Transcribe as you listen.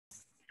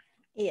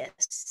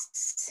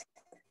Yes.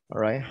 All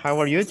right. How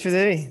are you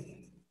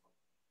today?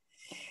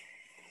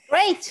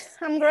 Great.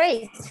 I'm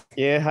great.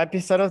 Yeah, happy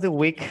start of the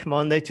week.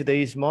 Monday.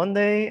 Today is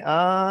Monday,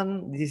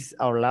 and this is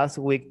our last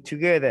week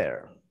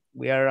together.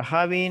 We're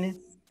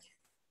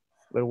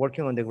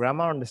working on the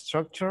grammar, on the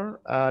structure.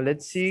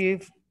 Let's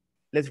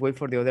wait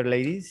for the other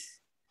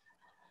ladies.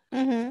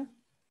 Mm-hmm.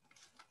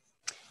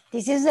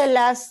 This is the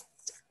last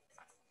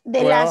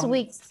Well,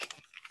 week.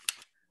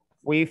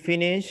 we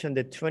finish on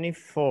the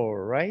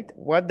 24th, right?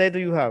 What day do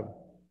you have?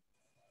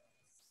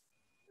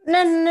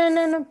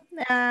 No.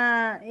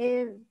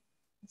 It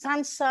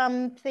sounds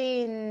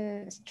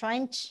something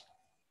strange.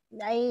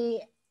 I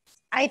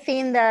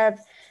think that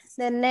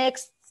the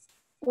next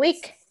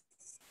week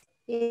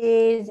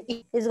is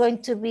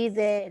going to be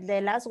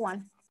the last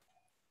one.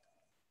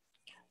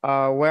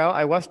 Well,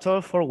 I was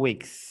told 4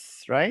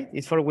 weeks, right?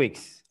 It's 4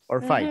 weeks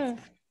or 5. Mm-hmm.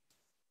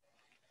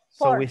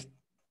 So Four. we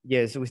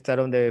start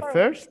on the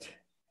 1st.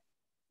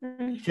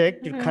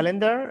 Check your Mm-hmm.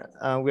 calendar.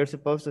 We're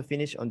supposed to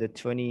finish on the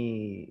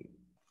 25th,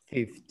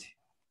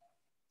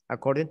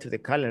 according to the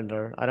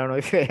calendar. I don't know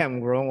if I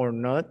am wrong or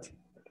not.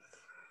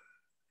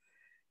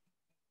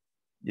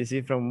 You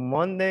see, from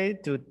Monday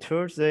to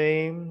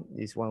Thursday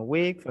is 1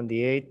 week. From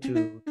the 8th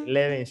to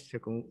 11 is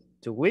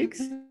 2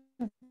 weeks.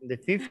 From the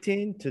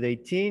 15th to the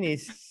 18th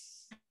is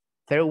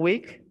third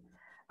week.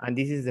 And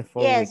this is the 4th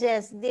week.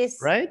 Yes, this.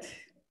 Right?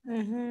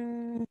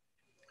 Mm-hmm.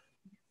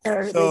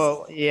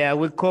 So, yeah,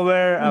 we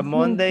cover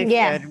Monday.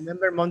 Yeah.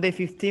 Remember, Monday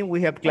 15,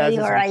 we have Yeah, classes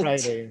you're on right.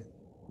 Friday.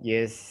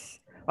 Yes.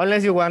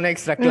 Unless you want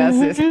extra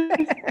classes.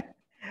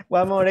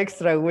 One more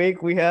extra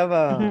week. We have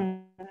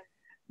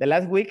the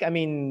last week, I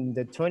mean,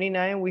 the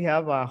 29th, we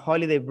have a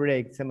holiday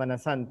break, Semana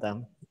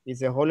Santa.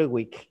 It's a holy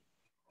week.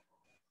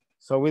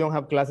 So we don't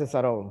have classes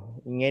at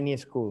all in any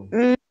school.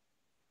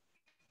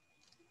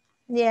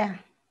 Yeah.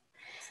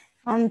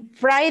 On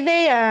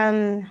Friday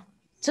and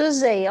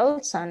Tuesday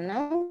also,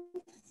 no?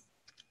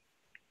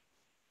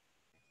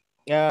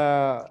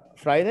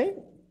 Friday?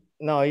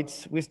 No,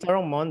 we start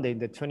on Monday,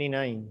 the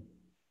 29th.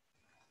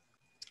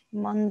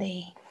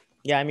 Monday.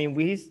 Yeah, I mean,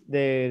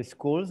 the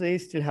schools, they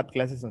still have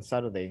classes on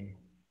Saturday.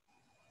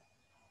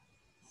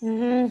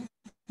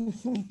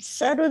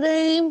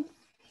 Saturday.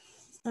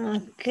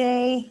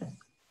 Okay.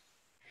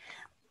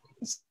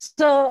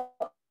 So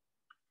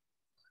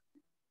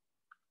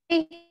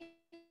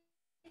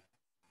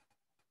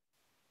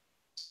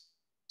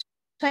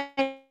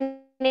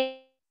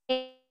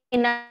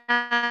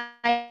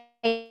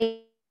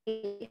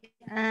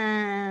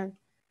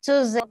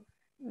Tuesday,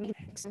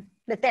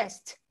 the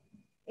test.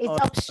 It's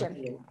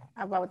option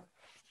about.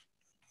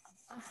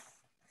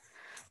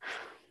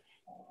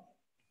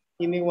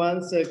 Give me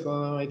 1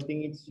 second. I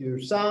think it's your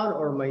sound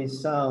or my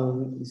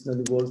sound is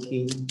not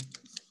working.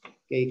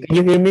 Okay, can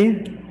you hear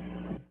me?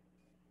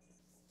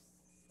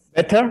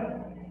 Better?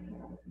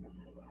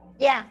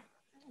 Yeah,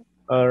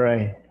 All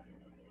right.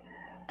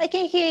 I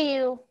can hear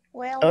you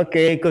well.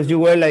 Okay, because you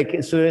were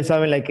like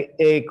sounding like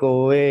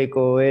echo,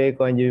 echo,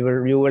 echo, and you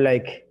were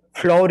like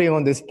floating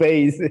on the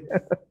space.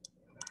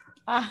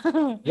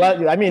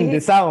 Well, I mean the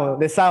sound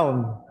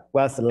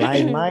was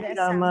like That Mayra,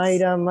 sounds.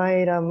 Mayra,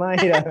 Mayra,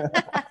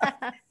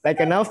 Mayra,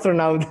 like an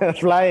astronaut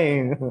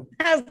flying.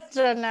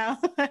 Astronaut.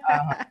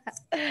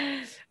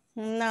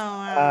 No.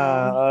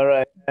 All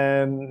right.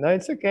 No,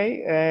 it's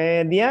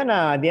okay.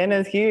 Diana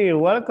is here.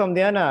 Welcome,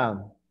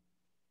 Diana.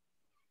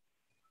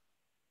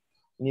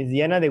 Miss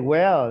Diana de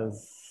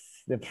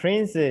Wells, the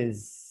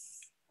princess.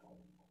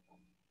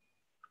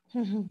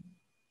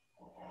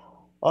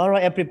 All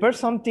right, I prepared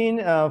something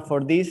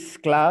for this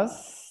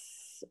class.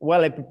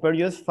 Well, I prepared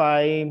just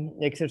 5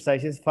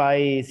 exercises,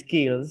 5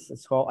 skills.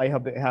 So I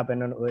hope it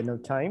happened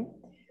enough time.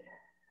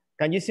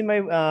 Can you see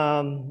my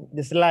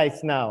the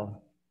slides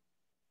now?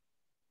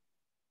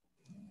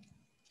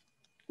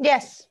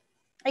 Yes,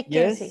 I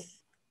can see. Yes.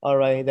 All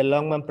right, the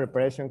Longman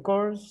preparation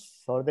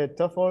course or the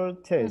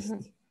Toefl test.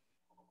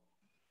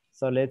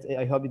 So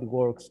I hope it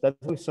works. That's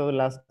what we saw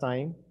last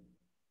time.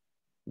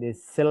 The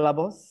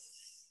syllabus.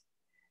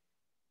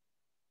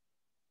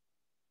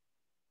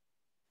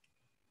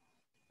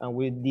 And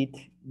we did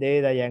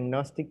the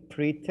diagnostic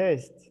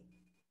pre-test.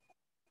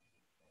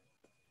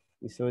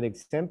 We saw the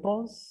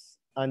examples,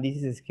 and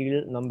this is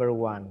skill number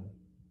 1.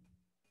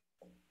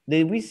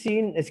 Did we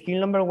see skill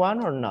number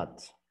 1 or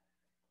not?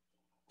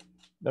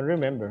 Don't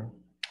remember.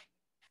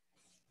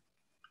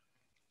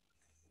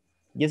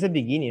 Just the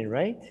beginning,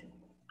 right?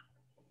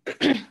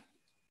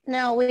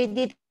 No, we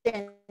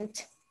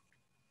didn't.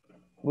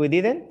 We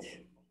didn't?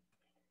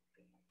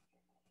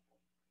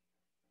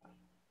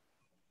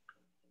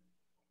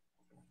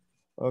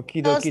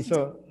 Okie dokie,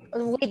 so.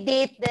 We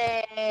did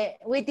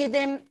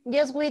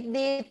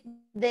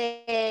the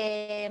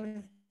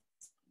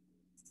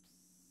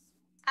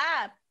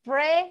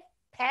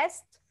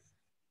pre-test.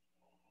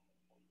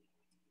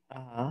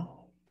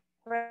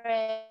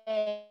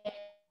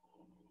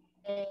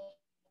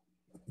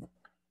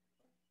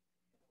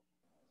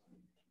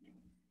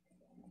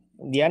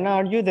 Diana,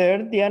 are you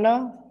there,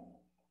 Diana?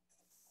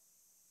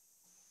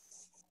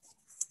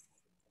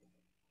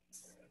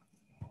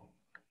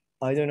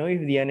 I don't know if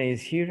Diana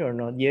is here or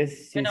not. Yes,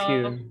 she's Hello.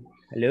 here.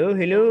 Hello,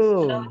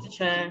 Hello, hello.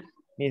 teacher.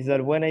 Miss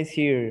Albuena is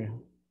here.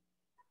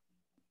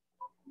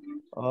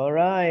 All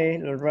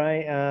right, all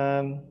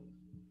right.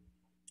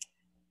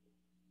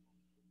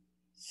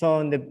 So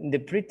in the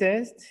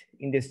pretest,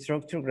 in the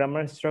structure,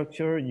 grammar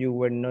structure, you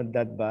were not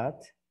that bad.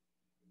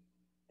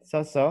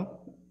 So,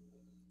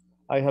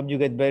 I hope you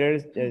get better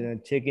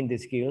checking the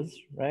skills,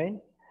 right?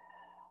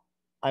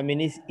 I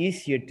mean, it's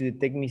easier to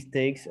detect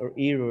mistakes or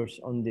errors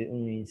on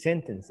the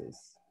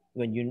sentences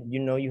when you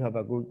know you have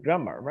a good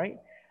grammar, right?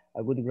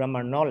 A good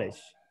grammar knowledge.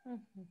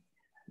 Mhm.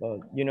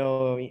 But you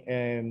know,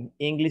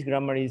 English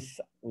grammar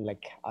is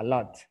like a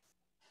lot,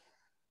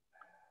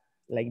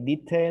 like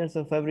details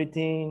of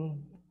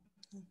everything.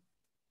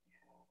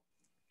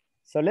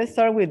 So let's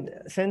start with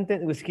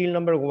sentence with skill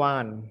number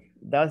 1.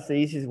 That's the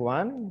easiest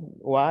one.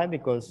 Why?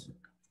 Because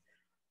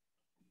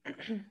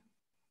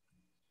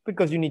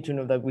you need to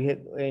know that we have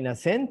in a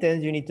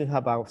sentence you need to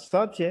have a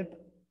subject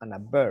and a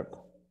verb.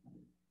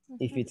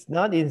 If it's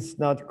not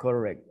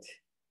correct.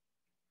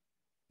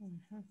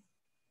 Mhm.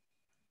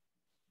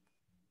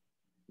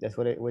 That's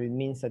what it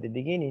means at the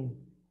beginning.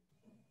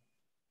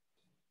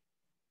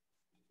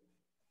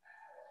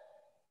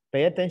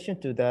 Pay attention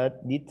to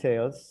that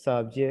details,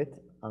 subject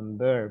and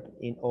verb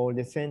in all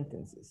the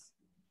sentences.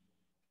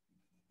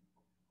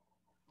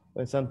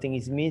 When something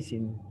is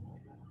missing.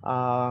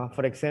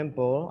 For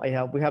example, we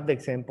have the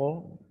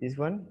example, this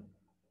one.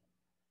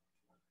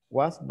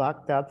 Was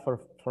backed up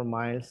for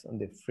miles on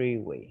the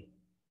freeway.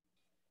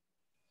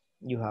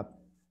 You have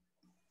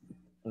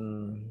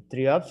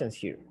 3 options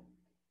here.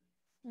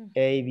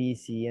 A, B,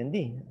 C, and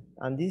D.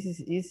 And this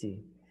is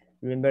easy.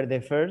 Remember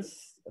the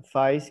first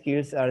 5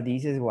 skills are the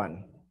easiest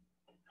one.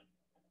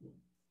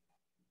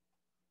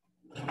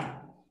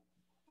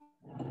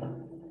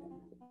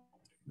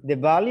 The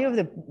value of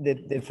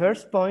the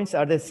first points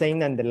are the same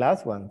than the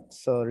last one.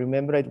 So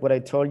remember what I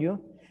told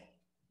you.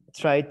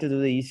 Try to do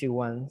the easy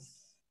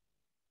ones,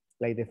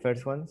 like the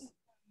first ones.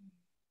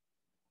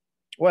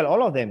 Well,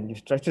 all of them.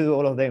 Just try to do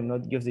all of them,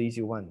 not just the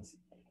easy ones.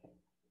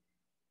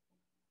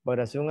 But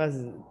as soon as,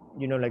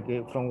 you know, like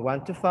from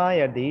 1 to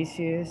 5 are the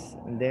easiest,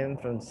 and then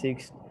from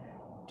 6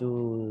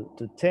 to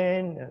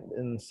 10,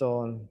 and so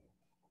on.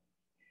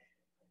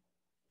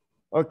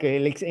 Okay,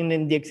 like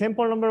in the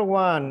example number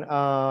 1,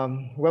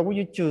 what would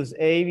you choose,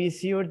 A, B,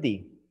 C, or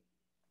D?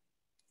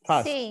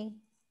 Fast. C.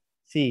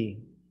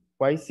 C.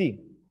 Why C?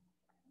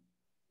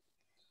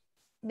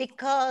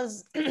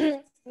 Because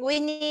we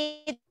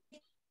need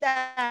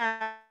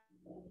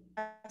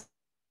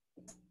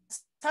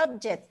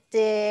subject.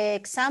 The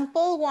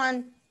example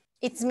one,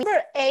 it's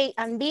number A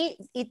and B.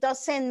 It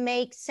doesn't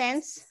make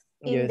sense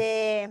in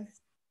Yes.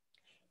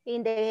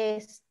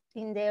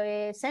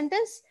 the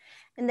sentence.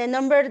 And the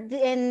number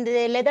in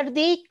the letter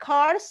D,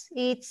 cars,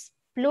 it's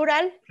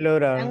plural.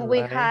 Plural, And we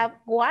right? have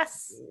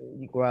was.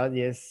 Well,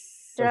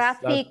 yes.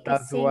 Traffic is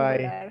That's why.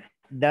 singular.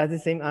 That's the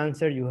same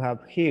answer you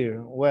have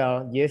here.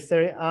 Well,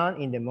 yesterday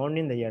and in the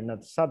morning, they are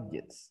not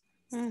subjects.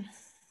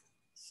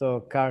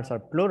 So cars are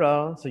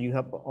plural, so you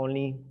have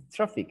only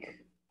traffic.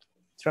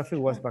 Traffic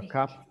was backed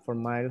up for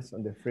miles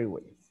on the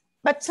freeway.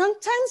 But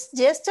sometimes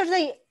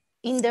yesterday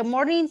in the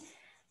morning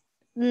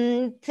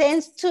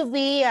tends to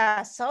be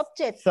a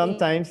subject.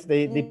 Sometimes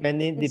they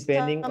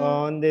depending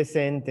on the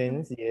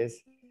sentence, yes.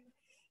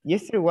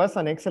 Yesterday was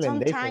an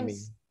excellent day for me.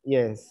 Sometimes.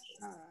 Yes.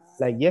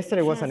 Like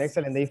yesterday was an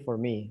excellent day for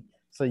me.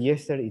 So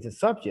yesterday is a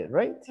subject,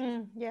 right?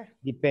 Yeah.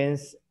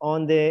 Depends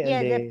on the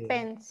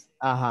Depends.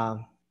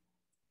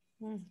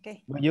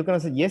 Okay. But you can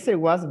say yesterday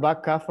was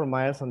back up for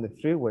miles on the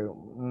freeway.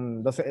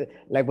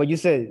 Like what you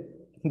said,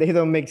 they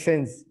don't make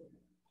sense.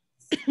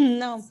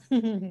 No.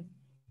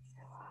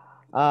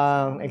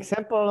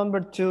 Example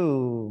number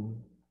 2.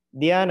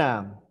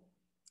 Diana.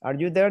 Are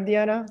you there,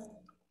 Diana?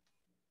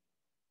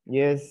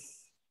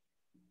 Yes.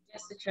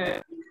 Yes,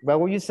 teacher.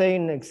 What would you say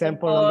in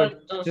example number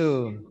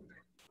 2?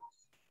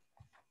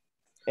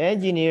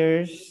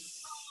 Engineers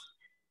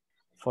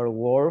for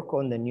work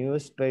on the new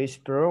space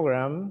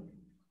program.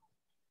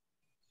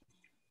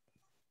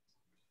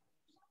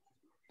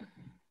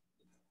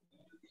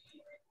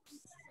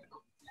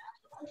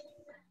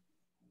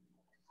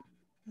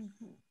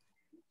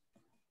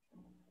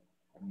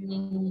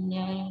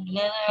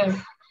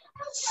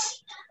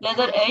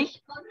 Letter A.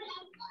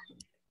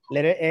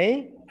 Letter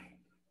A.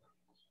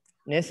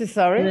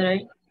 Necessary. Letter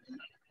A.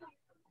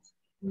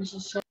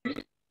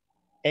 Necessary.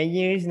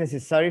 Engineers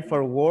necessary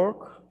for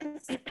work.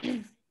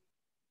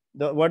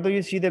 Where do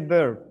you see the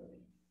verb?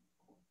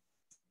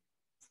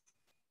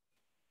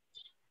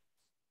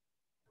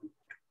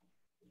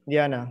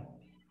 Diana.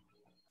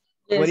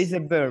 Yes. What is the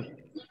verb?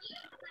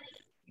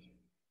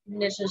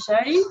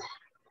 Necessary.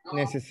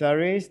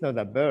 Necessary is not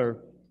a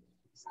verb.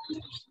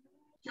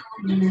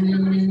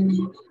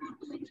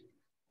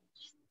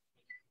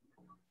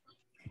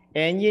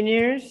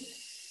 Engineers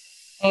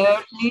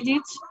Are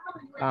needed.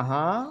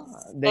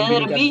 Then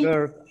you need a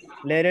verb.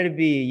 Letter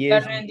B.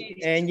 Yes.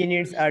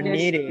 Engineers are Yes.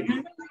 needed.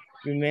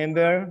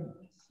 Remember,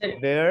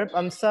 verb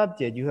and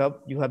subject. You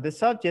have the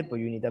subject, but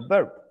you need a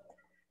verb.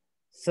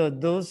 So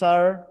those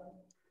are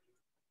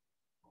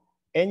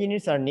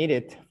engineers are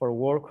needed for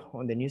work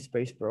on the new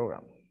space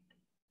program.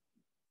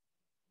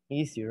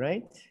 Easy,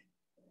 right?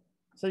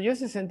 So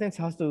just a sentence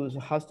has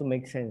to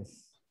make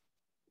sense.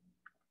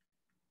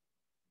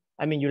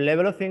 I mean, your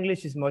level of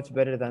English is much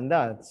better than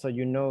that. So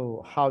you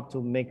know how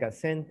to make a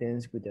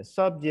sentence with a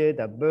subject,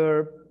 a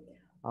verb,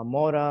 a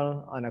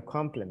modal, and a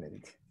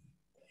complement.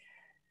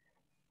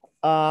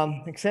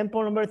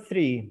 Example number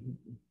 3,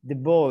 the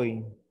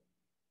boy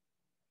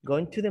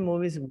going to the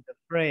movies with a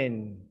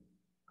friend.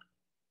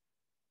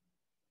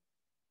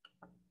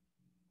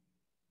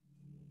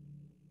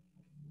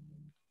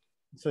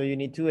 So you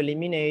need to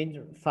eliminate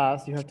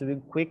fast. You have to be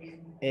quick.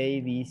 A,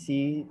 B,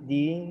 C,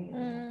 D.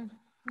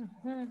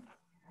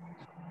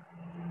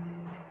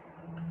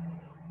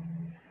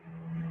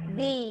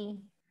 D.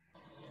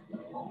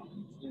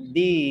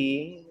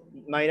 D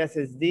minus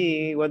is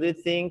D. What do you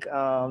think,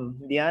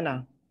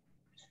 Diana?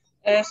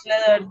 Es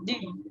letter D.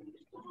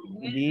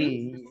 Will be.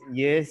 D.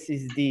 Yes,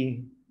 it's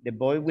D. The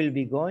boy will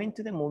be going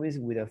to the movies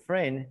with a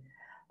friend.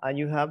 And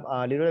you have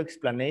a little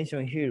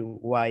explanation here.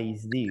 Why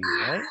is D,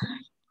 right?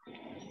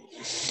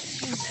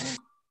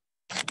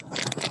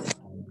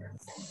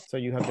 So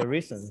you have the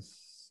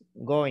reasons.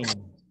 Going,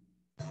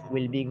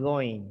 will be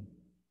going.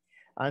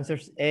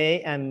 Answers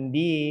A and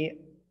B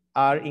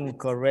are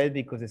incorrect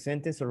because the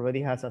sentence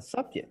already has a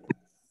subject.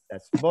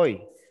 That's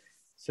boy.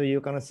 So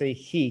you're gonna say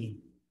he,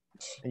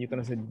 and you're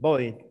gonna say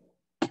boy.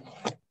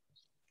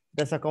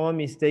 That's a common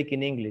mistake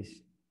in English,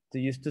 to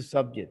use two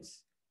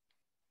subjects.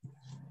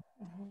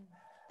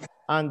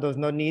 And does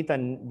not need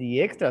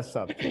the extra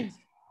subject.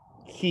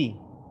 He.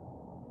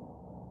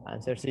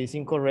 Answer C is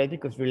incorrect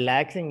because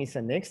relaxing is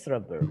an extra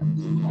verb.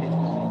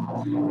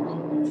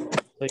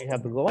 So you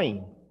have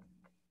going,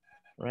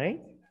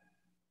 right?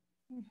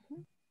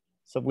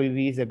 So will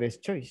be is the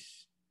best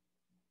choice.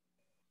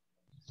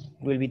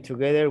 Will be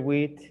together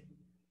with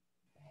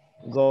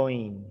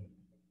going.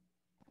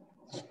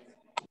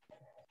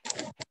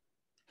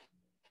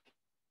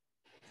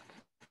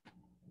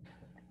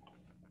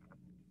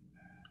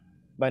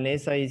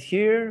 Vanessa is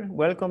here.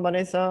 Welcome,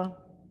 Vanessa.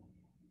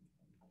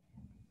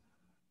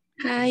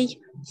 Hi.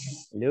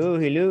 Hello,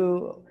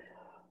 hello.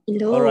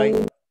 Hello. All right.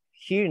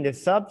 Here in the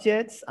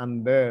subjects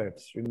and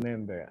verbs,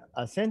 remember,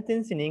 a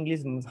sentence in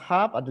English must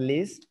have at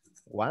least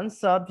one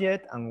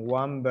subject and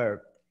one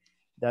verb.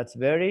 That's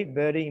very,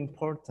 very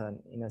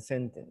important in a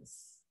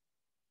sentence.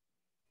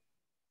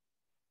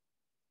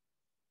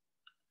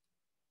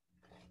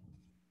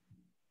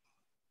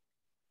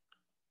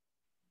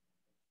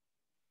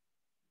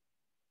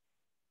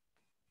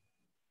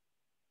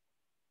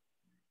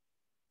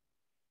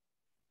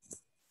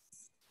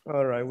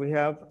 All right, we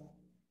have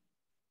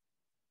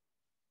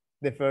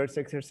the first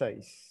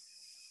exercise.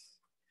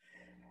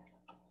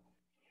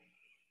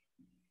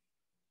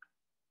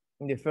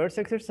 In the first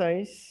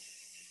exercise,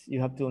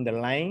 you have to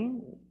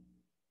underline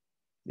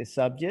the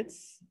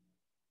subjects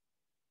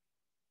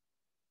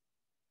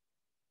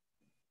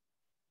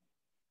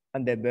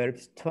and the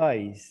verbs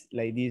twice,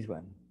 like this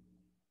one.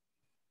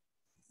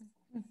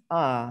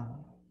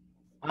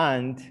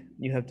 And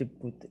you have to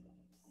put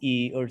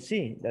E or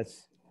C.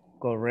 That's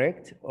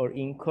correct or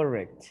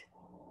incorrect.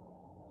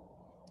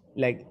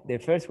 Like the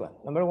first one.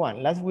 Number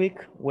 1, last week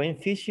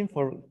went fishing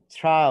for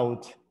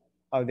trout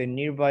at the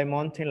nearby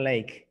mountain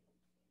lake.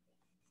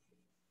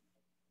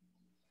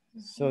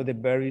 So the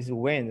verb is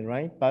went,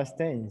 right? Past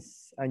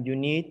tense. And you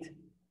need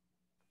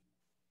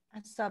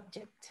A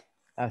subject.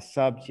 a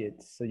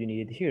subject. So you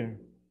need it here.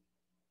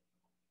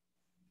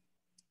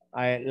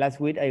 Last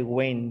week I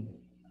went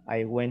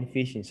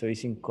fishing, so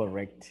it's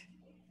incorrect.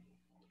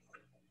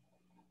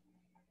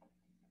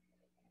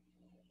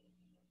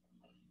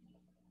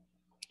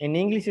 In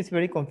English, it's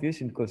very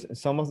confusing because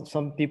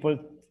some people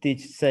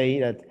say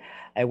that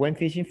I went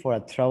fishing for a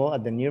trout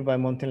at the nearby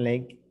mountain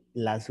lake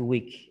last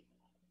week.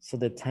 So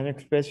the time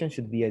expression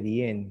should be at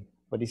the end,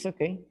 but it's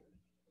okay.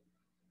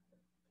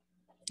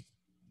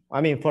 I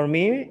mean, for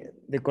me,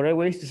 the correct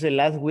way is to say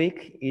last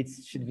week, it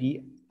should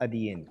be at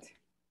the end.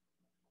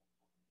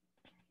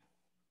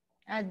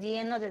 At the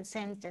end of the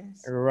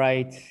sentence.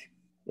 Right,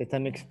 the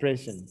time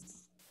expression.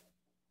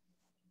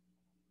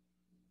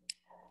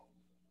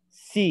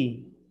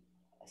 C,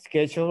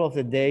 schedule of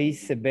the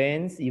day's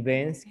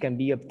events can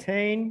be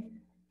obtained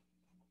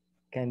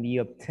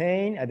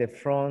at the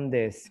front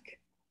desk.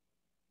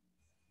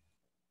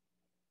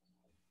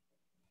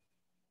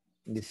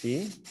 You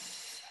see?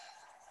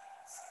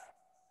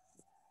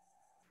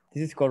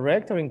 This is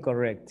correct or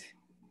incorrect?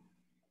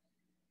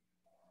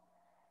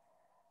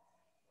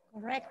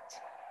 Correct.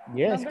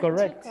 Yes, Number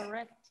correct. 2,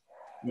 correct.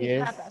 We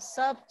Yes. have a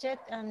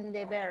subject and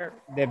the verb.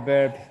 The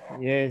verb,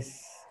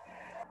 yes.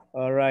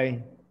 All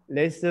right,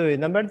 let's do it.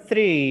 Number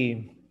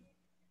 3.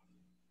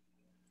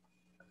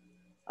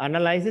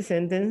 Analyze the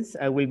sentence.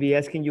 I will be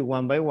asking you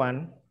one by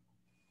one.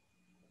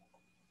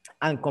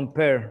 And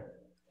compare.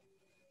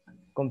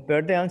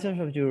 Compare the answers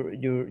of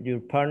your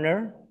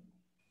partner,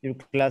 your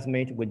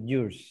classmate with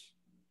yours.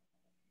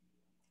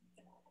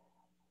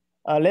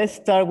 Let's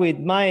start with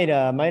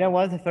Mayra. Mayra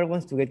was the first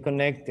ones to get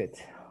connected.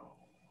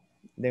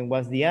 Then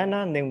was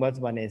Diana, and then was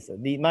Vanessa.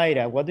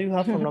 Mayra, what do you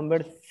have for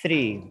number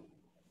 3?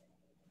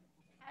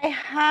 I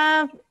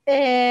have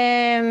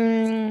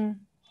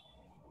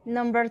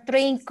number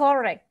 3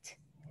 incorrect.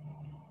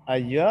 A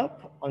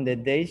job on the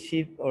day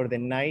shift or the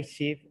night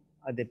shift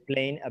at the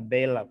plane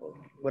available.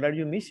 What are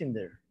you missing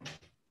there?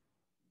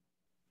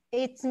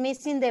 It's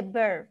missing the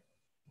verb.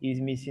 Is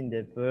missing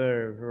the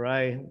verb,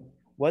 right?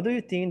 What do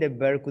you think the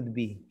verb could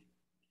be?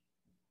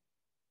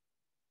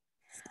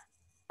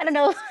 I don't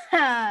know.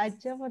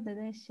 Job on the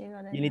day shift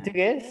or the You need to night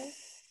guess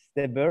shift.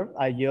 the verb.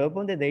 A job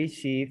on the day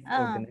shift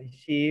or the night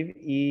shift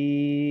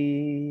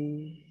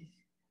is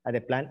at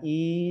the plan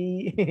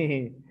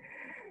is.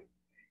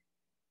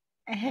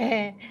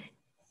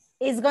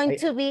 It's going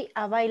to be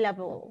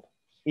available.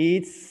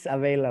 It's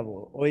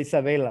available or it's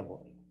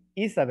available.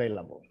 It's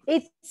available.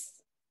 Yes.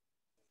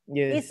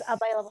 It's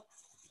available.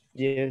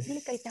 Yes.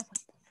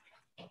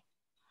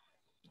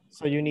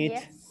 So you need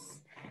Yes.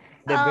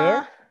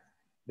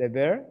 the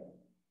verb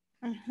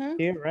Mhm.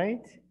 here,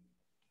 right?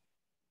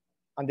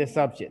 And the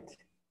subject.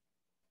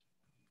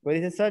 What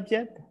is the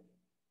subject?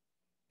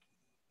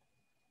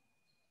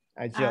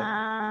 A job.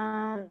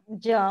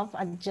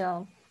 A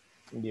job.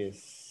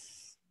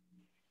 Yes.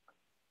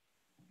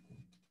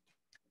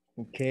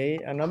 Okay,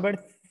 and number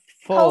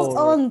 4. Hold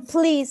on,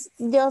 please.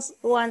 Just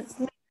one.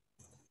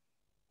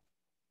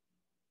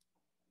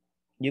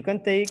 You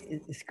can take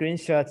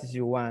screenshots if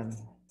you want.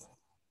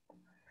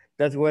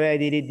 That's why I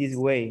did it this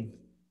way.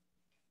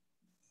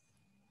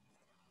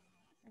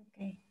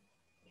 Okay.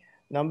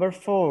 Number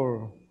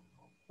 4,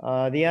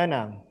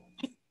 Diana.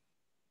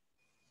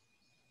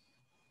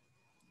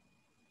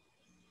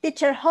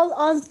 Teacher, hold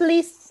on,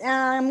 please.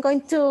 I'm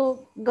going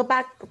to go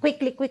back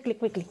quickly.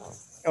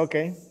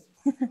 Okay.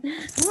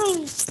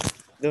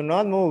 Do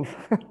not move.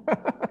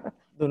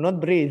 Do not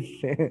breathe.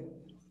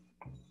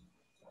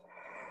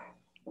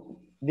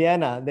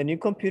 Diana, the new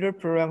computer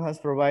program has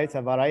provides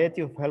a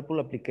variety of helpful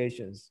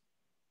applications.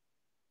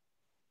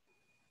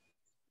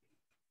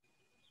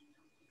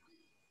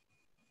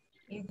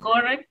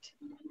 Incorrect.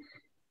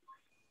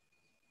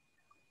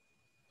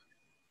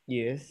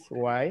 Yes,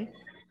 why?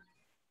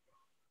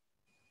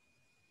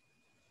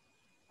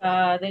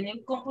 The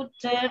new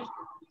computer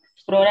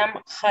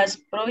program has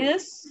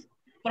provides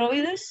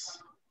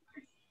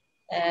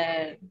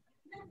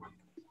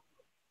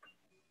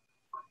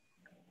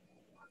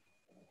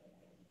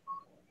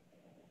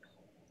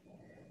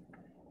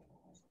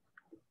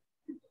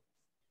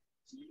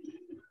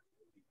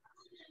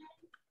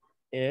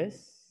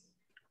Yes.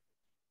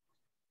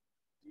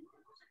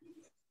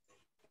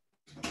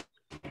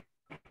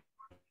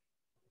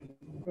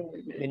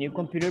 The new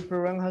computer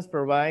program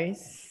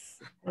provides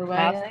a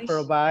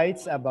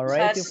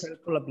variety of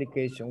helpful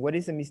application. What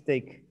is a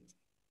mistake?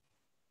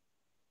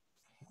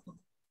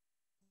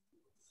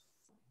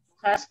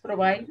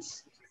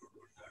 provides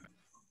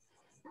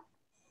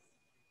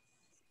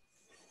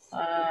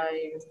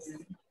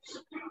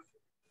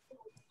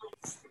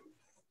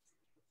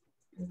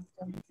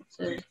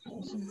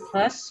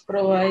has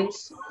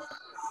provides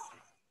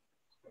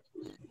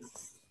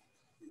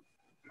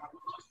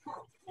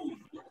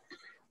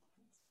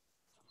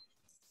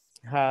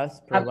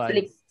Has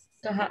provides.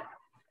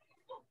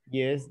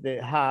 Yes,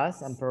 the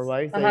has and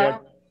provides, they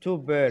are two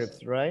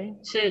verbs, right?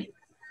 Sí.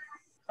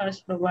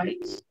 Has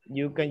provides.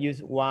 You can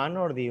use one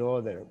or the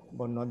other,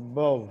 but not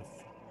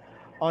both.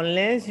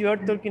 Unless you are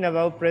talking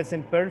about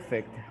present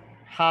perfect,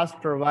 has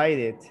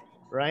provided,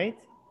 right?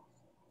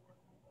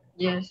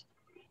 Yes.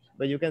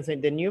 But you can say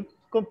the new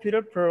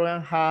computer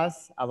program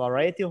has a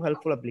variety of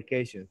helpful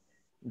applications.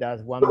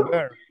 That's one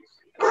verb.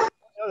 The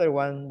other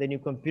one, the new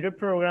computer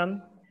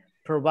program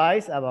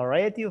provides a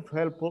variety of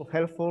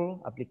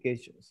helpful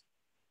applications.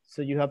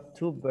 So you have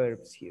two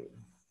verbs here.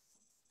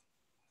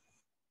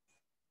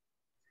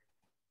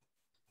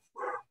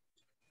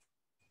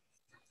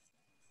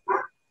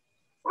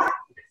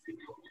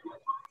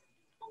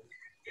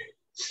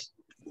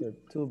 So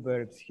two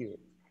verbs here.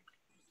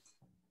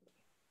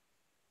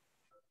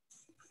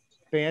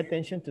 Pay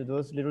attention to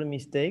those little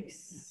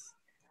mistakes.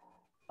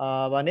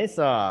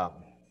 Vanessa.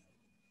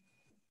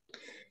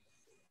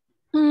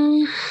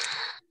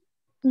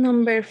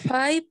 Number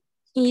 5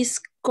 is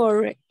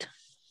correct.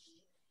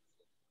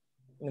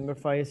 Number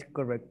 5 is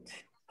correct.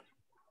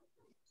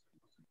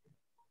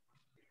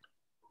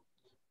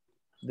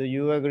 Do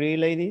you agree,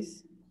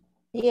 ladies?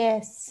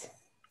 Yes.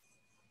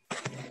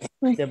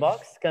 The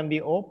box can be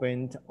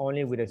opened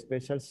only with a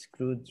special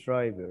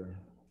screwdriver.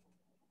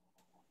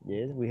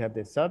 Yes, we have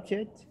the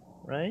subject,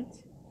 right?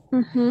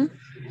 Verb.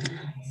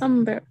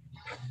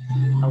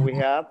 And we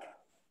have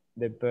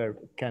the verb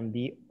can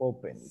be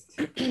opened.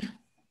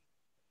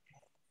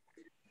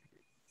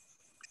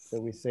 So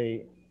we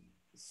say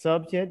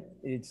subject,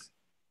 it's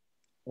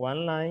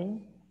one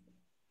line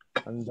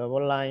and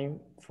double line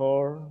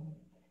for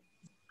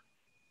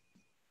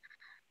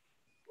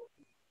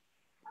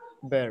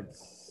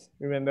verbs.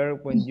 Remember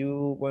when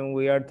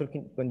you're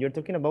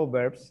talking about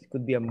verbs, it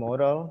could be a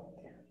modal,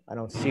 an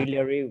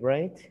auxiliary,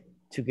 right?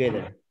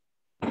 together.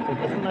 So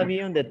that's gonna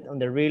be on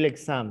the real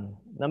exam.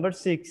 Number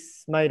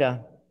 6,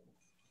 Mayra.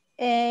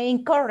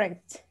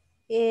 Incorrect.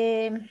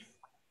 Mm,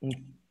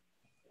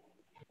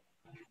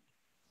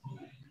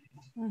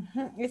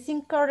 It's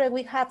incorrect.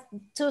 We have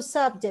two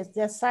subjects,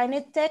 the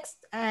assigned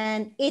text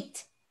and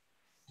it.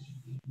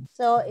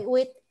 So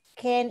we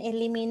can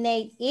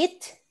eliminate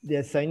it. The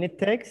assigned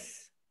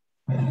text,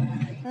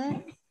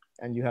 Mhm.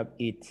 and you have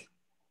it.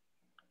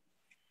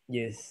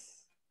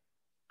 Yes.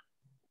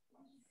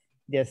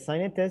 The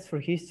assigned test for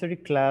history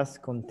class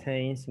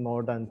contains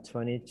more than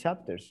 20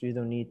 chapters. You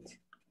don't need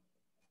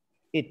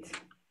it.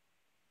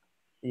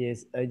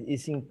 Yes,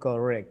 it's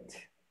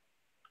incorrect.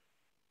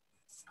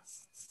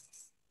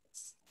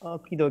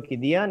 Okie dokie.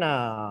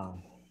 Diana,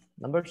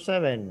 number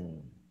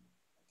 7.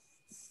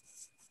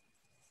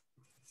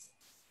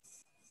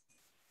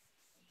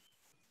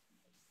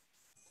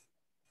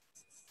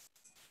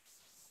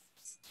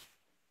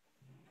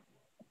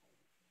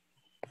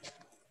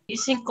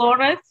 Is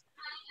incorrect.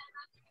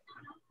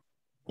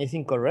 It's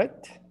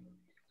incorrect?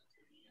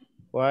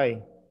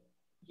 Why?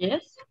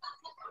 Yes.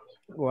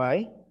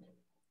 Why?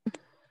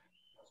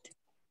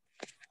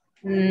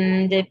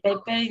 The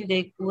paper in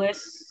the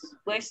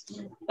west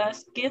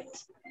basket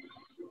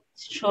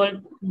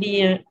should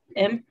be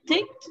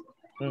emptied.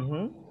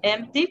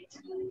 Emptied.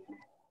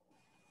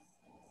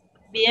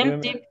 Be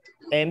Remember, emptied.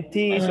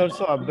 empty is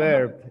also a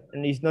verb,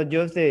 and it's not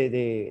just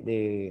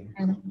the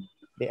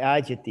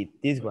adjective.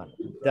 This one,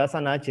 that's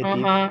an adjective.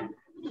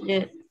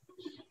 Yeah.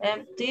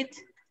 Emptied.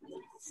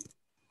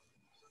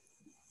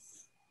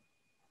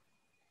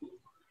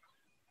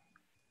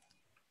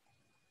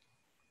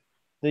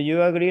 Do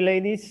you agree,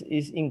 ladies?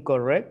 Is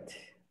incorrect?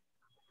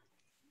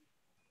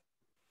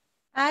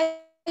 I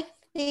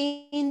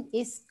think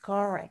it's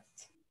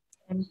correct.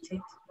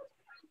 Emptied.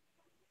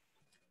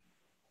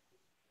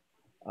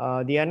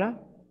 Diana,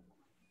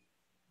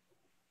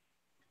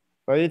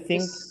 what do you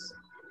think?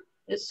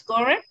 Is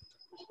correct.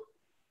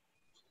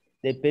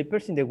 The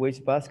papers in the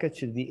waste basket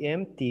should be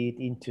emptied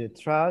into a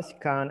trash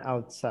can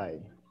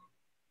outside.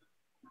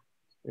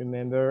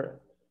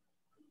 Remember,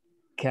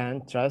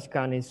 trash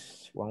can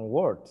is one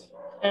word.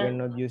 We're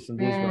not using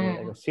this one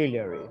like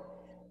auxiliary.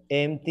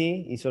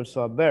 Empty is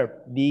also a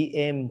verb. Be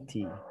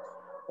empty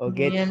or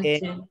get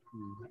empty.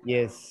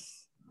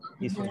 Yes,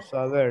 it's also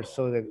a verb.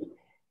 So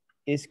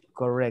it's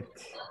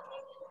correct.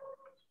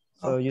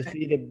 So you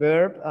see the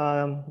verb,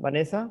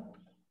 Vanessa?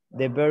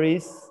 The verb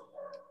is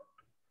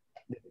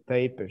the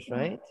papers,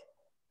 right?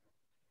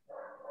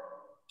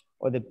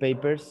 Or the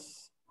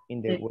papers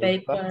in the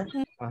waste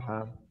basket.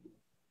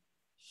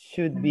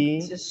 Should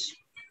be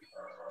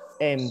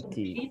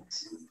empty.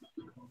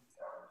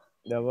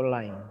 Double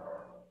line.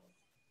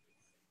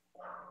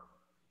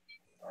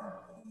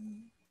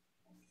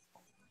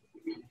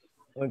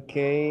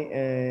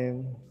 Okay.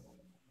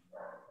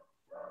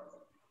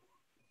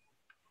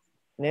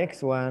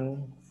 Next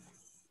one.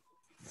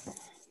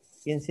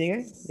 ¿Quién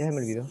sigue? Ya se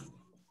me olvidó.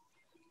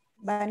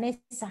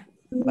 Vanessa.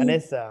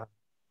 Vanessa.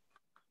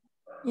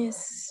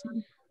 Yes.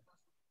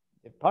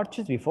 The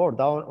purchase before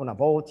down on a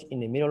boat in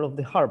the middle of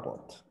the harbor.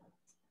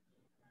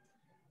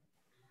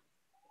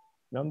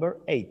 Number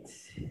 8.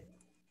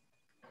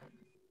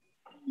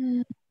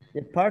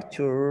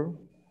 Departure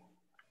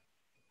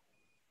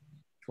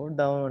for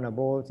down on a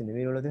boat in the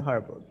middle of the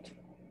harbor.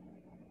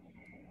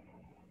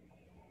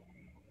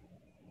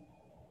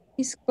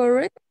 Is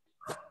correct.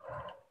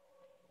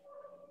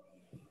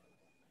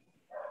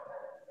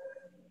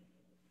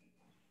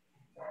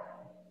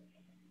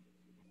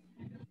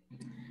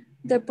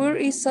 The verb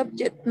is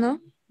subject, no?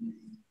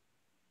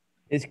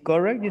 Is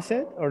correct, you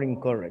said, or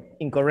incorrect?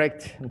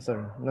 Incorrect, I'm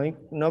sorry. No,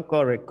 no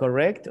correct.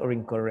 Correct or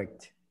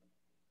incorrect?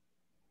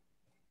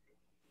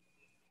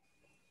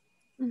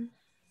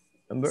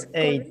 Number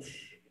 8.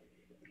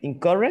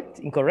 Incorrect?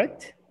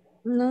 Incorrect?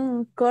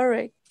 No,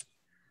 correct.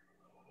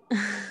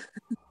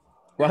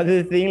 What do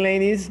you think,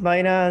 ladies?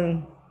 Mayra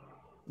and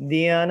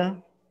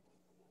Diana?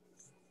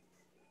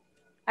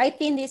 I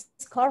think it's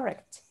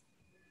correct.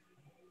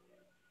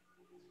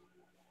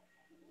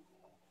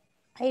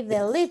 I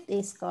believe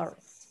it's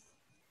correct.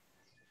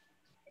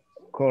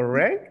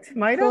 Correct,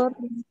 Mayra?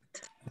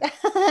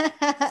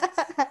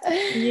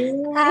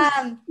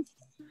 Yeah.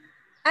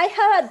 I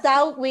have a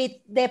doubt with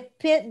the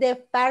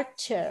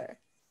departure.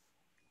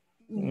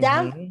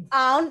 Down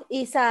on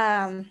is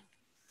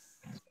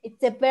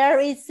it's a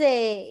verb. It's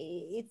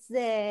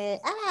a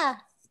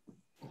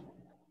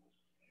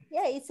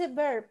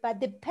verb. But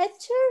the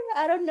picture,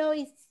 I don't know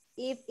if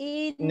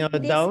it. No,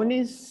 down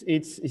is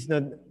it's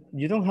not.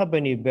 You don't have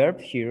any verb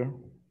here.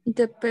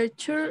 The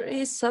picture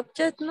is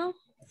subject, no?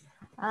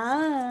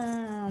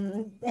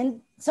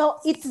 And so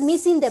it's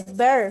missing the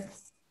verb.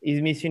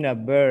 It's missing a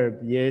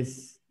verb,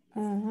 yes.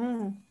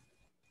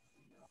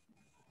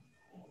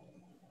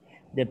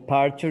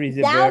 Departure is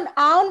a verb.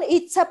 Down,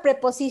 it's a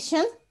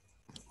preposition.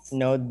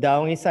 No,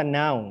 down is a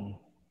noun.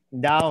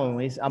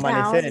 Down is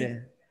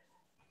amanecer.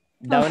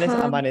 Down es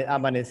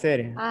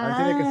amanecer.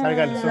 Antes de que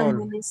salga el sol.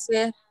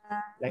 Amanecer.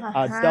 Like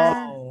a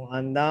down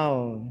and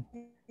down.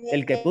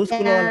 El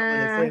crepúsculo al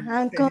amanecer.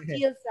 I'm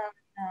confused.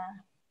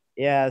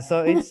 Yeah,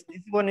 so it's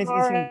this one is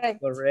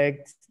Correct.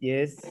 incorrect.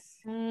 Yes.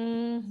 It's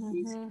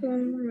Mhm.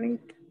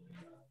 correct.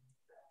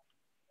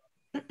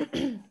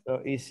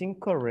 So it's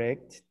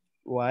incorrect.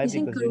 Why? It's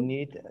Because you incorrect.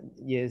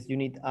 need, yes, you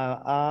need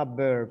a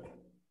verb.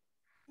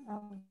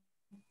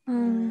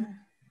 Um,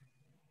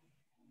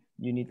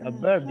 You need a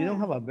verb. You don't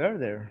have a verb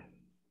there.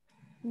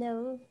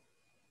 No.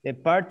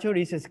 Departure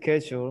is a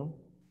schedule.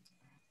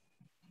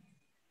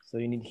 So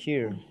you need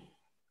here.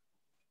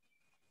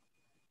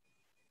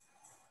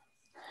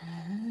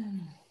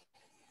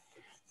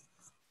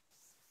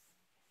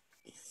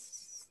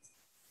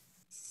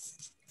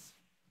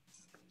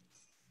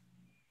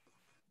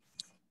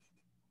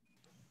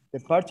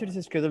 Departure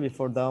is scheduled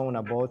before dawn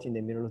a boat in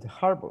the middle of the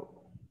harbor.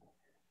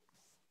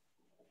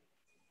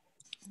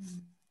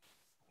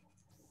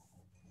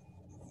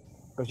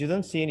 Because you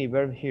don't see any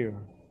verb here.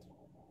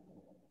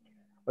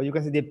 Or you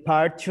can say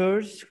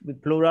departures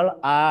with plural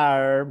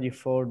are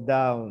before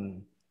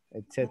dawn,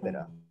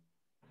 etc.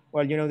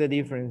 Well, you know the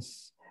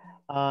difference.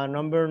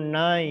 Number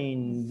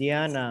 9,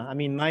 Diana,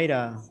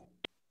 Mayra.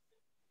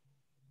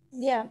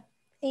 Yeah,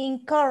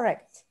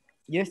 incorrect.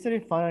 Yesterday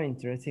found an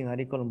interesting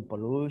article on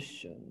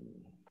pollution.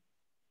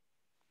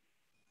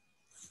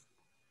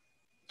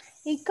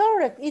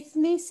 Incorrect. It's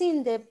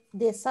missing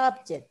the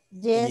subject.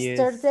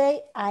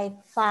 Yesterday, I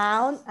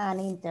found an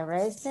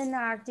interesting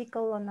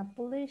article on a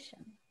pollution.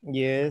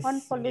 Yes,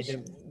 On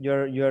pollution.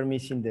 you're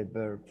missing the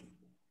verb.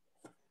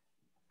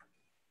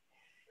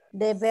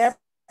 The verb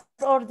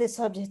or the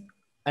subject?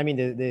 I mean,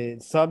 the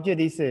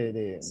subject is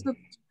the...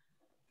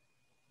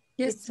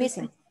 It's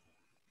missing.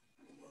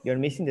 You're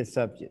missing the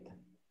subject.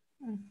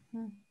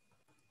 Mhm.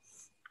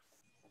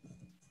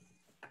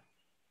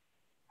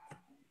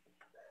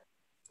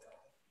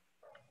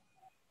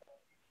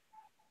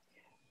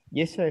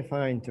 Yesterday I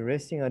found an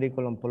interesting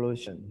article on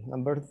pollution.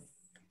 Number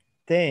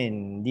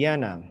 10,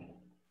 Diana.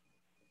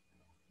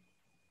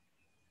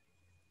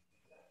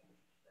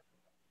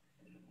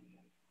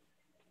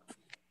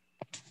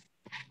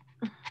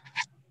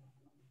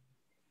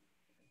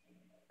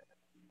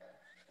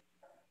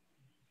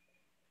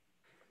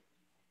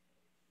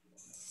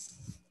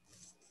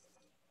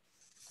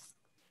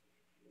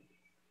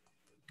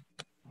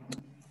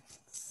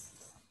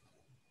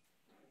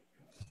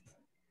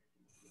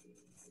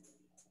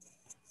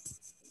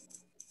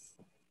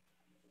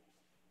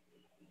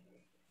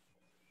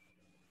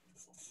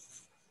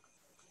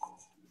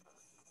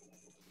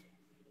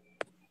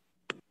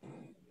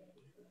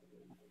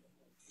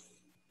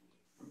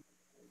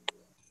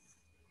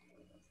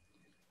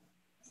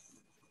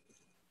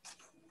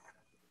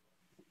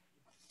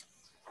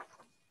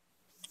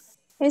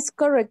 it's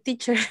correct,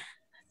 teacher.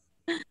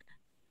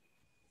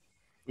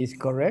 Is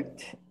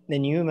correct. The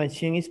new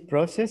machine is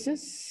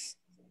processes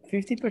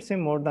 50%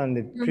 more than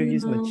the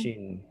previous No,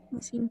 machine.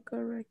 it's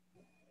incorrect.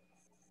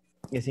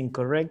 Is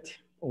incorrect.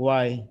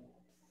 Why?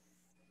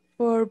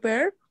 For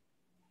verb,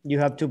 You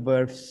have two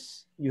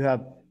verbs. You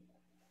have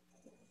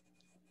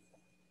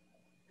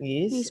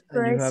is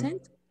and you have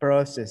present.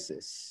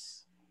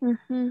 processes.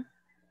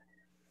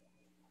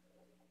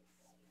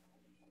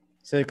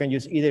 So you can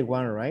use either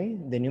one, right?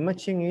 The new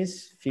machine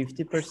is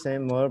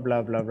 50% more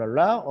blah, blah, blah,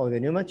 blah, or the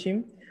new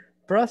machine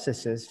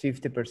processes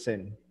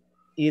 50%.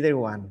 Either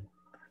one,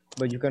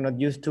 but you cannot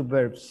use two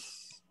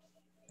verbs.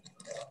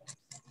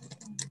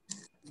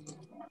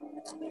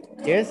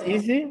 Yes,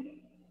 easy?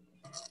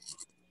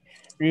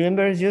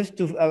 Remember, it's just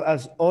to,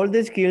 as all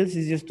the skills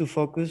is just to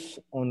focus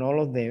on all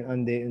of them,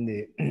 on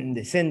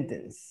the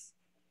sentence.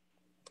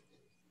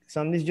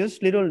 Some is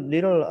just little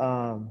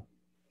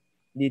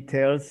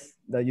details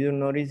that you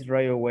notice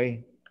right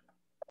away.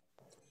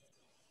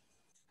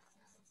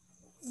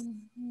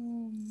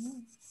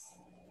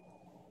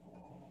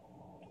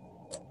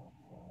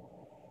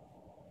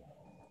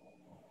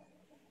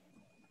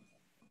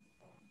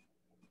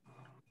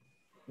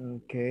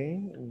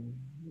 Okay,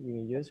 give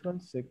me just 1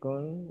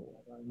 second.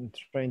 I'm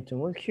trying to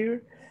move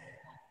here.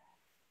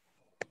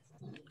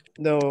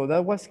 No,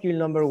 that was skill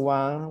number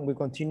 1. We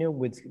continue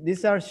with,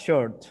 these are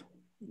short.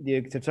 The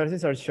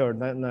exercises are short,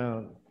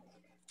 no,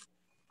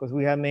 because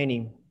we have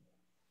many.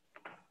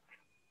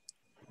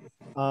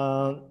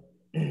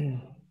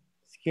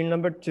 Skill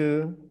number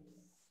 2,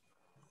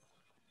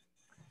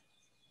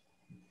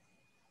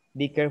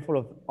 be careful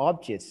of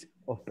objects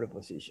of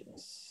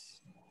prepositions.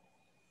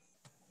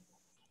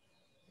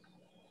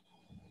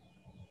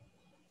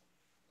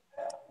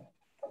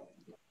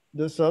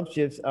 Those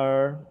objects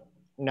are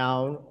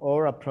noun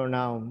or a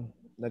pronoun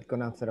that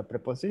come after a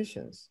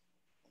prepositions,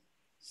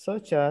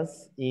 such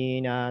as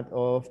in, at,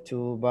 of,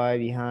 to, by,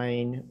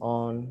 behind,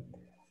 on,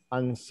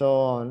 and so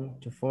on,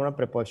 to form a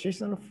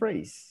prepositional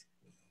phrase.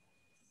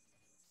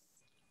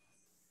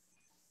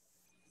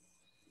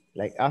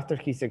 Like after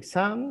his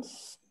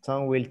exams,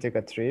 Tom will take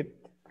a trip.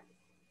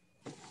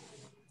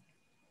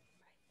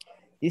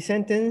 This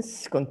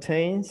sentence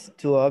contains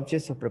two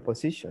objects of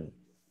preposition.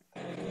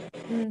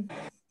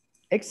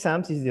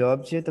 Exams is the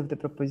object of the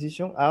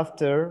preposition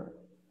after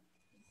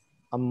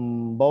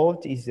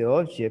both is the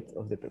object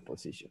of the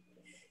preposition.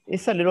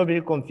 It's a little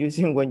bit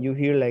confusing when you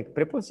hear like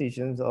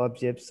prepositions,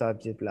 object,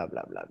 subject, blah,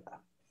 blah, blah,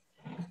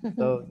 blah.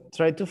 So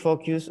try to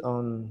focus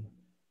on,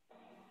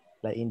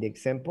 like in the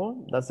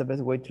example, that's the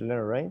best way to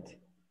learn, right?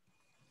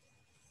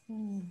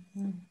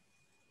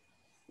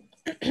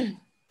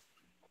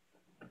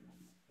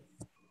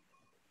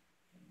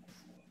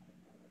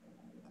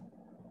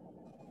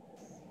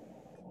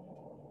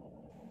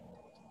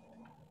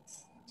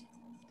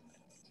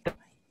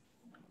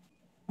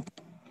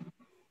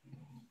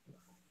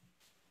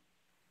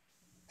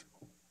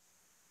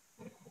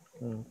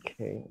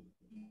 Okay.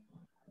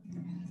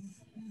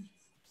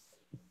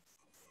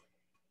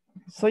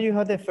 So you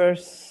have the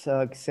first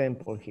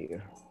example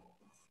here.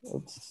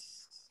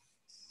 Oops.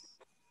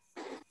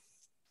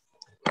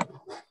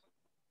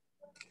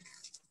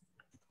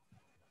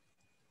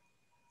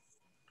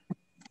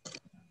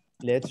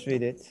 Let's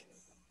read it.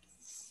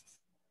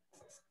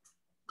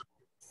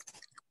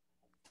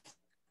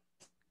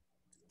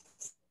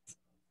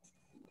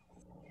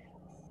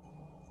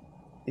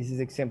 This is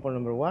example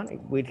number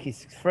 1. With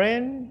his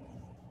friend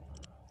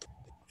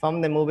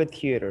from the movie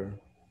theater.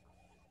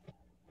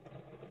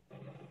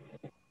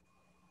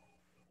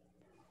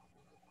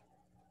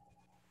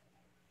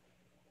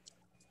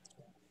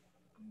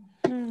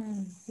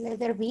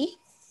 Letter B.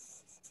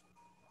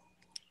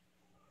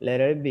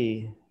 Letter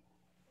B.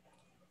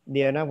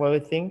 Diana, what do you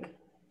think?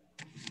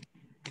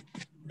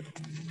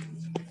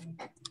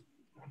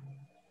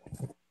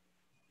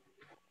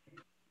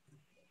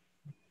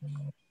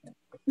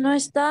 No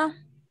está.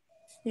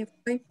 Se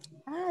fue.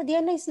 Ah,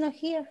 Diana is not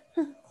here.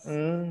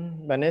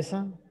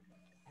 Vanessa?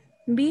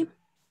 B.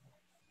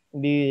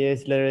 B,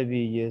 yes, letter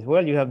B, yes.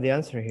 Well, you have the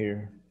answer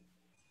here.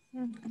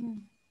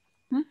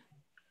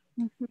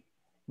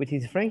 With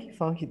his friend, he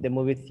found the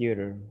movie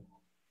theater.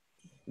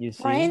 You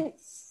see? Friend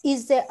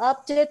is the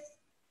object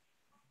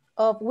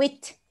of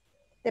with,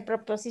 the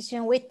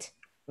preposition with.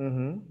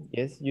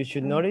 Yes, you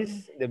should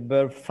notice the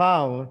verb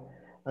found,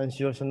 and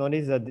you also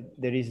notice that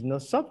there is no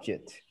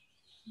subject.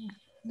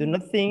 Do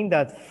not think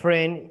that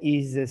friend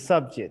is the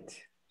subject.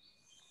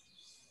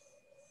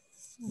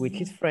 With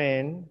his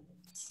friend,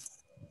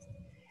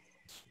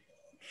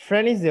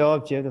 friend is the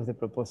object of the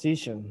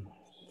preposition,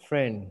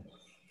 friend,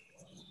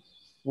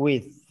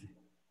 with.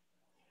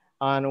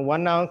 And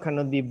one noun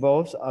cannot be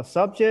both a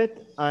subject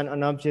and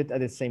an object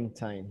at the same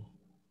time.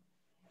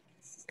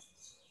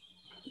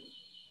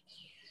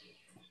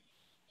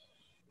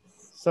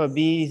 So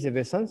B is the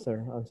best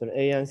answer. Answer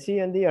A and C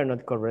and D are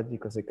not correct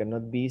because they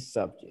cannot be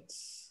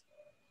subjects.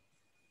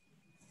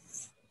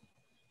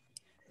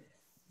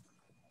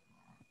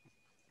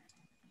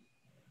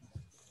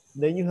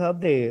 Then you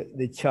have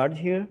the chart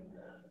here.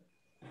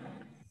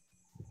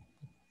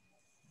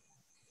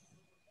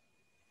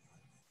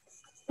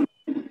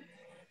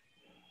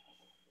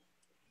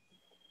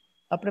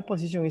 A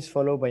preposition is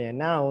followed by a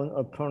noun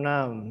or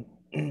pronoun.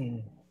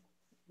 You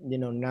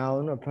know,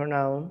 noun or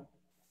pronoun.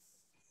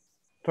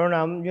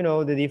 Pronoun, you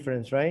know the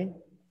difference, right?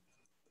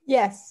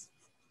 Yes.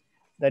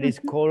 That is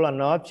called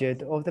an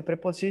object of the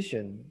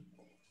preposition.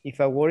 If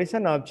a word is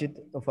an object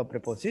of a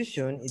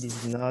preposition, it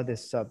is not the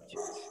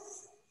subject.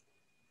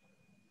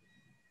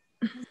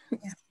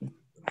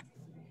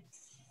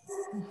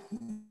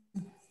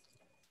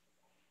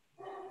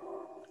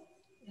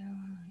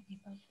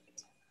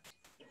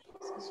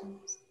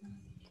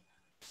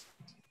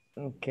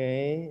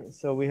 Okay,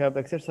 so we have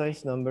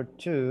exercise number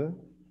 2.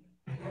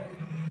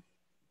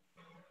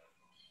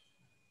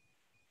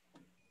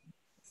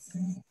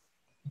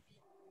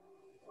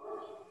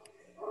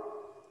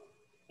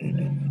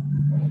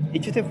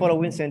 Each of the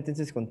following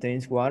sentences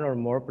contains one or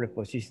more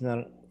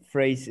prepositional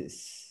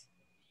phrases.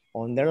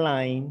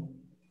 Underline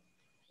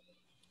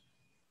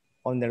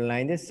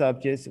the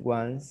subjects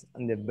once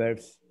and the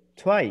verbs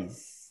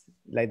twice,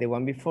 like the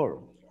one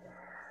before.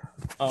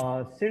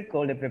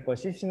 Circle the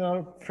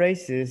prepositional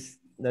phrases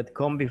that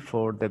come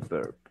before the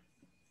verb.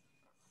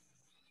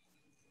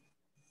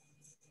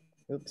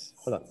 Oops,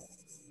 hold on.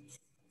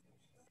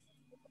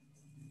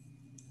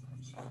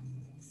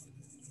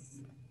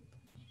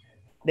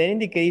 Then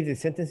indicate if the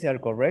sentences are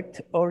correct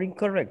or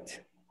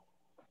incorrect.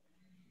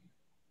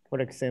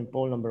 For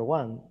example, number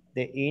 1,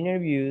 the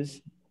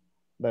interviews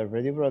by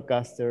radio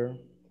broadcaster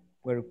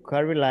were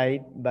carried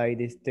live by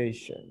the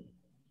station.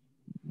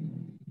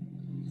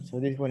 So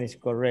this one is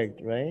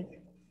correct, right?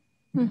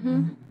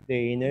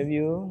 The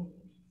interview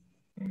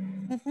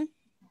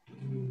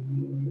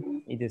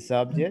is the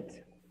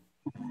subject.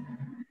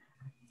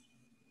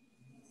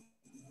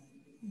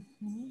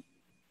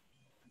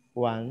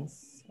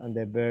 Once, and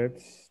the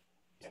verbs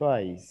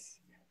twice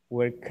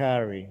were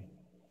carried.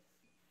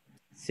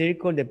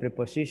 Circle the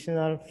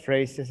prepositional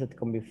phrases that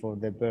come before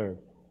the verb,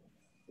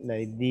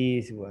 like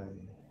this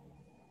one.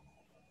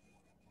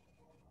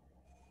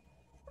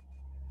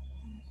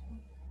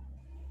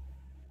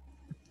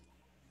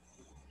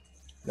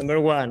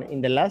 Number 1,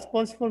 in the last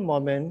possible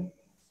moment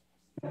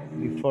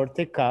before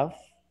takeoff,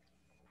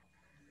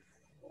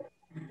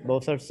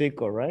 both are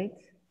circled, right?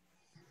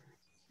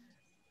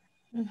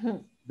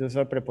 Those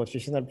are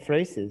prepositional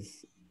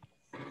phrases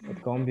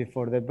that come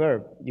before the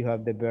verb. You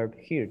have the verb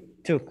here,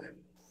 took.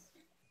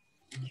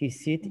 He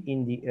sit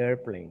in the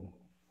airplane.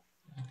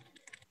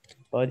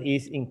 But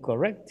is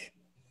incorrect.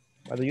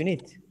 What do you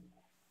need?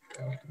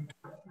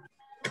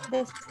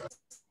 The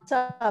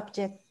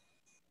subject.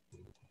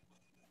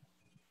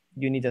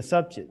 You need a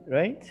subject,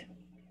 right?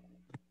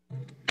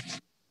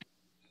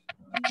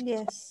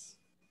 Yes.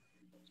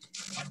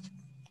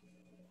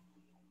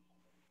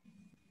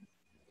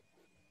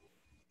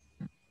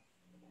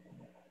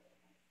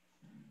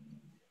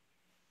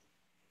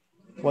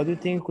 What do you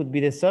think could be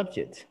the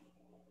subject?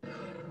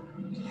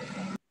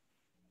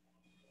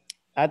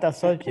 Add a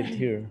subject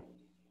here.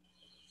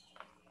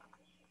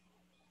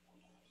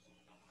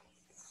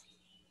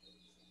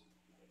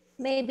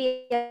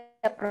 Maybe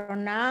a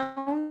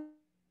pronoun.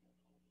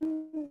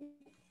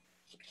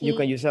 You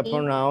can use a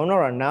pronoun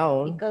or a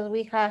noun. Because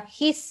we have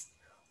his.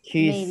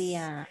 His Maybe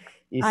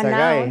is a a guy.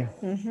 noun.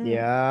 Mm-hmm.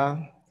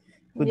 Yeah.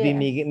 Could be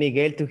Yes.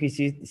 Miguel took his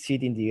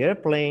seat in the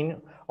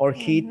airplane, or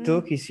he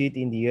took his seat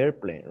in the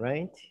airplane,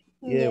 right?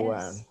 Either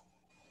one. Yes.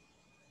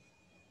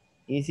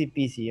 Easy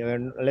peasy.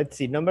 Let's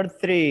see. Number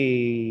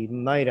 3,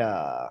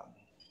 Mayra.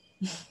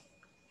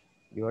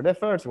 You're the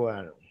first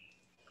one.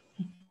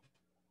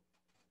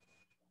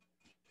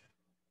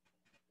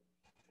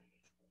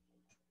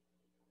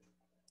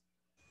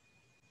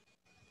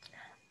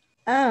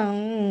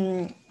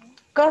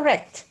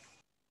 Correct.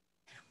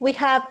 We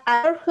have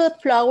neighborhood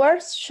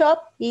flowers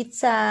shop.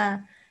 It's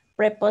a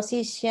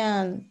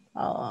preposition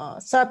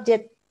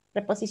subject,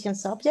 preposition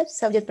subject,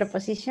 subject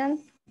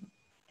preposition.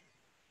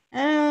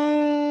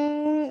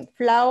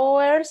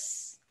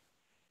 Flowers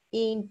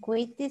in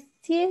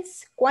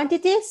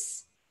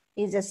quantities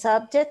is the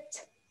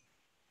subject.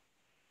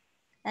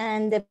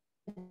 And the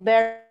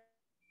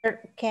verb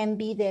can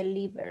be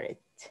delivered.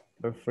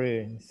 For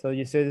free. So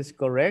you said it's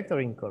correct or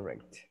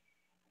incorrect?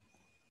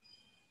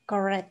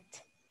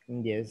 Correct.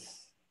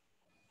 Yes.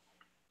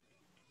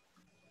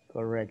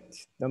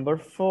 Correct. Number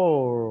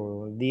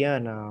 4,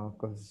 Diana,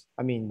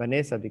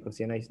 Vanessa, because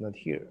Diana is not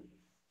here.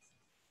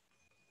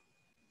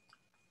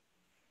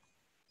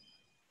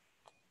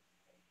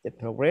 The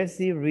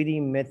progressive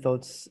reading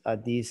methods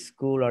at this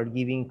school are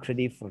giving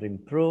credit for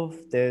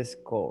improved test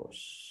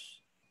scores.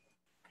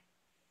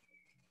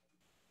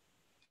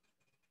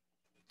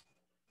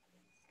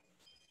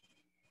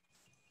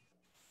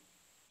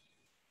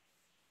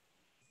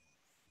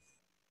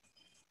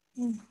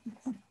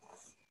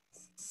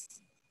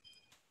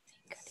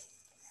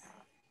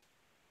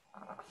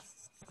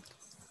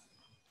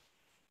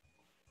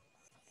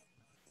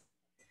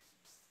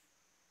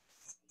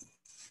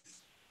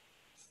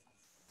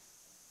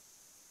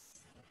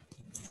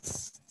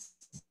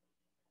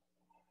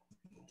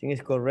 Think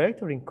it's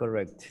correct or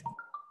incorrect?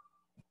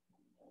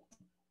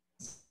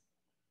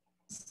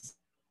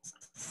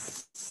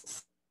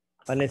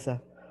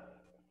 Vanessa.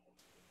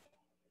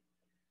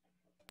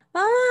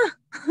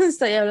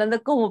 Estoy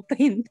hablando como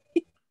pendejo.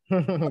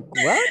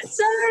 What?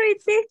 Sorry,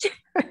 teacher.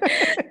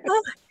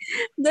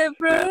 The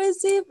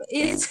progressive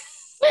is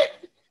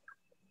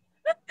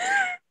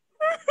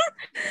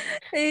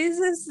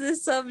the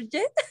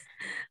subject,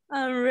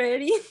 and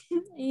ready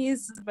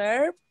is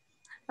verb,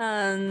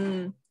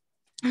 and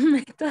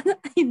method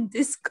in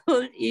this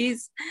school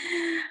is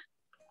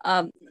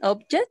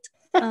object.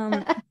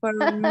 For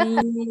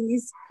me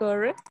is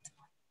correct.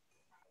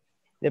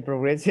 The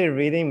progressive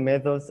reading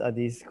methods at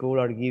this school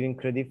are giving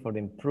credit for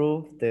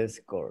improved test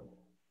score.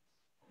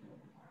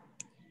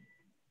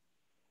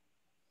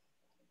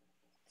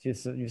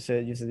 You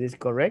said this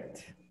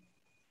correct?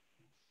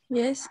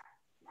 Yes.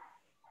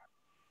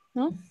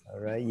 No? All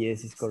right,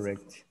 yes, it's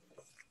correct.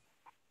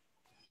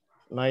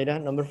 Mayra,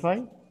 number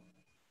 5?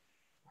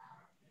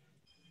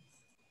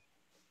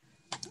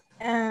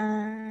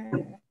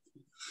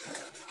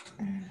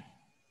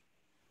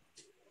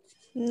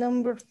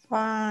 Number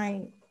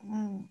 5.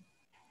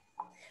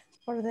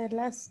 For the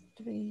last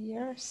 3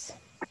 years.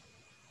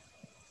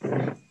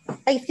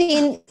 I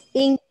think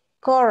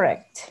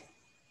incorrect.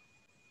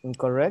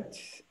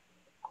 Incorrect?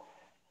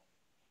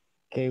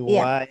 Okay,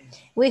 Yeah. why?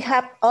 We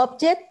have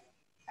object.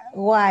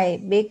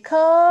 Why?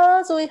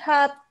 Because we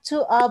have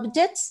 2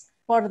 objects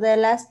for the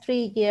last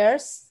 3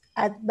 years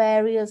at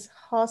various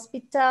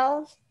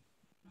hospitals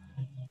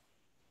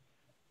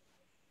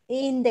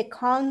in the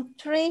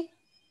country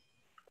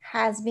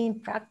has been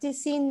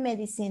practicing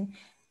medicine.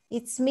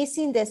 It's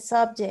missing the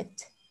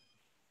subject.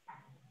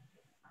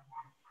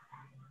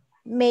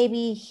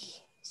 Maybe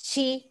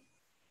she,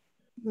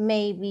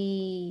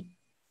 maybe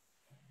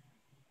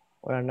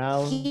Or a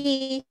noun?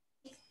 he,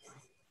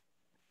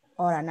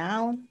 or a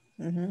noun.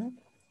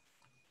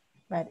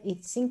 But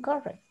it's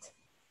incorrect.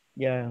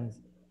 Yeah.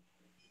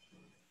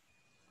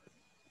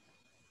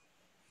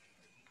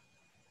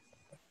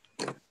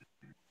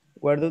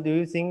 Where do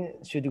you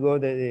think should go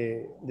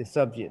the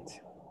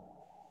subject?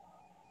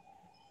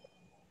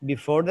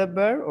 Before the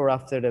verb or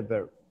after the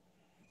verb?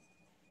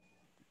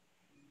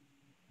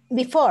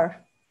 Before.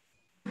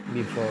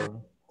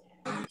 Before.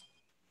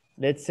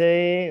 Let's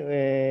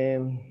say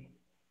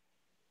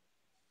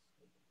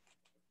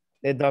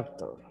The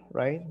doctor,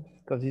 right?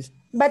 Because it's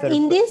But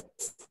in this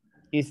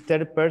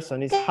third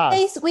person, it's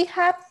case, has. we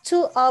have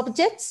two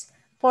objects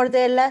for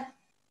the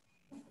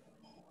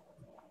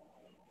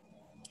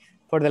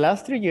For the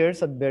last 3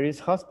 years at various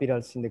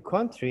hospitals in the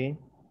country,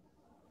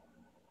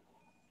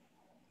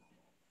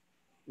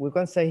 we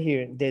can say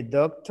here, the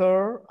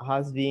doctor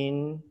has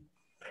been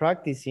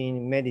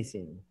practicing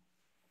medicine.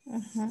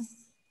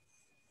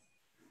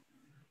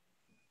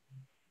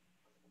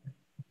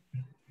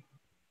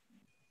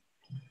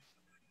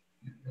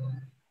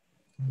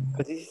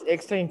 Because this is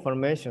extra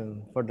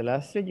information. For the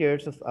last 3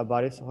 years of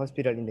various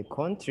hospitals in the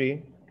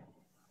country,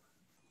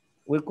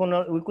 we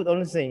could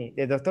only say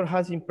the doctor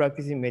has been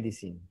practicing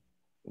medicine.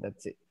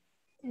 That's it.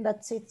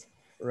 That's it.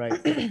 Right.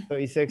 So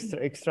it's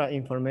extra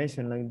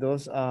information like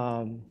those.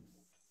 Sorry.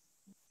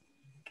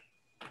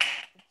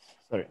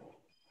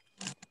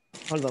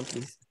 Hold on,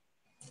 please.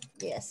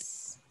 Yes.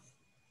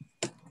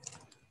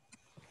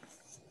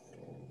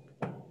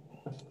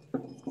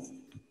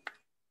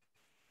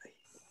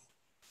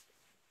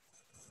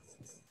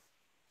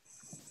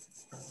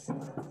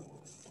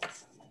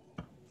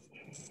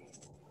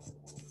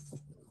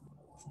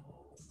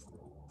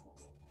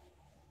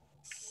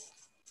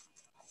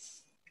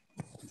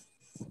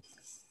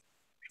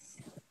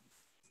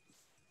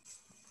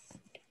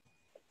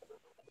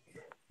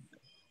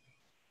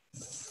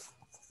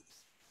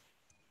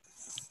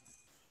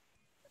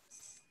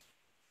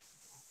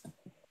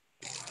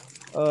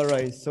 All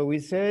right. So we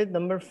said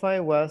number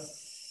 5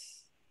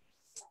 was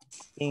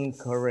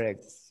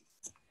incorrect.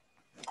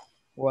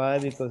 Why?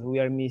 Because we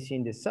are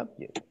missing the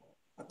subject.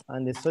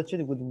 And the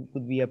subject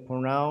would be a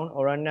pronoun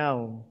or a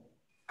noun.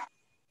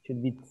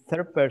 Should be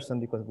third person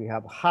because we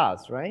have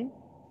has, right?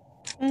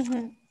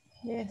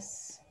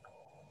 Yes.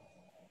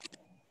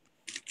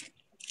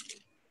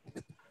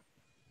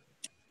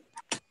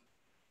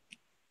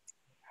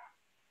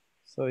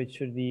 So it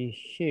should be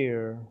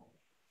here.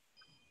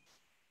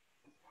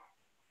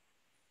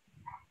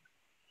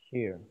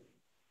 Here.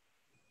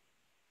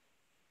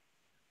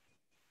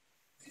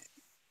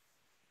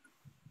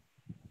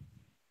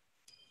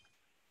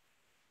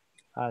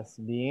 Has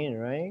been,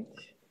 right?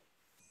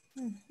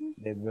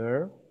 The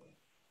verb.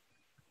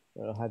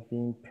 Well, have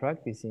been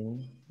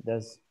practicing.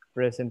 That's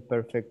present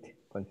perfect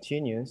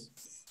continuous.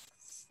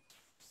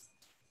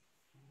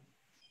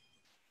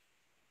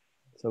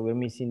 So we're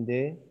missing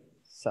the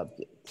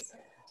subject.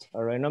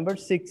 All right, number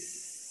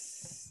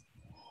 6.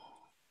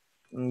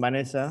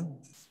 Vanessa.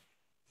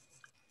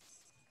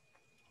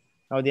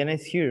 Oh, Diana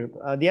is here.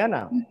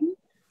 Diana,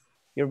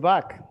 you're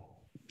back.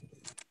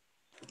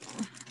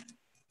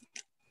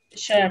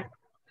 Sure.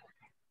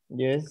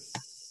 Yes.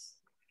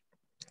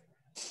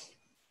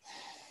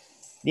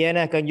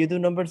 Diana, can you do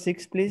number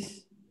 6,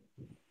 please?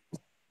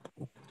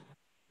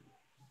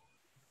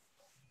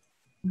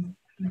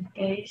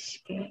 Okay.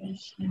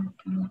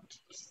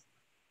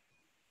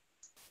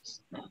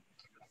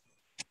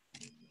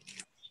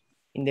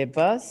 In the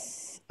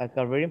past, a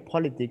career in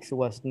politics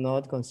was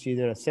not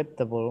considered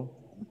acceptable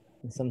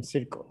in some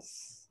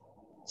circles.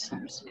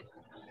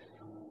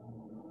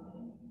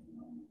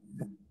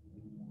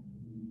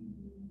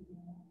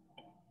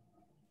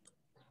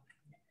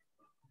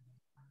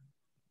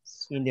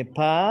 In the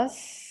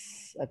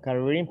past, a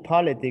career in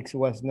politics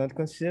was not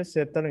considered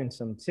acceptable in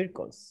some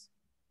circles.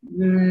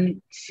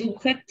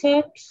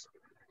 Sujetos.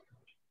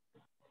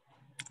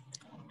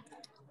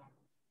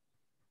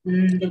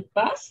 The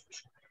past.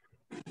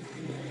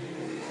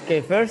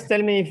 Okay, first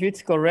tell me if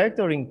it's correct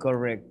or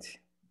incorrect.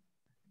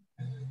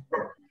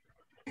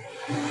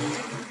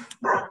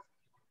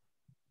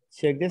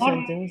 Check the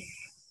sentence.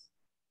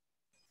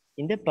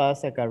 In the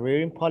past, a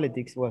career in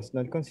politics was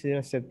not considered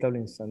acceptable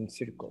in some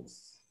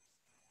circles.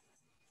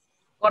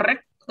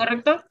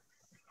 Correcto.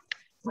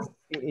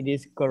 It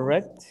is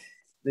correct.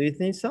 Do you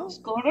think so? It's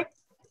correct.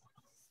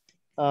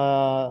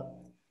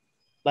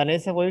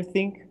 Vanessa, what do you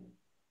think?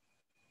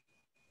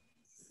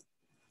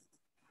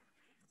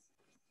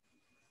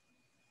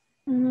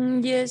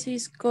 Yes,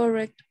 it's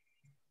correct.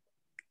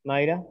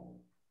 Mayra?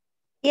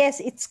 Yes,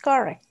 it's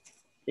correct.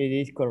 It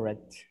is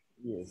correct.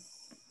 Yes.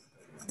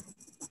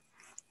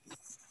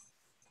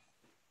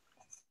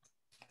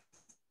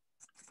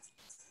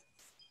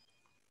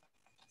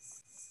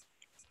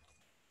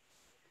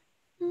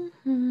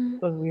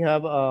 Because we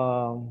have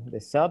the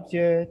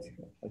subject,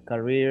 a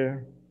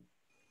career,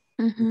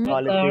 politics.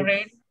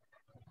 Correct.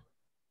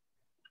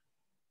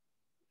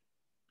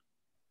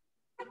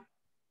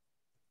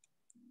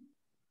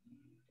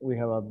 We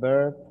have a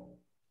verb,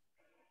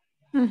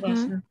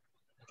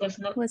 Was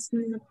not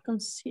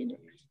considered.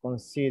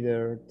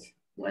 considered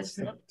was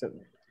not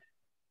acceptable.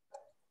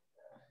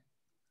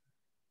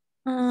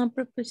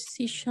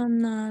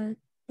 Prepositional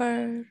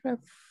paraphrases.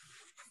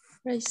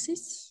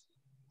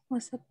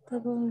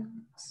 Acceptable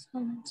in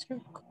some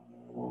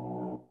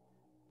circle.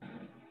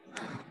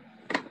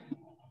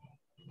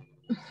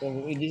 So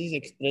this is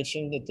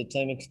expression that the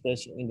time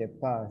expression in the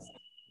past.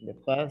 In the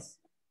past.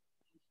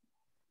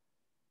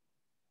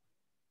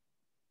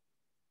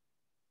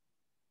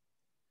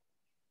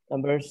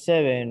 Number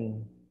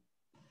 7.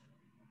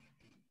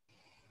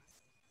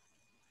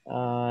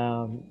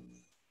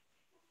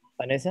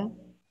 Vanessa?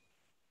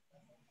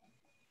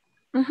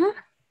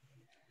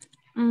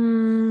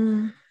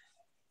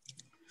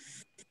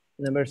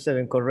 Number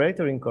 7, correct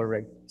or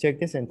incorrect? Check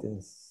the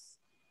sentence.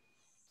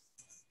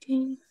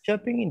 Okay.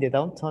 Shopping in the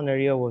downtown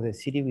area of the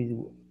city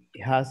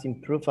has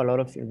improved a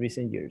lot in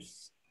recent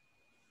years.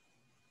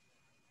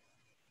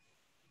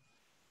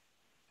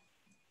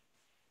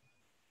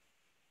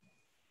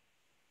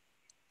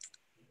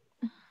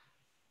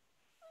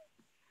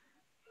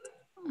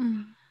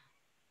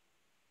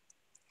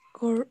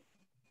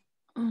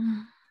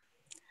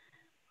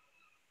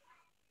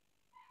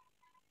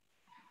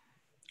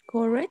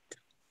 Correct.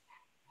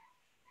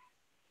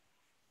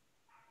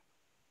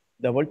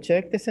 Double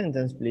check the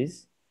sentence,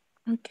 please.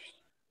 Okay.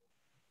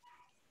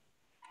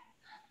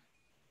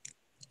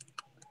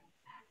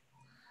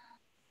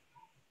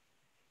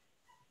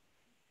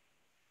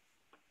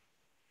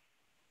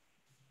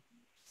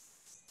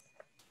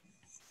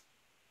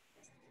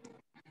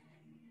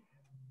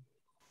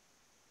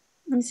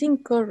 It's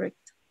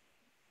incorrect.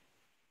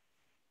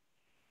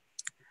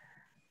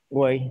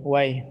 Why?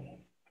 Why?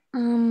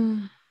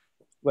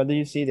 What do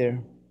you see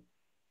there?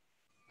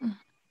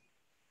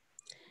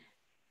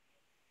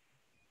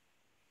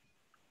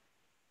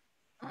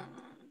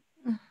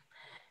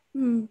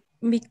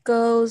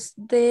 Because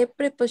the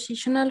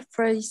prepositional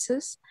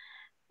phrases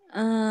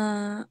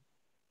are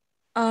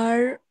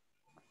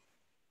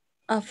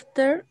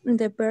after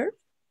the verb.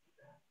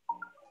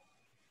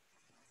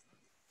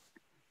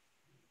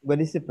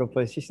 What is the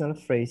prepositional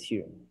phrase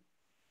here?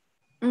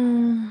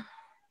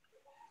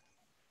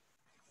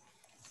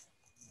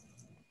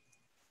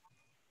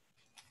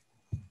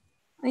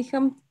 I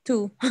have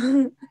two.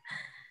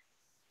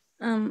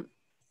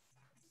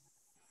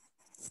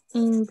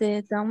 In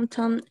the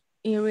downtown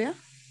area.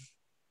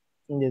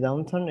 In the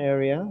downtown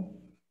area.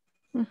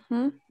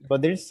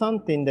 But there's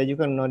something that you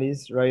can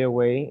notice right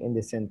away in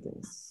the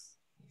sentence.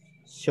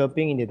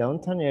 Shopping in the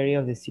downtown area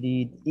of the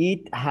city,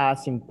 it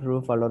has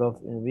improved a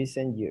lot in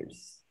recent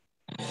years.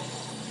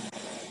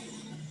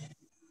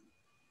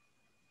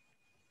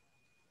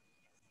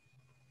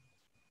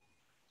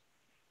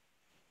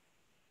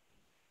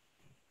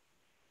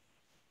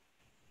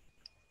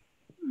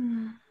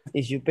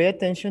 If you pay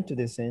attention to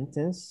the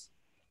sentence,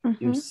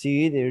 you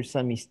see there's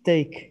a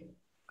mistake.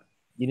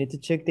 You need to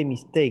check the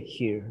mistake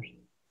here.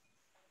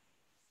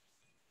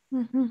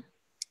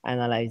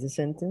 Analyze the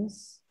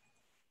sentence.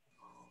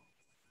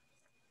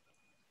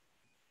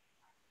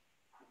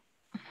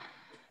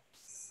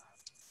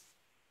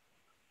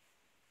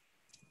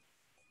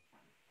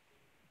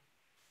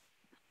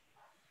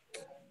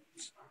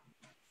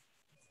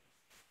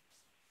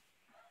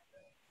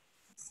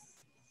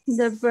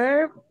 The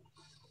verb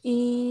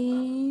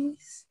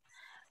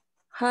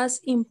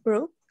has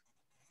improved.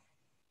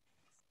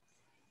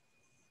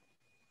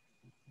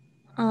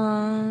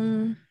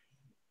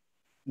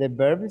 The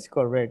verb is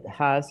correct,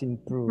 has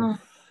improved.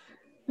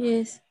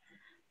 Yes.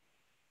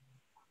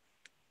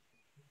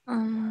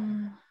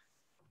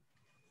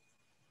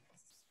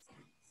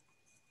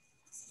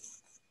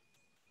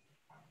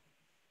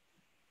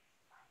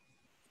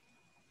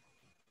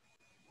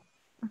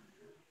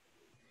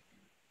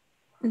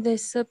 The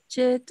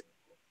subject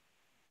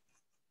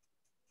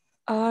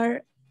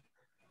are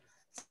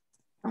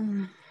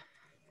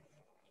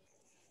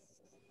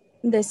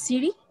the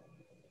city,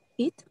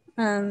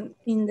 and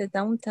in the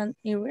downtown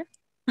area.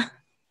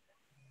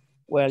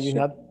 Well, you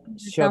have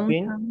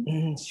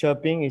shopping.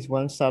 Shopping is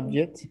one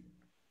subject.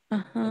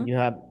 And you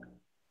have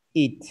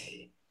it.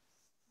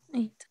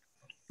 It.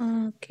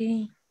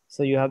 Okay.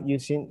 So you have you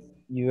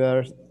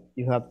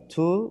have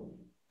two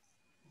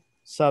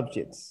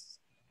subjects,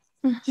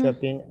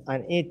 shopping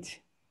and it.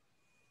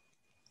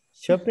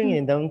 Shopping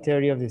in the downtown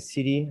area of the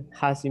city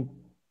has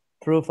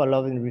improved a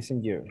lot in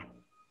recent years.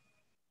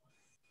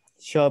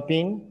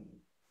 Shopping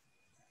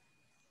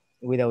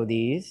without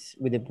this,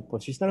 with the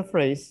prepositional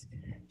phrase,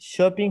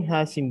 shopping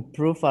has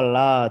improved a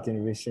lot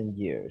in recent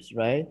years,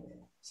 right?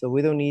 So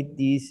we don't need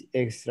this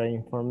extra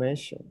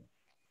information.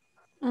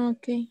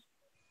 Okay.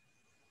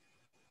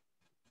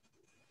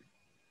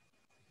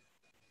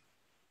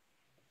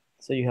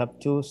 So you have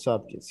two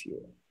subjects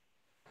here.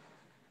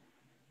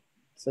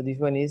 So this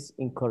one is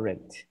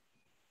incorrect.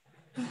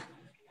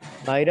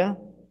 Mayra?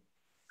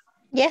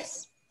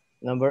 Yes.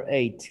 Number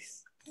 8.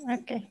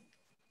 Okay.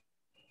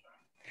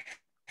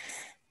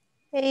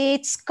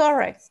 It's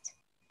correct.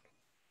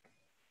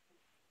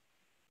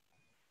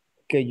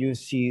 Okay,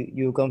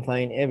 you can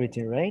find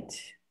everything, right?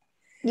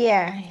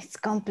 Yeah, it's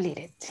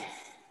completed.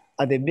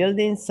 At the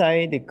building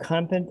site, the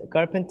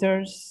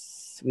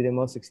carpenters with the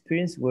most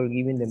experience were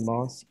given the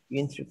most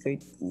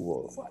intricate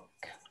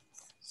work.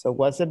 So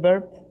what's the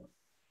verb?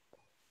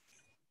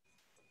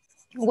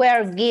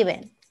 Were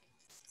given.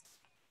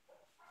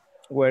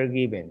 Were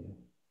given.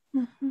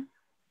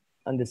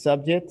 And the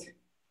subject?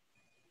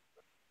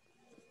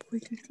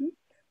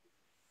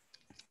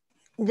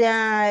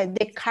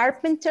 The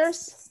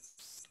carpenters.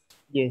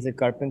 Yes, the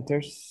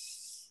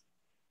carpenters.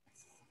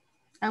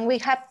 And we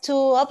have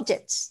two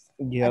objects.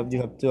 You have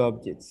two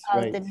objects, at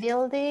right? the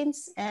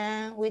buildings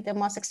and with the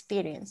most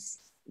experience.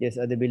 Yes,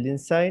 at the building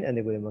site and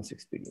with the most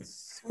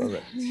experience.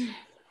 Correct.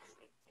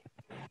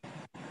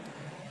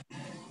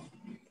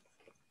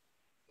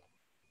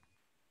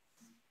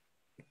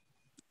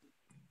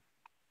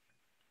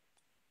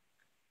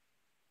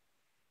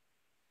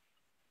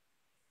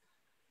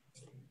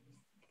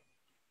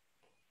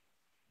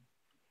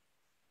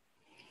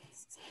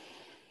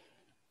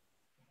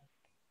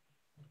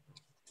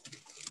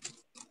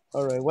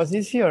 All right, was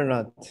easy or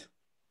not?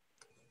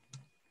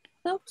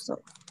 Hope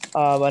so.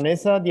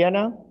 Vanessa,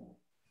 Diana,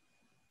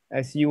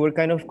 I see you were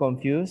kind of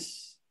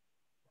confused.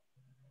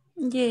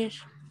 Yes.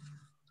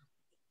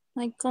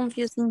 I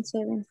confused in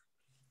 7.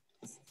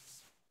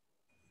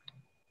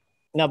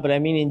 No, but I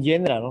mean in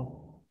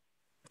general.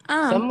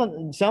 Ah.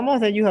 Some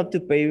of that you have to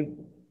pay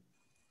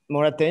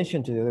more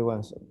attention to the other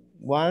ones.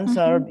 Ones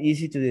are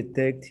easy to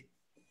detect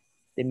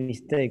the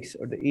mistakes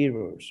or the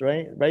errors,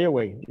 right? Right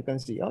away, you can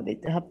see, oh, they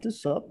have two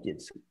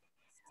subjects,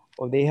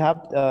 or they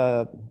have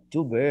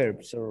two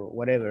verbs or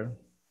whatever.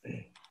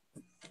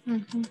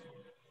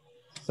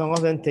 Some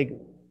of them take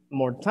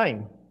more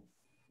time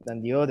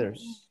than the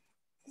others.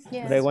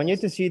 Yes. But I want you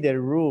to see the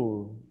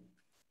rule,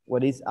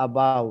 what it's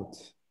about,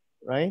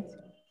 right?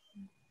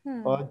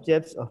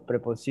 Objects of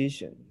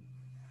preposition.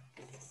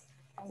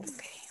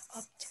 Okay,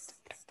 object of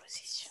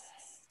preposition.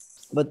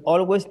 But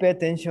always pay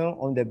attention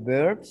on the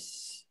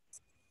verbs,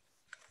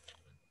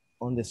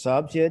 on the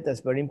subject,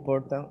 that's very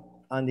important,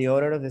 and the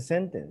order of the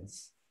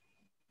sentence.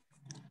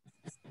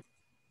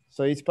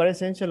 So it's part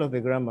essential of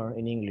the grammar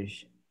in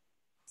English.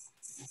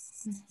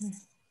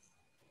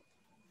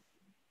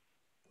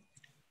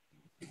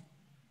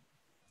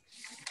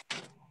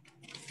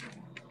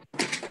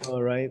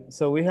 All right,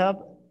 so we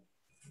have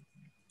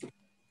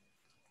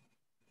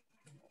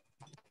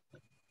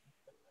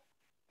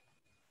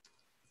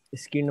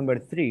skill number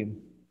 3.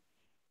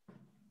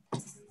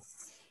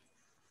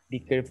 Be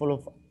careful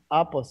of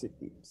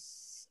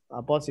appositives.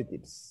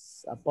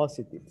 Appositives.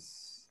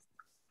 Appositives.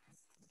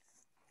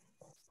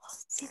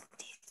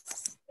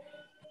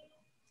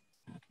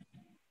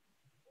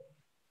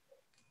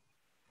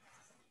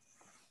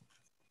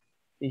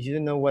 If you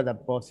don't know what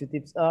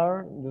appositives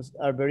are, those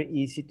are very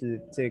easy to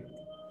detect.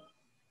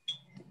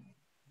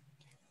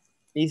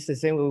 It's the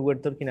same we were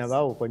talking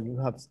about when you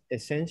have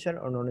essential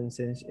or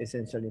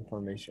non-essential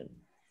information.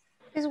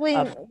 Is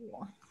when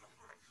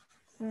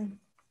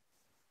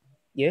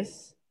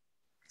Yes?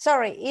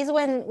 sorry, is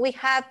when we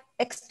have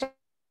extra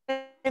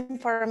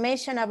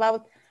information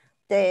about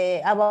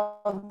the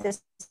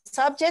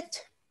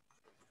subject.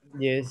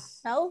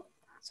 Yes. No,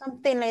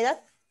 something like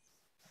that.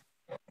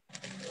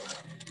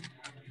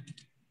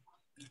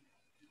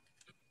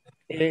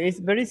 It's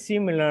very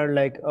similar,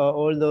 like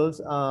all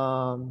those,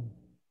 how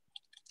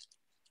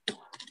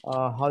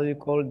do you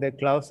call the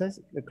clauses?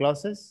 The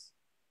clauses?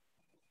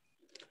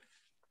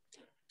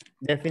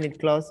 Definite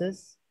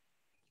clauses,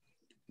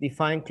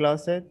 defined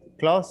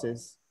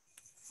clauses,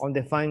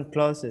 undefined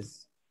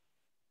clauses.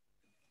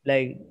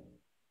 Like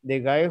the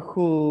guy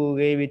who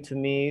gave it to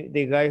me,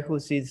 the guy who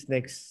sits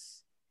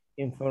next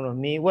in front of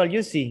me. Well,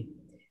 you see,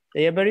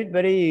 they are very,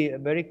 very,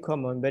 very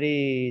common,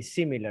 very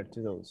similar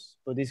to those,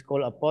 but it's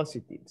called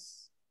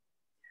appositives.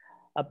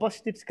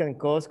 Appositives can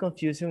cause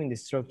confusion in the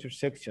structure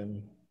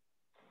section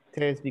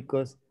test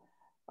because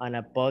an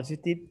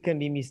appositive can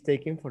be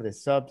mistaken for the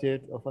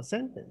subject of a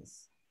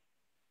sentence.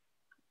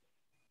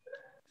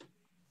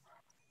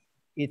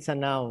 It's a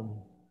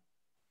noun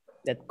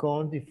that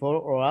comes before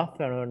or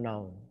after another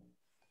noun.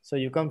 So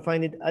you can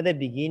find it at the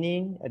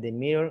beginning, at the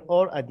middle,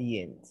 or at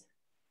the end.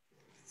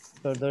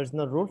 So there's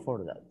no rule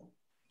for that.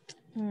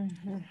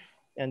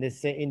 And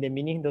in the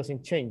meaning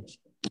doesn't change.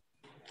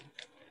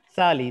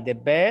 Sally, the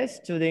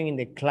best student in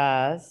the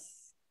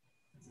class,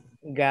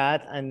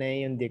 got an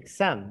A on the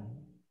exam.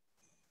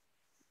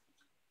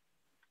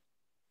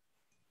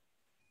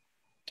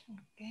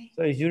 Okay.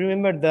 So if you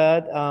remember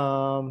that,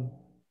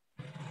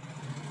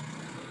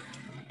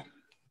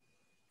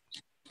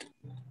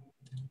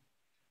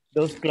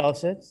 those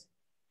clauses,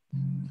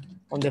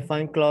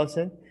 undefined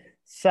clauses,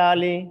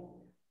 Sally,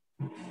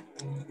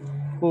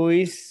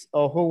 who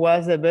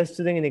was the best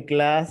student in the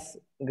class,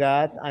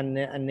 got an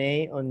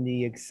A on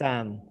the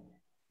exam.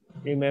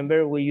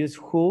 Remember, we use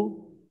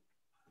who.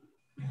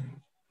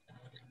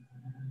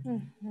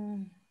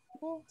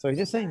 So it's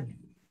the same.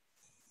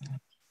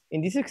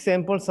 In this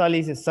example, Sally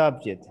is a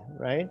subject,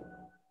 right?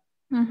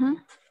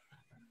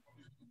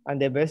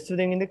 And the best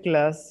student in the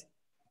class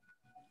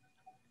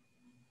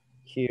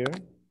here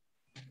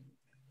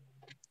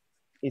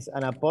is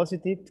an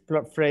appositive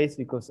phrase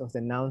because of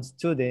the noun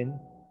student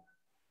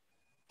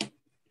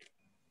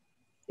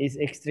is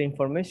extra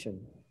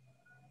information.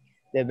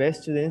 The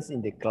best students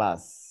in the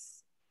class.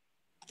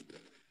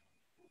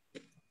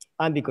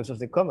 And because of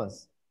the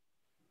commas,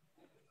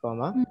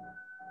 comma.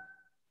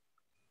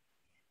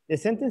 The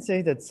sentence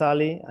says that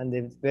Sally and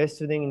the best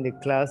student in the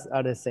class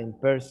are the same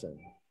person.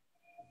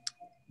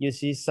 You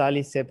see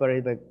Sally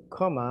separated by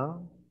comma.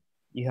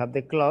 You have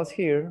the clause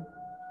here,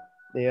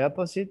 the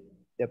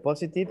the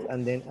positive,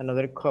 and then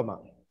another comma.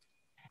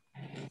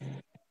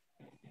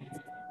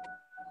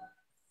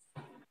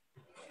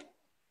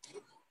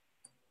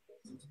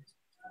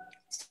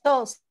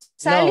 So No.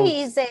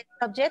 Sally is the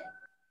subject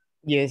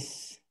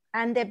Yes.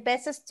 and the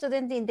best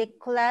student in the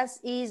class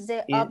is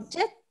the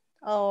object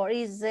or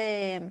is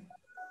the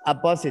a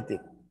positive.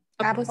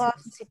 a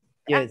positive.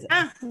 Yes.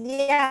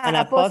 Yeah, And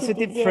a a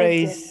positive, positive yes,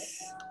 phrase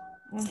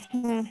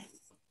yes.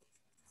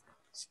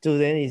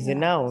 student is the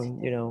Yeah.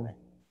 noun, you know.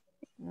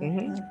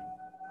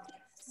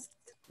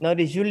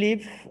 Notice you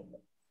leave.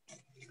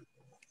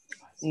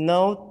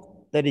 Note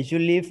that if you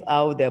leave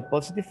out the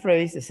positive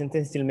phrase, the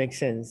sentence still makes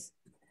sense.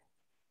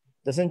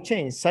 Doesn't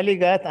change. Sally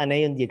got an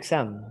A on the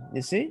exam.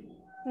 You see?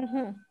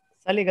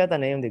 Sally got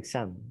an A on the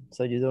exam.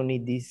 So you don't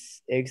need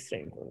this extra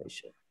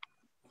information.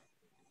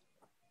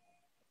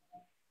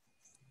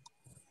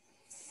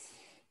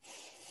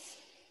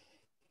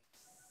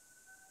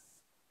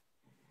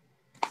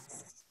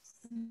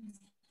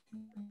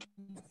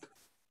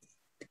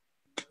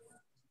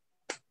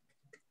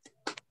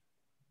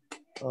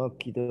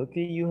 Okay,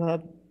 okay.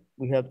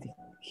 We have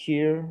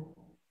here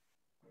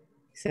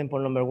example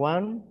number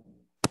 1.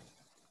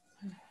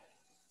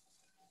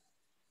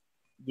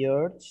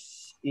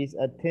 George is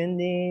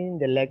attending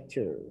the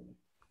lecture.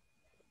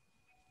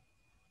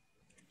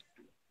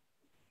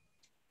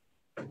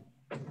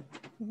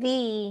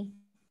 B.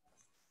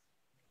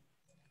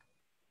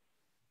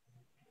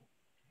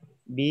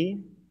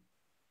 B.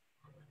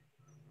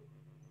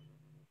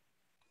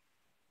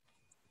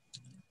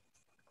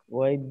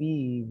 Why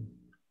B?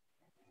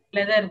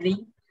 Letter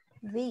D.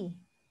 V.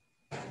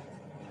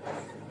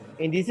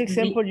 In this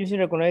example, you should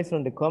recognize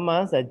from the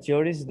commas that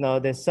George is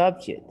not the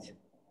subject.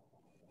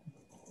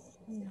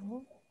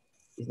 No.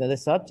 It's not the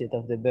subject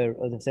of the verb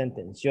of the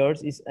sentence.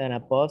 George is an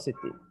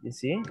appositive, you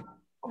see?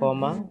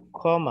 Comma,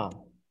 comma.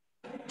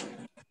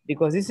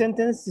 Because this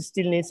sentence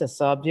still needs a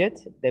subject,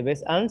 the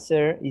best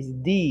answer is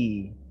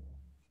D.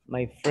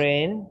 My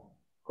friend,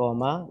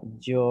 comma,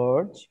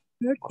 George,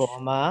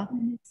 comma,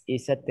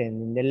 is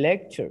attending the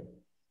lecture.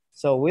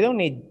 So we don't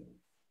need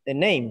the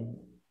name.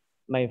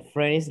 My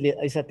friend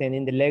is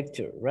attending the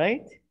lecture,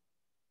 right?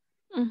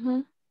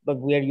 But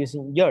we are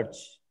using George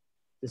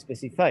to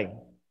specify.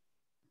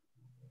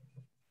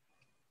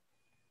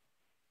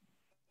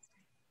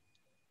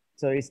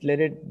 So it's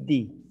letter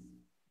D.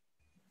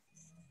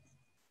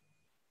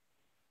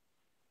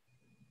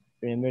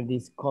 Remember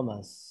these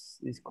commas,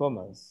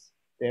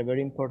 they're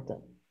very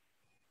important.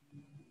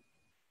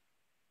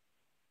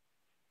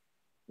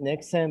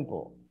 Next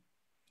example.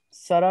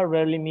 Sarah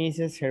rarely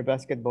misses her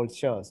basketball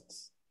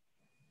shots.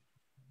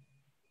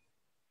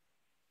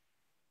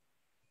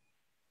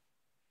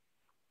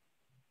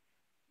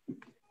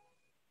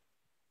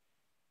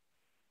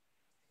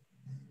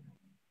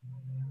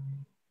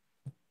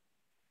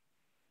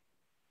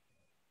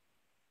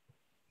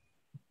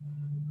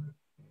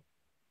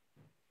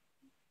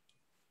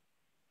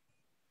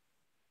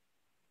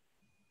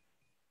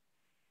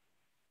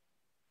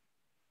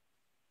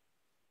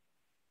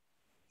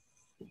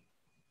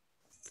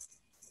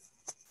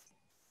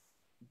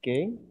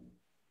 Okay.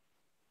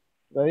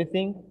 What do you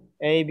think?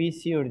 A, B,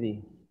 C, or D?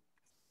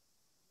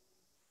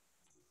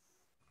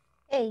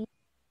 A.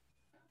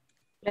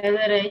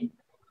 Letter A.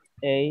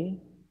 A.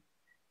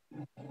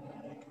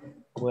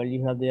 Well,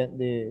 you have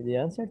the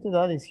answer to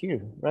that is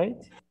here,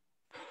 right?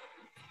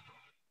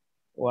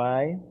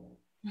 Why?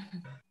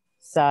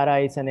 Sarah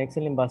is an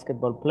excellent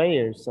basketball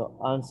player, so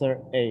answer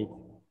A.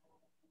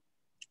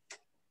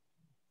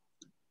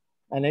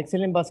 An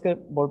excellent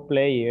basketball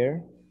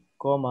player,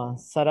 comma,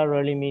 Sarah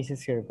rarely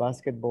misses her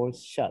basketball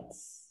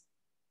shots.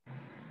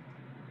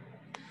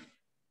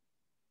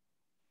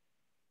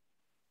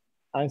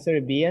 Answer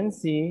B and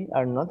C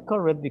are not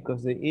correct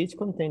because they each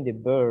contain the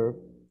verb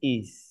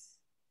is.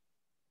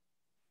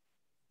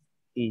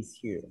 Is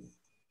here.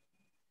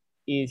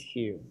 Is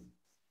here.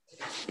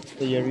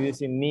 So you're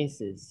using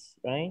misses,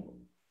 right?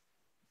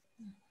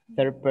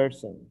 Third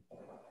person.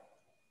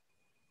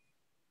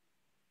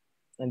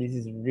 And this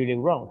is really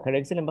wrong. Her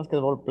excellent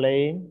basketball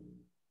playing,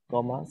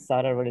 comma,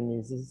 Sarah really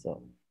misses,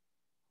 so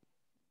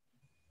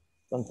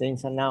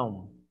contains a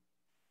noun.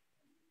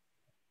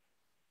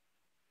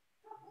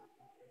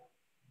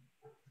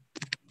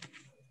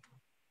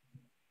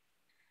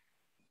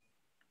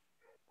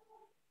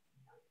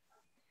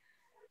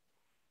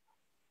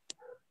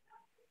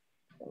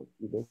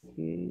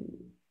 Okay.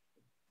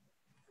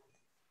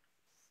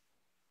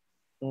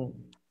 No,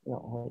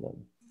 hold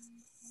on.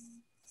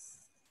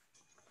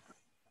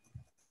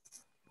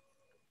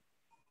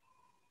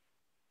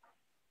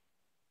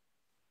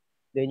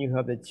 Then you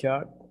have the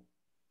chart.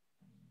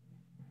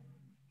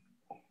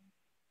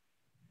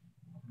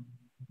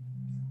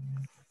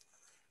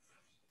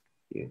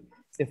 Here.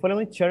 The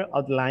following chart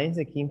outlines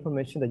the key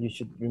information that you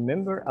should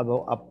remember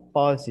about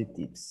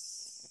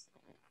appositives.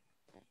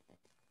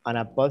 An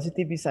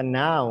appositive is a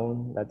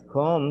noun that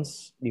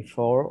comes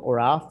before or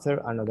after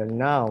another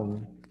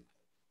noun.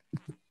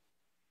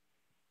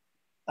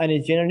 And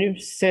it's generally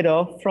set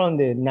off from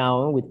the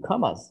noun with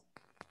commas.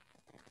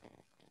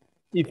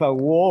 If a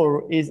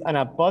word is an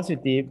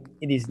appositive,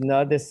 it is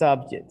not the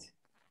subject.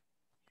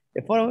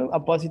 The following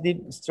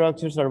appositive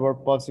structures are more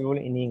possible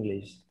in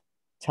English.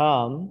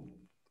 Tom,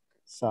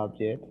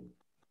 subject.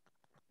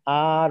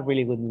 A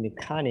really good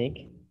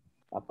mechanic,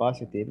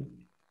 appositive,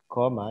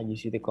 comma, you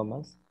see the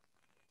commas,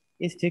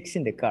 is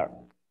fixing the car,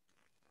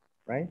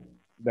 right?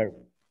 Verb,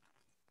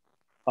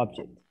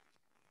 object.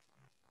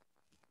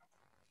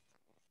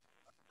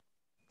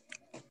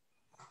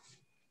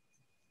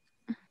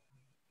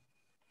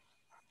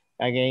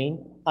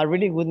 Again, a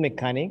really good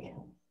mechanic,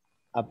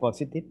 a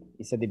positive,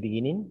 is at the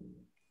beginning.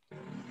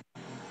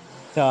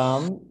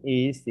 Tom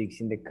is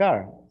fixing the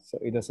car, so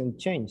it doesn't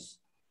change.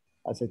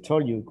 As I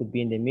told you, it could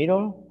be in the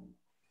middle,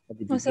 at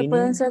the O sea, pueden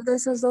beginning, ser de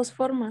esas dos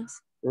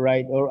formas.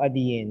 right, or at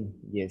the end,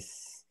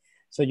 yes.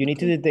 So you need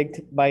to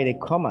detect by the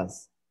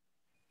commas.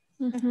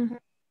 Ujú.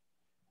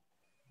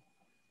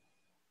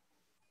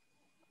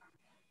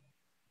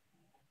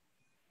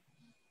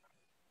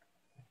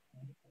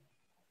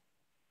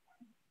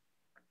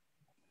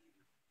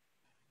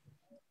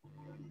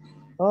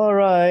 All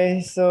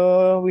right,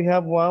 so we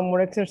have one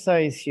more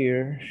exercise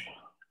here.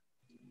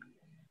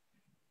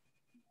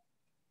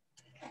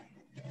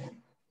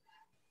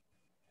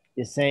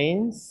 The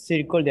same,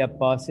 circle the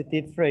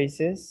appositive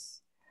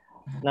phrases.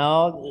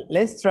 Now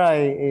let's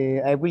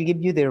try, I will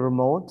give you the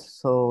remote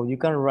so you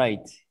can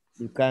write.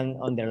 You can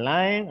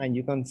underline and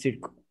you can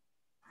circle.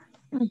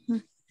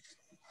 Ujú.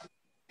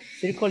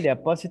 Circle the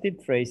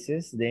appositive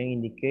phrases,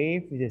 then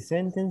indicate if the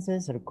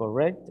sentences are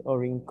correct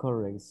or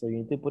incorrect. So you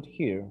need to put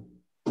here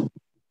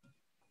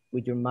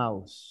with your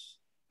mouse.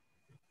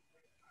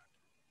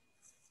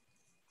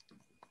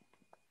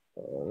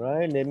 All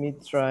right, let me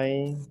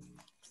try.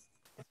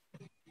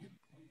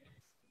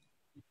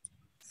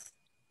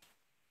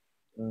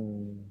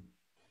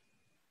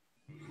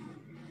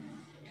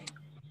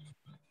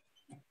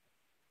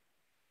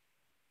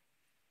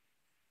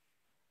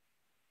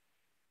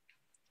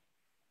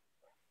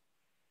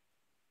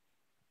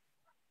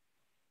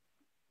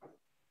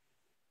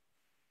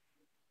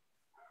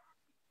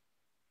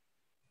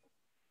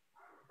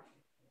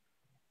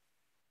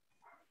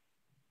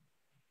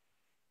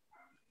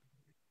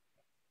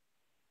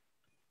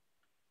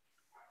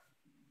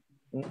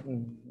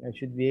 I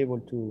should be able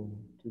to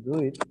do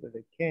it, but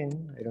I can't.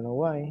 I don't know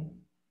why.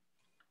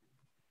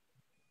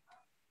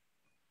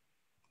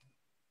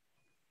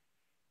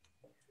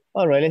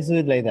 All right, let's do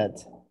it like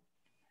that.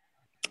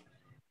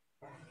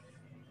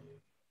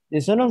 The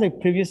son of the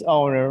previous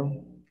owner,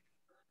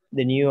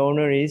 the new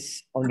owner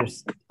is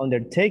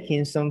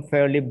undertaking some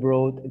fairly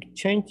broad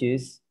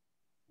changes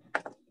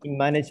in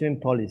management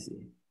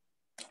policy.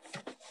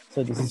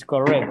 So this is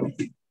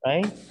correct,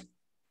 right?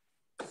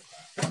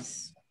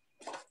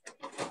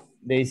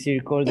 They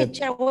circle the...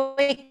 Teacher,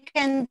 we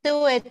can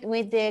do it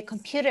with the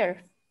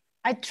computer.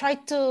 I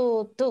tried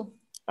to do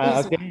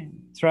this okay,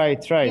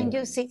 one. try. Can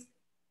you see?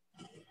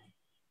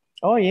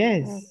 Oh,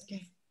 yes.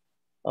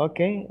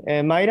 Okay.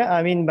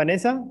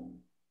 Vanessa?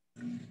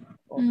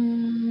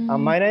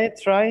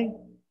 Mayra, try.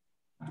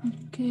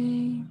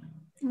 Okay,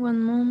 one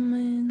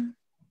moment.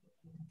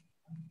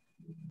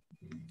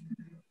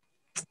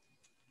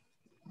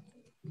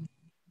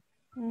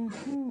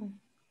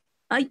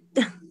 Ay.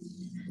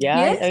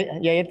 Yeah,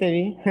 Yes? ya te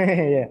vi.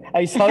 Yeah.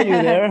 I saw you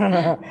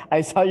there. I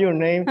saw your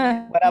name.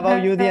 What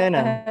about you,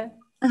 Diana?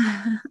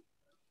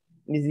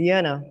 Miss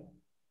Diana,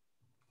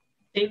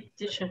 Sí,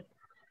 teacher.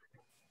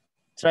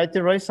 try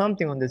to write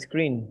something on the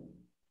screen.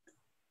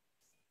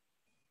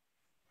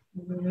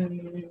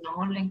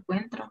 No lo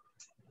encuentro.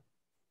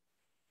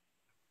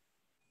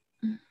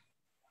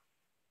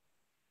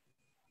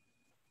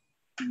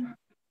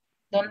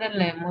 ¿Dónde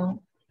leemos?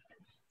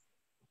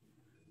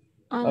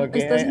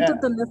 Okay, ¿Estás en tu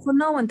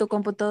teléfono o en tu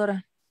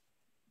computadora?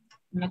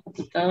 En la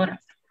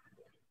computadora.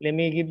 let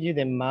me give you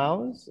the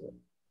mouse.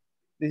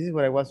 This is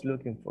what I was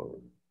looking for.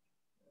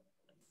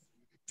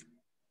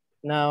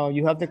 Now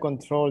you have the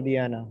control,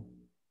 Diana.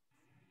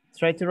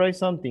 Try to write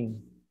something.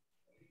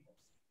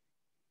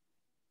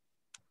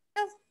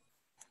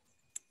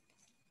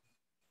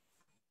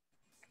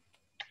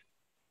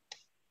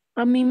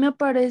 A mí me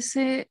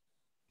aparece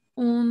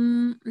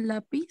un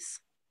lápiz.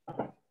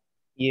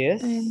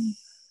 Yes.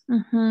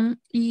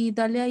 Y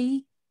dale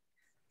ahí,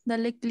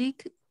 dale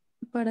clic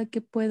para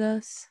que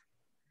puedas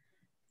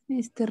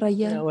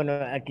rayar. Bueno,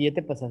 aquí ya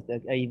te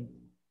pasaste. Ahí,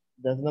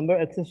 that's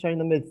exercise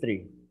number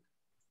 3.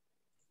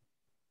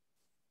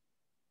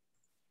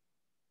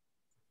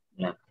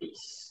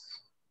 Lápiz.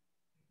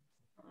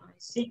 Ay,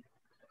 sí.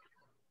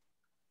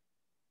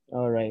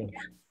 All right.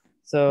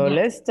 So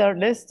Yeah.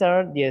 let's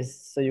start. Yes,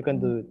 so you can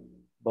do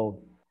both.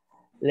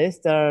 Let's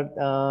start.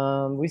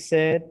 We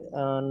said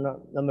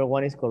number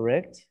 1 is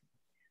correct.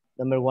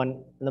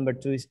 Number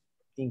 2 is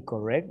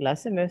incorrect.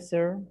 Last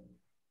semester,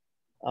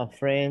 a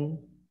friend,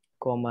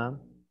 comma,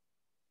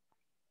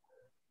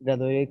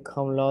 graduated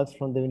cum laude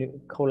from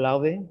the cum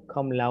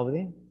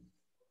laude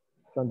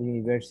from the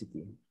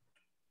university.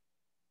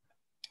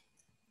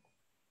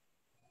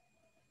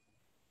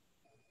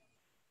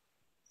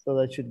 So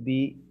that should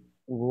be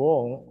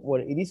wrong.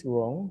 Well, it is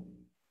wrong.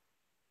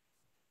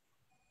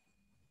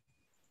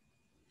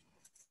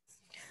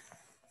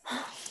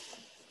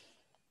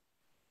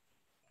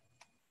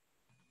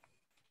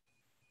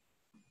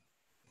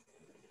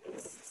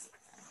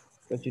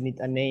 Because you need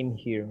a name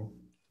here.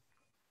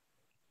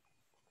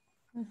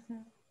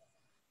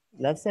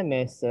 Last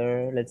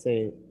semester, let's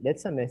say, last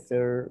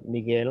semester,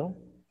 Miguel,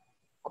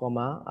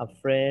 comma, a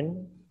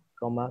friend,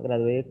 comma,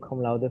 graduated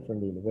cum laude from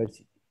the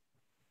university.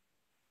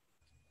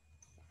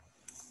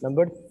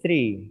 Number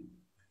 3,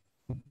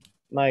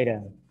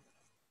 Mayra.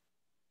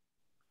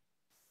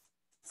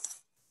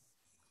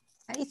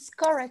 It's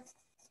correct.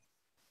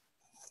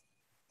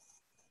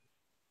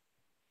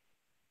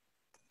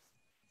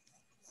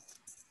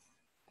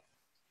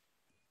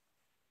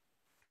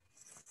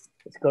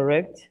 It's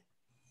correct.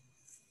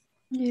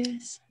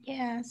 Yes.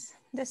 Yes.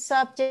 The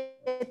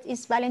subject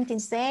is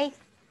Valentine's Day.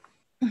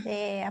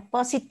 The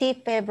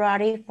positive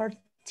February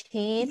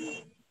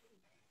 14th.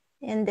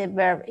 And the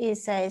verb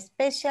is a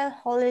special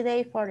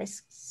holiday for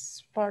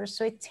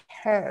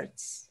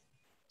sweethearts.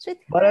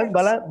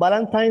 Sweethearts.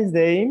 Valentine's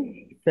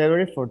Day,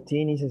 February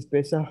 14, is a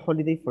special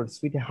holiday for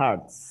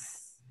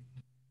sweethearts.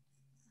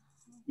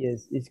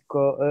 Yes, is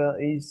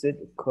it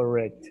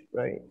correct,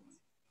 right?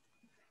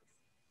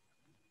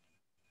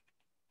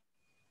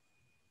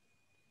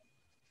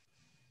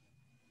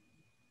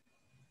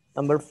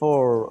 Number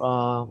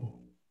 4,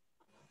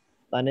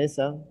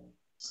 Vanessa.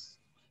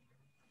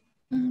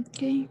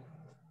 Okay.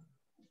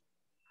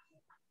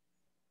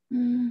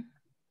 You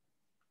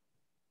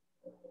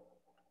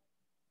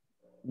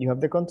have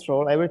the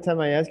control. Every time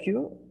I ask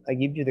you, I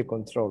give you the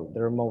control,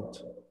 the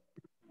remote.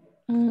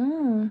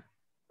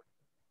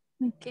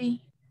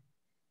 Okay.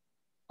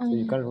 So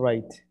you can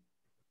write.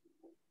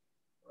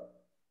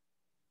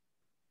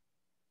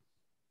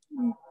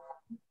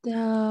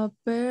 The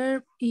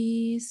verb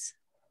is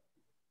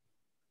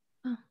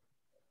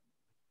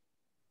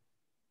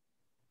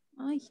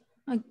ay,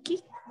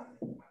 aquí.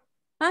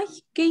 Ay,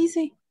 ¿qué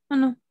hice? Ah,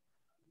 no.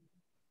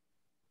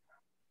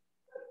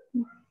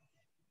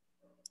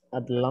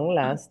 At long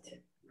last,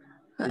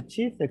 the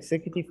chief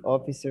executive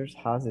officer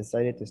has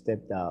decided to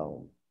step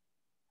down.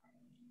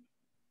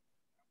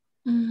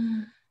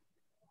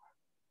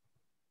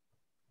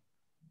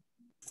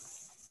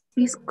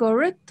 Is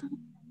correct.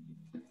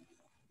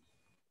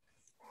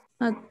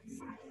 At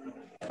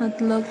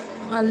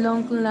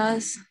long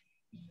last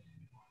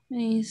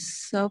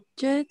is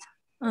subject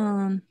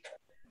a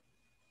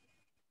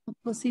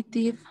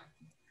positive.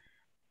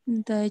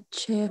 The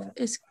chief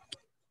is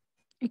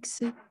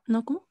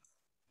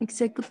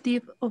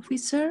executive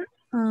officer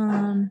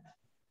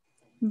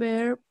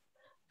verb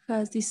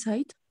has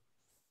decided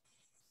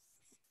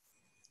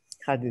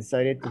Has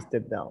decided to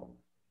step down.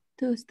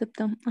 to step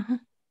down.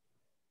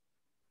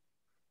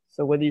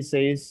 So what do you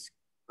say is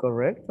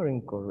correct or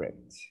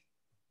incorrect?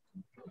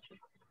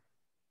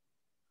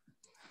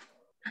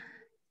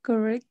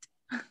 Correct.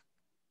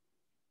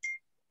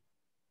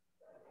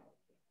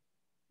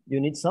 You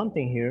need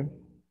something here.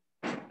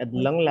 At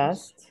long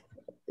last,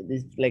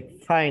 it's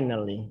like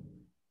finally.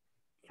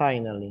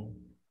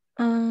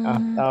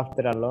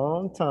 After a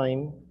long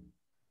time,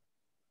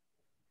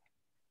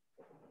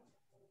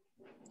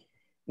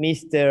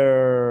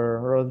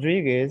 Mr.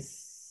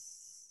 Rodriguez,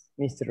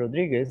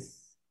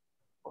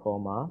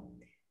 comma,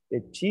 the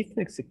chief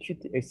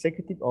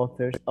executive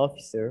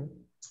officer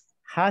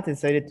has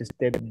decided to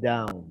step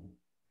down.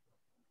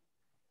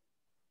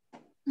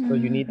 So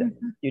you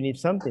need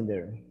something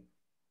there.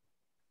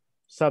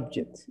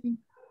 Subject.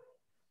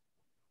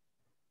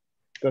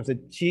 Because the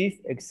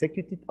chief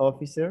executive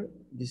officer,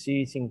 you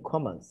see, is in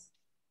commas.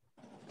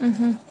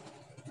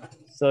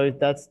 So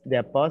that's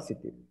the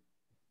positive.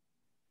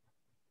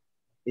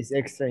 It's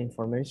extra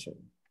information.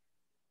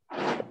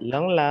 At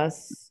long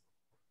last,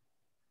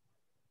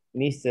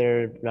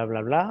 Mr. blah,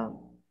 blah, blah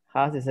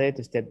has decided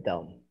to step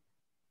down.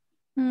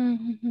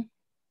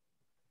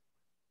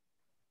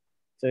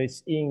 So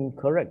it's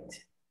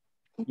incorrect.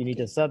 You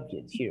need a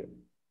subject here.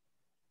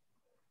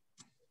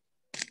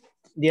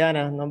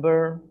 Diana,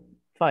 number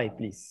 5,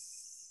 please.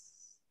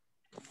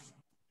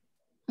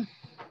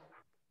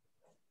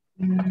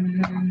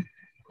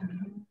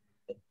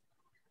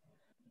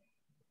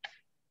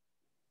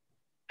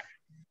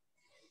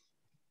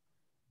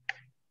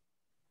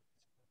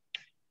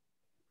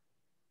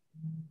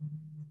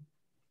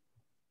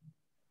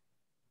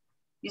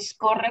 Is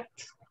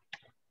correct.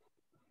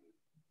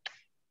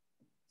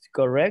 It's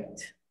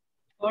correct.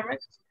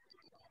 Correct.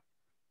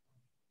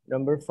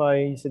 Number 5,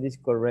 you said it's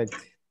correct.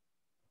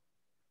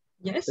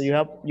 Yes. So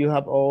you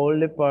have all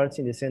the parts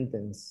in the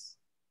sentence.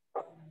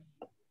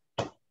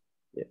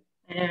 Yeah.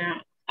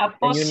 A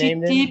Can you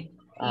name them?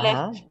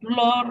 positive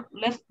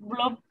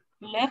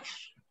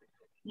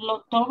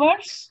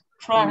leftovers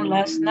from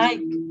last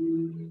night.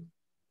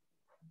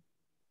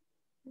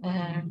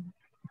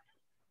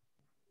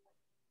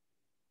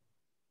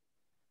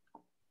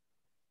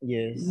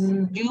 Yes.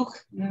 You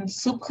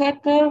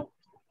subject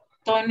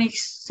tonic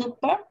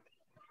super.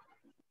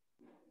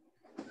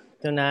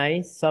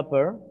 Tonight,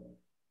 supper.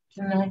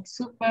 Tonight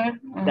super.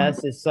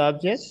 That's the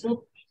subject.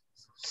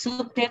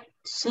 Subject.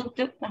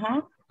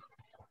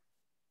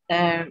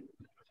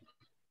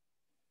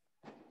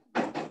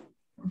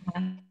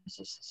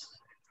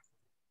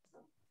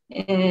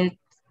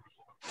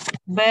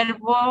 Verb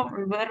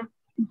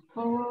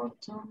For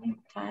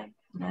tonight,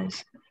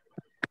 last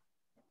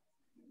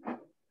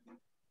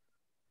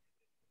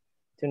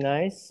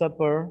Tonight's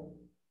supper,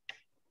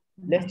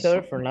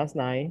 Lester from last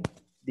night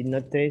did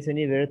not taste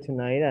any better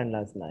tonight than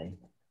last night.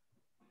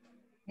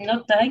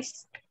 no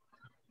taste,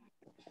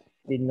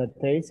 Did not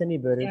taste any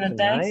better no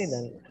tonight taste.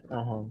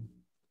 than,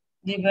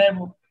 The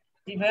verb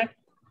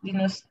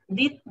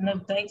did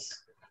not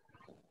taste.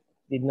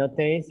 Did not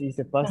taste is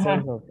a past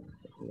tense of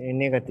a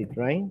negative,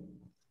 right?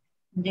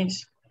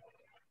 Yes.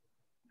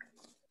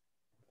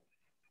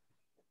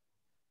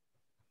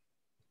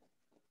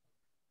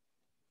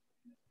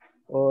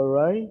 All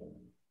right.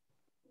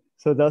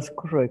 So that's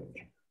correct.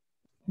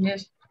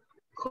 Yes.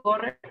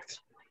 Correct.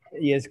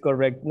 Yes,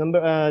 correct.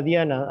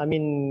 Mayra.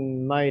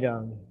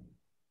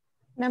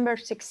 Number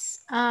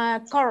 6,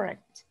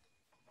 correct.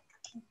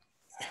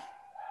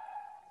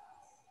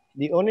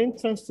 The only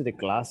entrance to the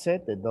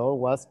closet, the door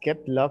was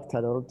kept locked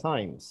at all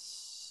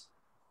times.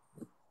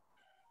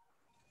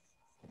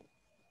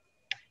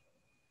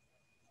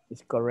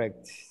 It's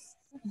correct.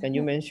 Can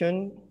you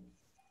mention,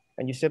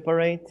 can you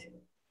separate?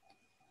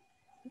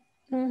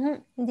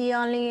 The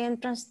only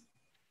entrance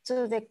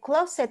to the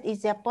closet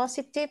is the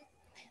positive.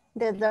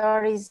 The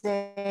door is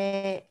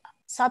the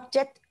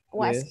subject,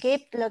 was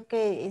kept. Look,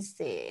 is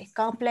the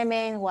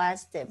complement,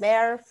 was the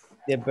verb.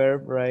 The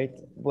verb, right,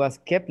 was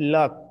kept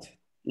locked.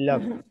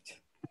 Locked.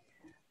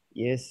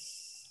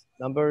 Yes.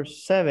 Number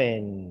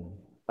 7,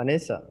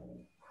 Vanessa.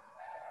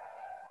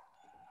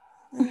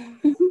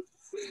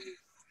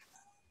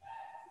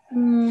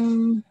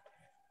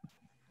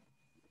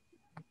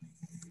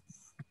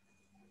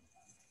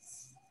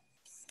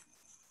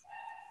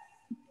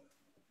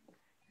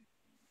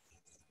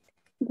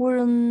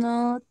 Will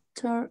not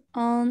turn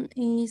on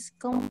is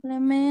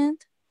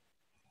complement.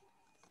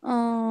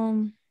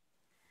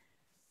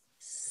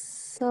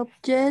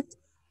 Subject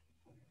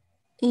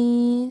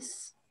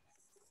is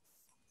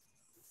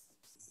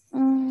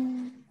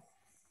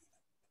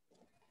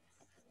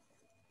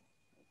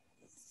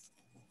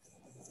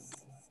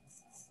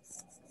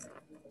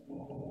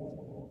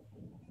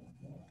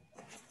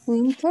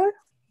winter.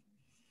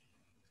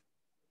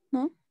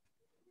 No.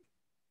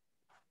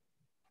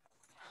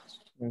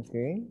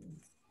 Okay.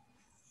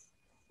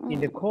 In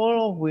the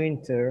cold of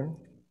winter,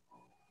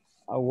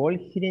 a wall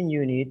heating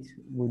unit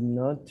would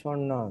not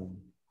turn on.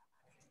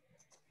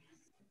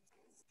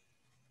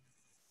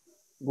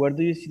 Where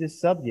do you see the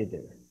subject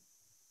there?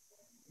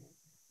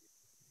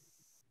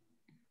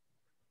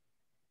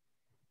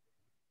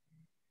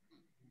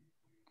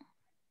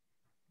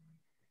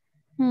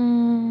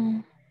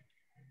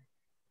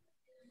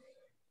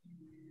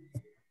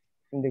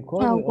 In the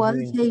cold A of wall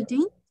winter,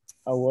 heating.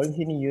 a wall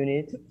heating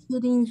unit.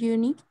 Heating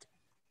unit.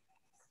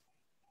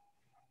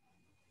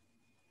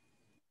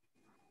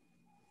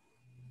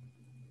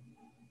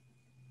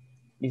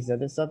 Is that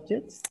the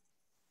subject?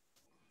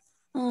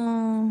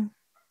 No.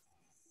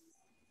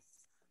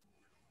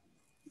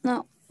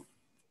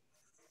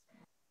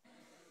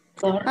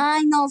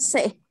 Ay, no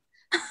sé.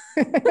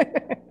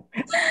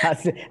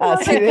 así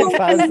de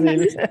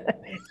fácil.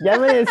 Ya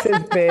me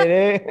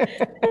desesperé.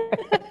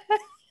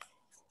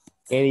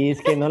 Que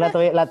dice que no la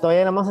toalla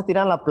nada más se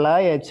tira en la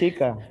playa,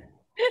 chica.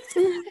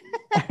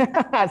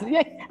 Así,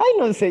 ay,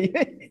 no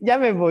sé, ya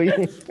me voy.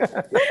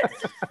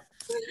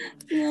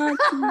 No,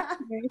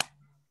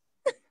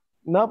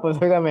 no, pues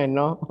óigame,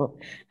 no.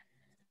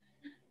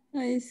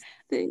 In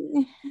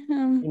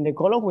the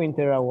cold of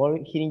winter, a wall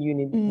heating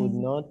unit would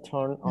not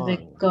turn on. The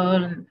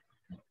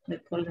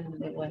cold in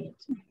the winter.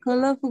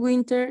 Cold of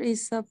winter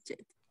is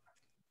subject.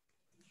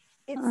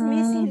 It's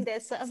missing the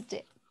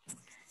subject.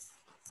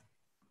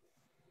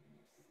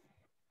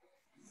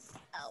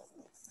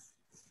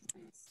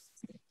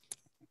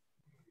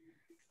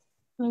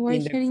 A wall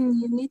heating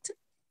unit.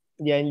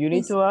 Yeah, and you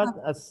need to add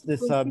as the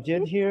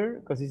subject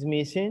here because it's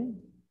missing.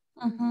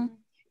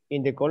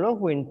 In the cold of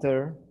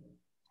winter,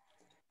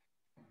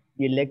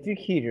 the electric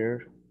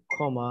heater,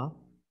 comma,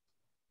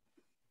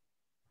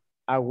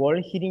 a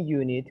wall heating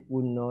unit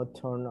would not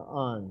turn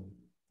on.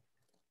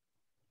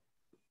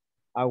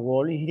 A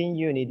wall heating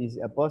unit is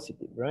a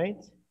positive,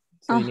 right?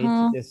 So you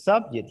need the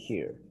subject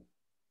here.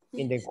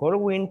 In the cold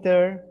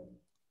winter,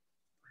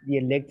 the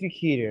electric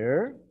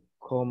heater,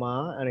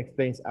 comma, and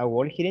explains a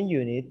wall heating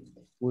unit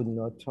would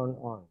not turn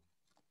on.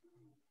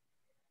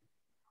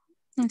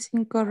 That's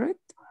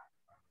incorrect.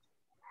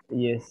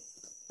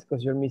 Yes,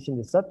 because you're missing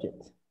the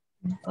subject.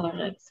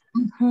 Correct.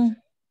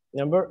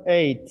 Number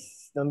 8.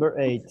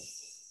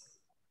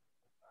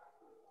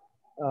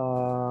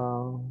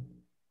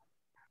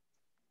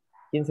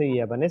 ¿Quién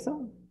seguía? ¿Vanessa?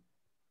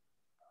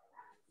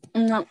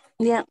 No,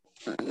 yeah.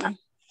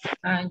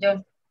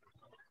 Yo.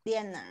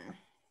 Diana.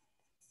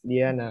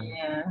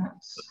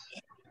 Yes.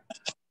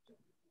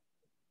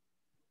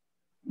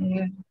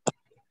 Yeah.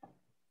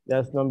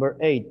 That's number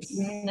 8.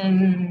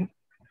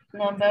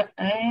 Number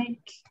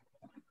 8.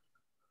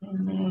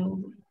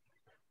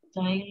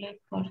 Daily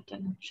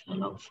curtain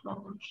shallow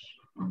flowers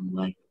on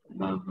white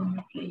background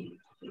play.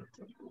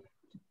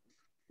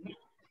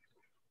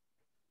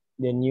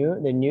 The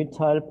new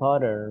tile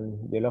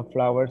pattern, yellow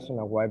flowers on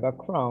a white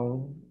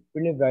background,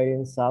 really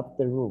brightens up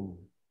the room.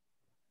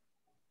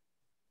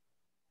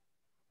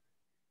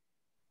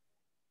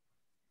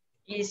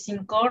 Is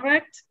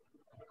incorrect.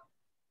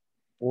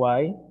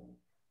 Why?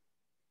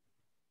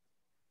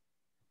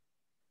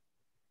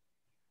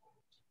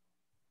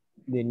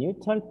 The new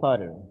tile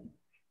pattern,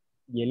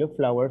 yellow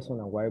flowers on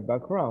a white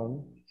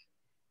background,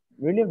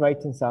 really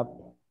brightens up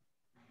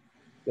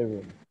the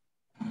room.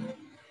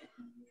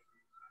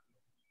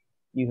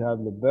 You have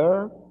the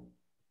verb,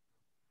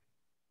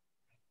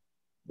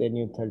 the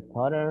new tile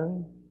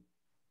pattern,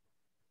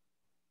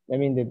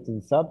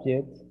 the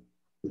subject.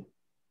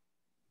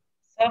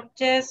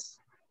 Subjects.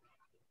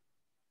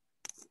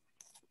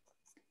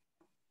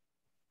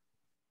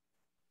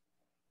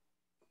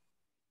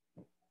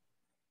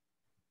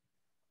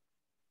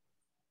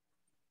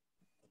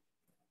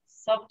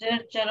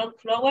 Subject, yellow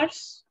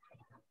flowers.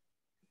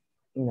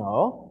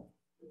 No,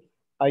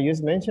 I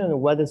just mentioned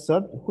what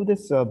who the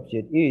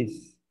subject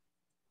is.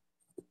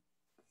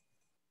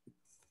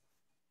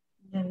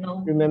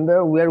 No.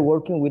 Remember, we are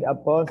working with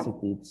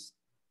appositives.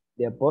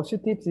 The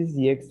appositives is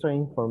the extra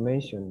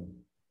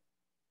information,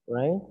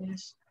 right?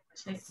 Yes.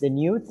 The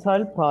new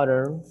tile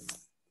pattern,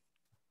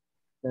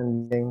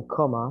 and then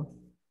comma,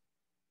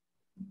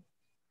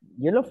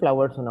 yellow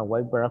flowers on a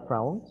white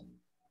background.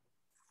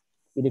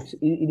 It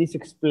is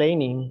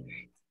explaining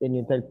the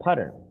new tile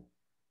pattern.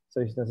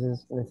 So it's not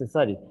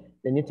necessary.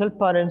 The new tile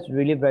patterns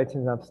really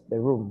brightens up the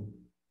room.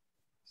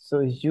 So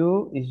if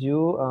you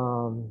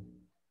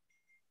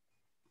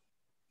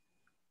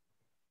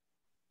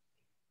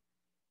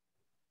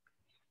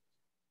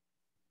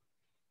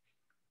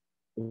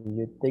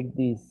take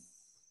this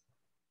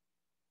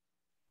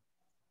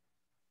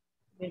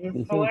Yellow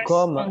in flowers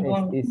comma, and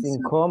one. it's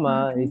in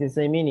comma, it's the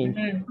same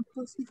meaning.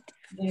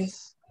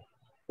 Yes.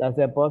 That's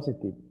a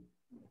positive.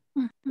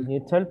 The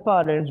neutral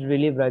patterns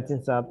really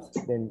brightens up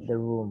the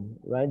room,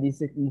 right?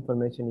 This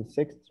information is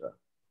extra.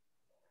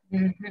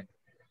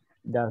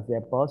 That's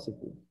the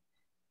positive.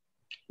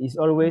 It's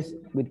always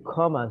with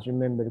commas,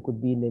 remember, it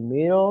could be in the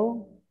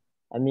middle,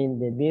 the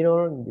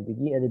middle,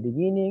 at the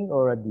beginning,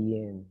 or at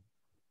the end.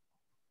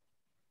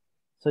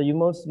 So you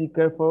must be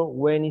careful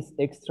when it's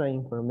extra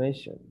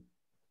information.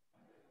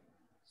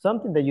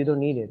 Something that you don't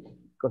need it,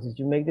 because if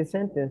you make the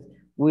sentence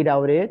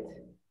without it,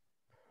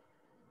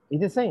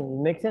 it's the same,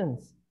 it makes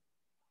sense.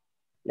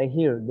 Like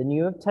here, the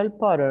new tile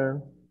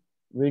pattern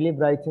really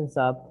brightens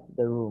up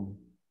the room,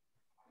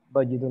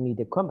 but you don't need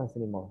the commas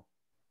anymore,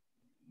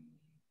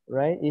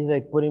 right? It's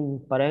like putting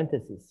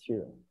parentheses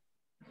here.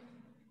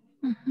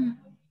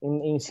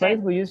 In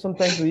Spanish,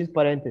 sometimes we use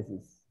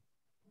parentheses.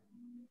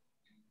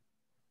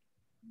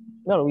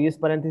 No, we use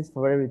parentheses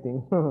for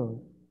everything.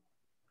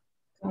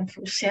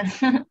 Confusion.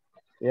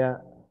 Yeah.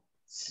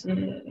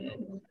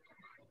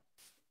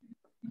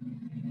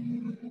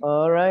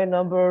 All right,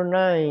 number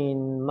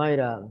 9,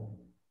 Mayra.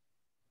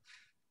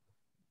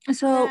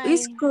 So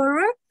is 9.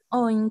 correct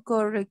or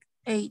incorrect?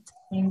 8.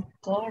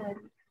 Incorrect.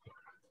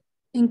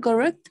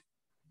 Incorrect?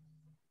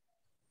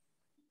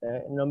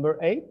 Number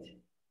 8?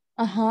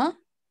 Uh-huh.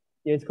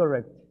 Yes,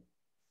 correct.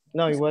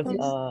 No, it was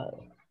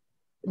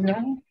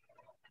No.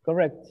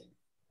 correct.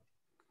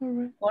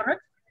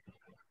 Correct.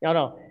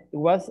 No,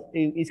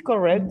 it's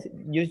correct.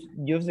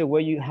 Use the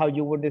way how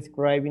you were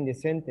describing the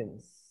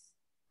sentence.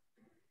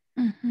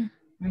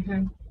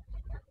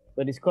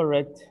 But it's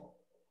correct.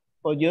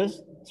 Or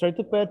just try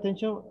to pay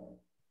attention.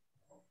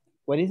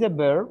 What is a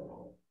verb?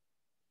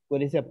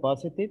 What is a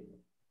positive?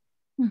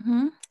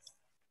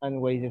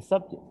 And what is a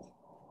subject?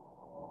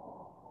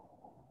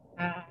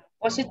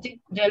 Positive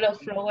yellow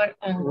flower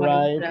and white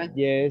Right, flag.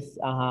 yes,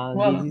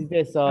 Wow. This is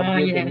the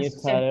subject, the new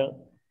Yes.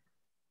 title.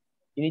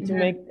 You need to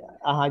make,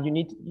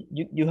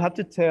 you have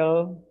to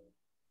tell,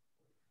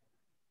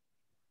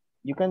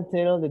 you can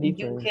tell the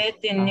difference. You get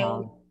the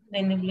new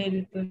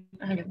label.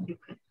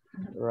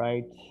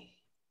 Right.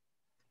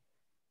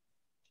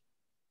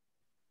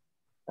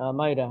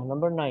 Mayra,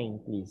 number 9,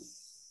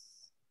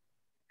 please.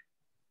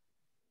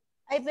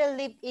 I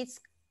believe it's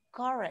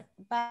correct,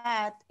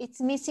 but it's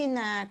missing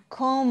a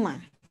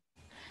comma.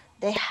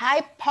 The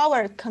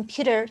high-powered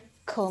computer,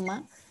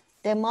 comma,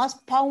 the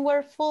most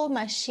powerful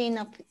machine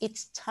of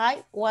its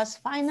type was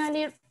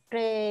finally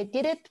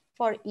readied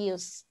for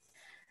use.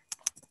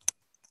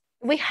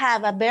 We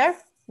have a verb,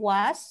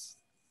 was.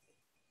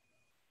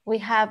 We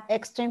have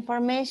extra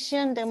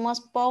information, the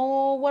most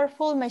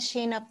powerful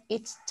machine of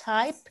its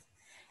type.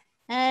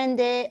 And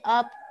the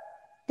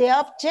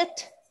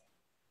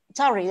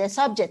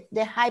subject,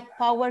 the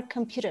high-powered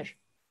computer.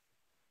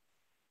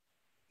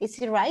 Is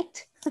it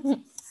right?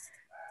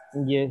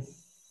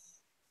 Yes,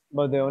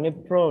 but the only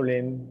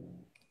problem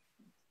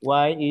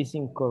why is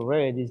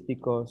incorrect is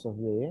because of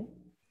the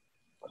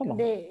comma.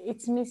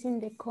 It's missing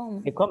the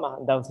comma. The comma,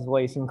 that's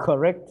why it's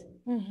incorrect.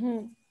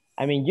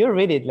 You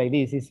read it like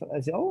this, it's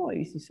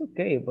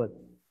okay, but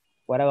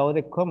what about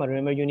the comma?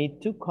 Remember, you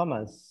need 2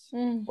 commas,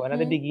 one at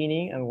the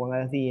beginning and one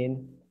at the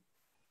end.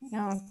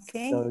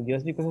 Okay. So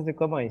just because of the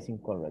comma is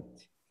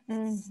incorrect.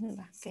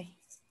 Okay.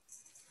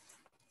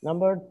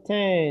 Number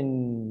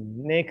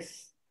 10.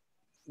 Next,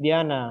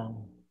 Diana.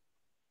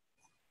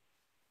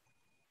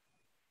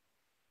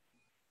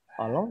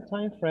 A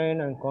long-time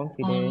friend and A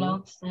confident.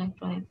 long time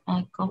friend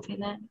and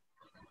confident.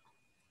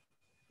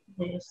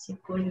 The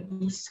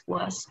psychologist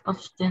was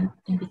often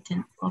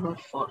invited over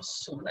for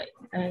Sunday.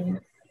 And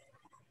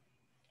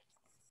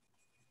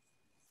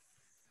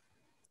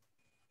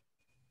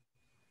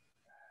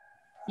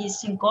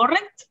is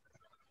incorrect.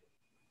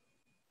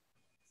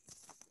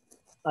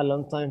 A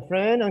long-time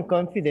friend and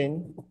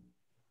confident.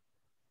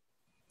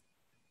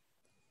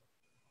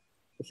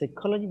 The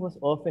psychologist was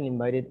often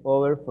invited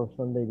over for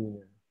Sunday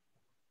dinner.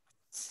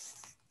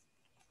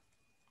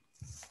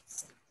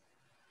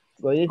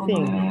 What do you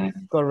think?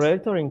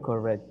 Correct or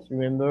incorrect?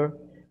 Remember,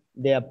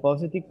 the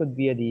apostrophe could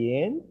be at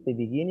the end, the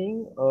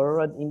beginning,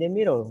 or in the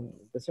middle.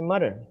 Doesn't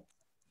matter.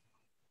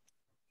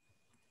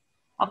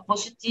 A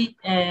positive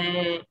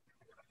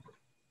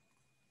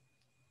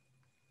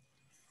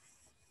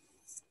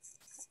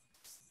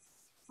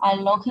a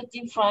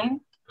long-term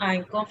friend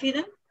and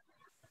confident.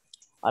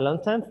 A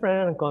long-time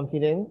friend and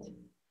confident,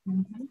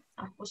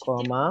 A positive,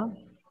 comma,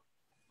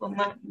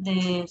 the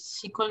the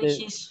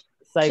psychologist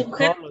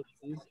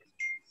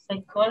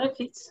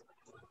psychologist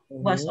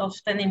was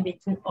often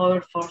invited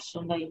over for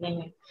Sunday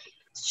dinner.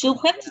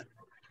 Subject.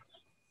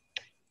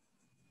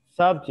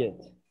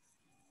 Subject.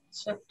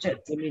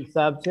 Subject. You mean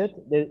subject?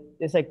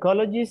 The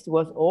psychologist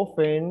was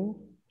often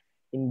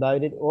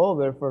invited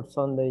over for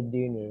Sunday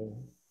dinner.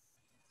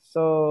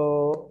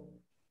 So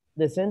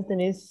the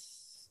sentence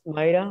is,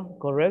 Mayra,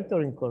 correct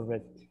or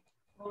incorrect?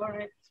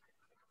 Correct.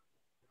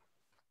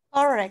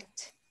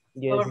 Correct.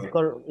 Yes,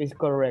 it's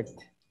correct.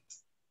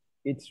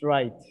 It's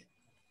right.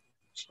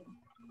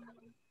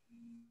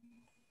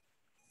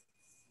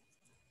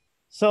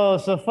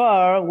 So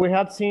far we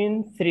have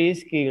seen 3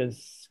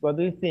 skills. What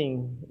do you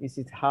think? Is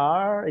it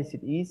hard? Is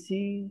it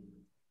easy?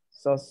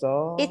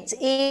 So. It's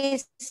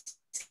easy.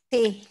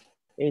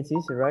 It's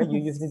easy, right?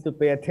 You just need to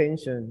pay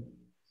attention.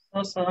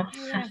 Yeah.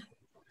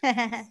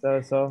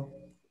 So.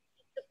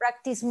 To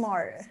practice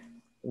more.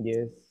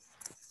 Yes.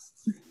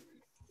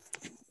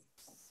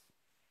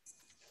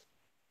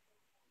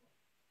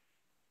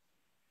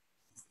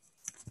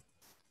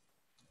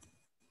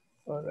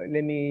 All right,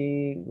 let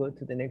me go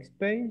to the next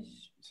page.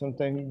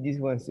 Sometimes this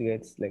one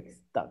gets like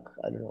stuck.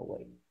 I don't know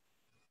why.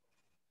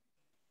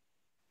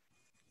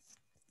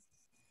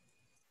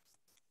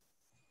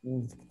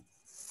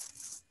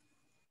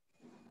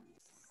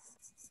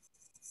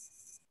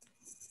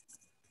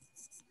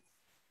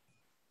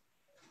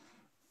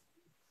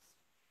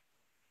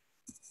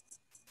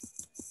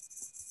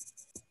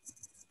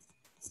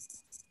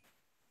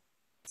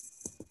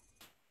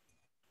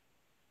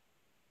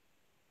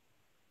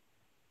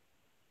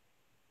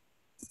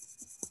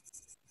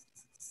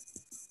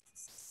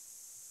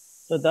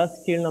 So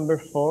that's skill number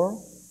 4.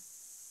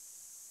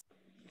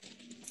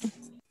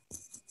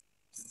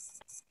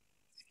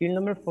 Skill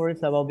number 4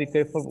 is about be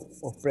careful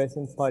of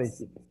present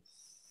participles.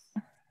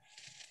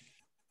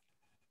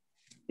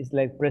 It's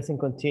like present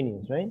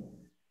continuous, right?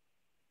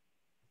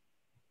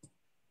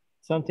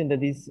 Something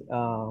that is,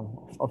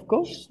 of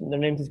course, the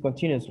name is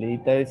continuously,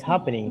 that is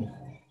happening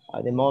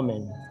at the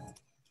moment.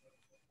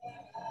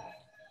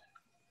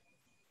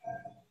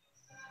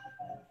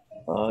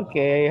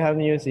 Okay, I have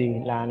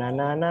music. La na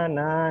na na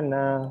na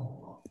na.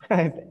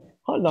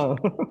 Hold on.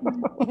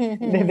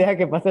 Deja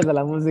que pase de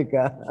la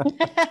música.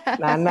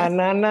 Na na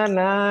na na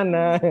na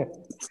na.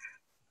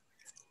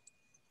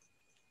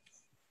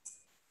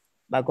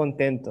 Va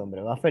contento,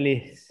 hombre, va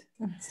feliz.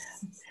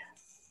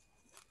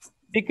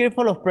 Be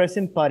careful of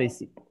present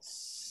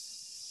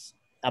participles.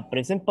 A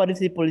present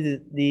participle is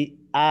the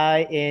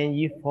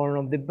ing form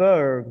of the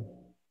verb.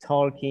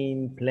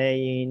 Talking,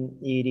 playing,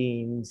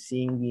 eating,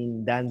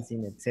 singing,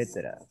 dancing,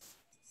 etc.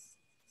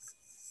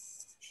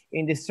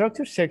 In the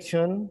structure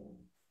section,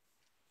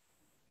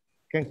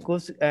 can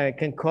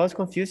cause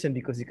confusion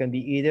because it can be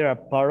either a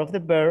part of the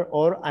verb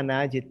or an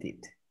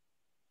adjective.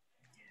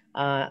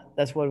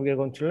 That's what we're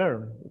going to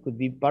learn. It could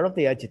be part of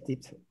the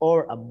adjective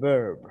or a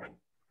verb.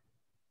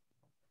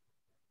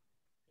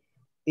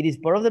 It is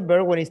part of the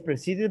verb when it's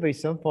preceded by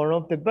some form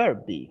of the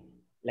verb be.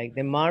 Like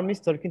the mom is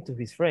talking to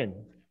his friend.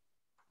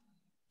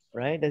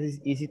 Right? That is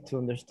easy to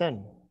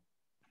understand.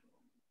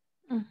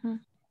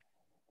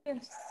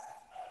 Yes.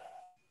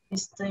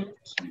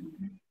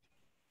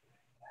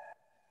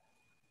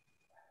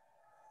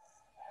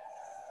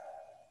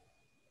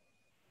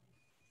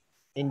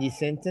 In this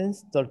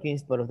sentence, talking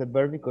is part of the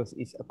verb because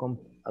it's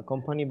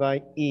accompanied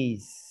by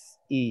is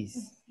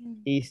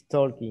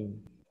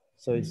talking.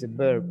 So it's a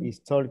verb, is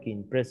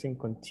talking, present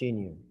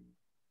continue.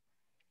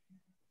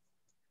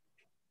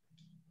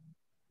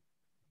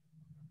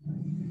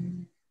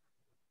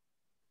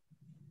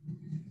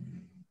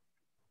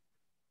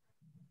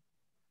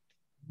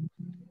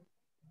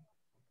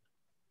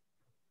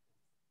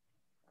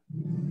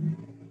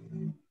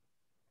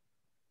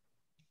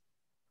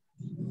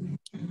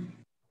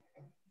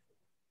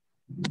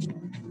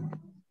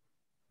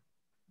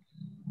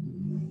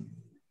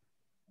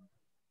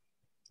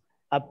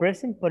 A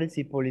present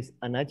participle is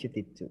an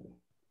adjective too,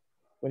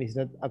 when it's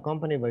not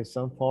accompanied by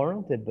some form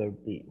of the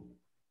verb be.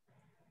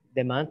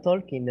 The man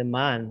talking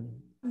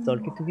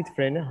to his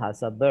friend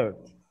has a bird.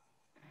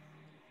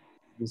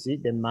 You see,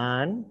 the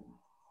man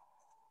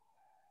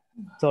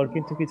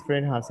talking to his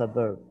friend has a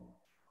verb.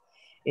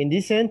 In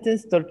this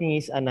sentence, talking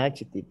is an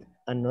adjective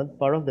and not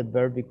part of the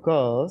verb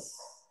because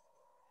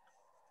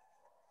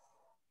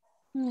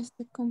No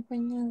está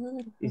acompañado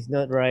del it's verbo.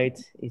 not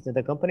right. It's not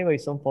accompanied by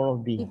some form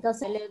of be.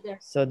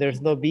 So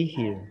there's no be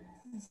here.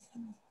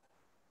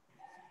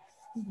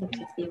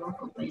 Adjetivo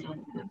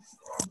acompañado de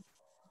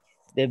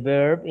The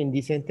verb in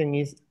this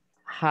sentence is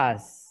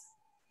has.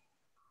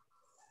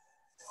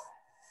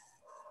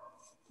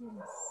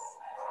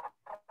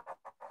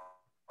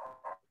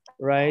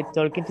 Right?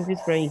 Talking to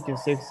his friend is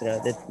just extra.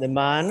 The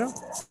man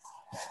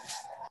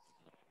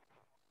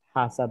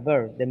has a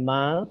verb. The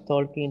man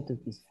talking to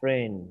his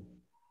friend.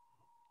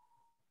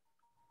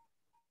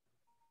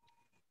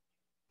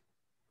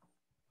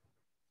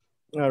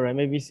 All right,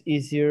 maybe it's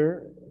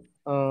easier.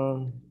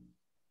 Hold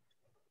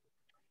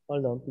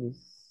on, please.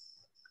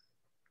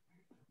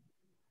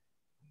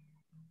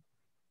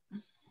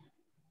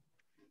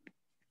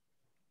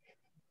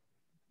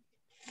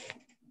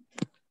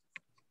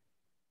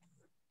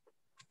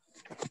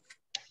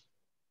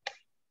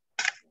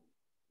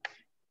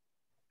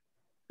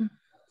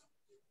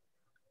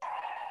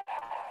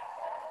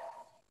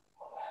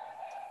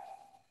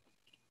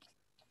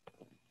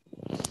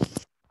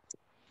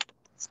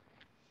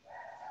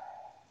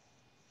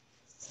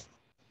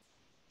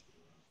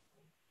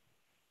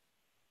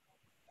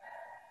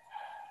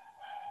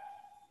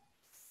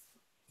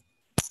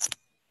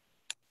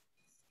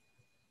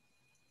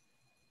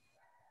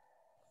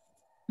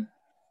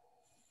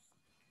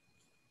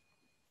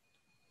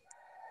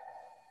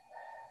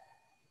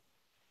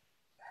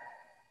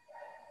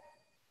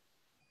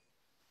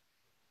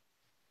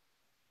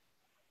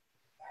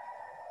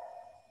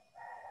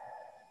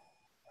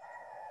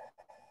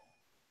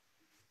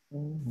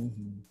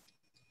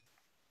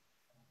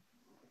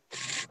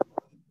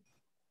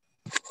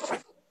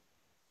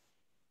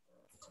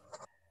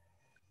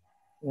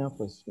 Yeah,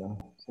 pues, no.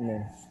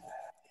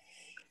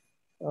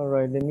 All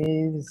right, let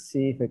me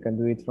see if I can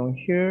do it from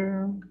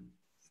here.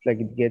 It's like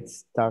it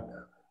gets stuck.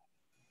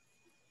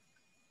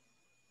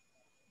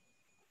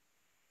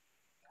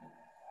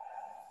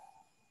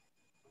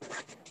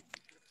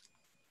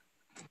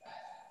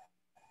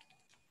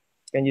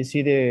 Can you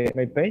see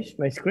my page,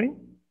 my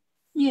screen?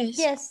 Yes.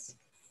 Yes.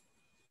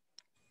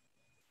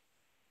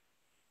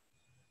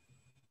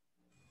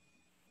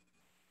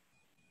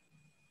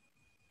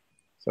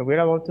 So we're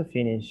about to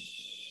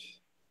finish.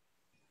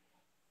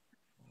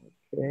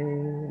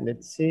 Okay,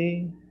 let's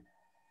see.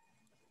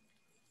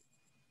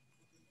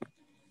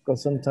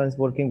 Because sometimes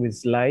working with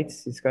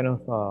slides is kind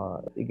of,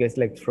 it gets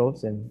like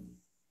frozen.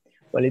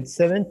 Well, it's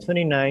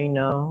 7:29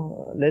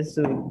 now. Let's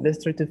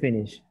try to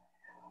finish.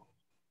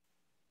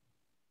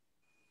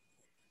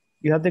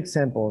 You have the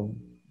example,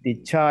 the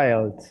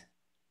child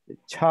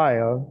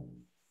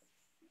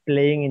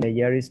playing in the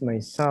yard is my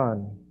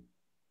son.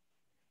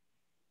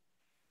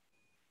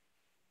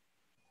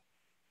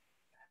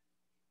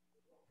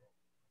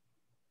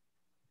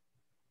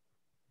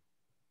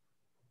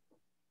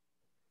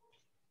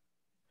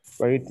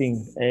 What do you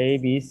think? A,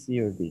 B,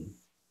 C, or D?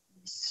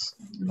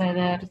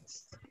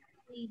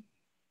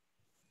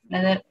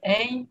 letter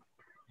A.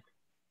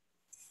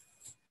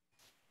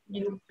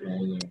 You're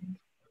playing.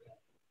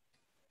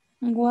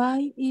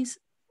 Why is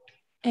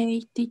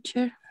a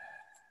teacher?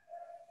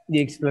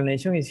 The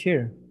explanation is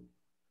here.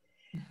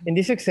 In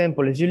this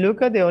example, if you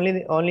look at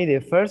only the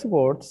first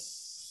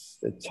words,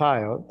 the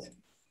child,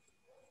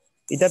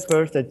 it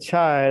appears that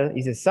child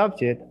is a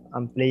subject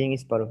and playing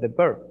is part of the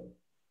verb,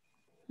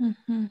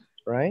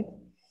 right?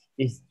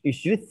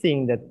 If you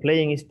think that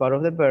playing is part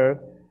of the verb,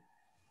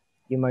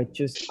 you might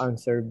choose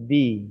answer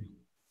B,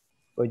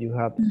 but you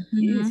have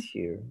is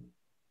here.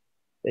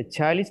 The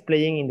child is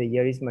playing in the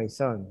yard is my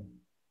son.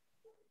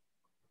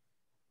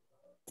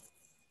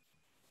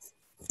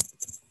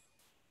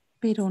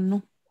 Pero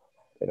no.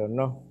 Pero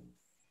no.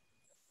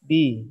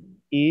 B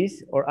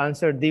is, or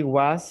answer D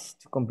was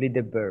to complete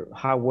the verb.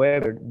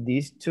 However,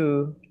 these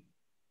two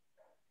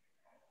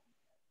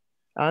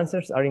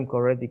answers are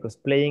incorrect because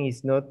playing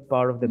is not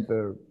part of the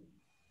verb.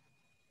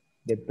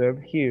 The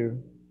verb here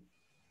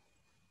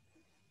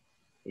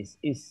is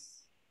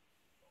is.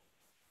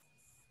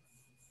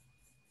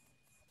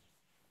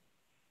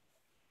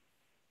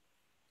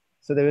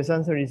 So the best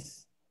answer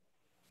is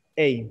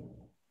A.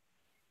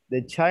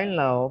 The child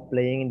now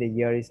playing in the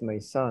yard is my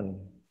son.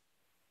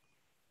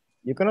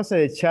 You cannot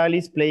say the child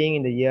is playing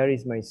in the yard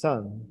is my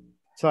son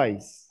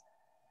twice.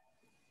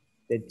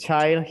 The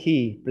child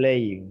he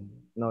playing.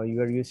 No,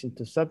 you are using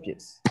two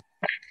subjects.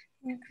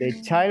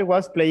 The child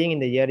was playing in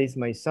the yard is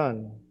my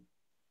son.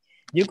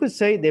 You could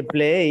say the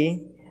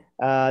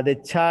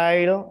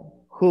child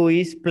who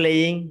is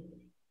playing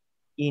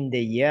in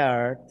the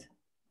yard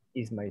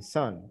is my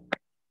son.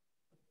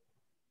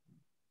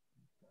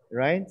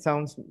 Right?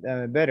 Sounds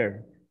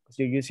better because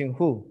you're using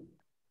who.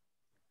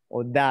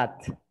 or that.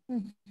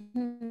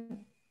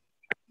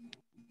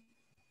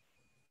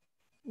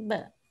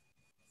 But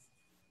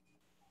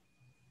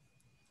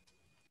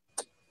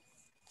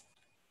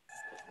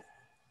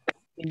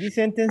In this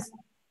sentence,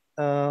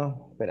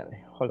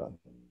 espérame, hold on.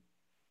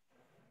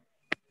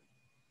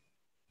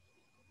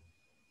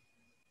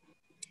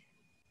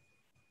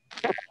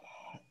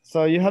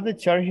 So you have the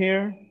chart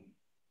here.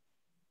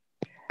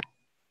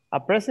 A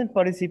present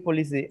participle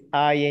is the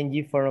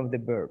ing form of the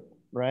verb,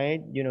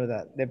 right? You know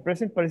that. The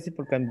present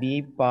participle can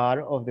be part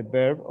of the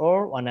verb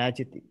or an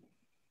adjective.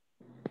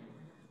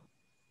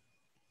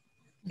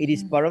 It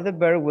is part of the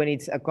verb when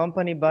it's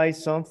accompanied by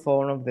some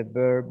form of the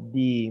verb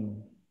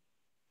being.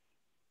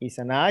 It's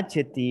an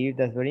adjective,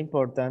 that's very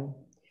important,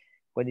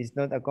 but it's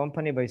not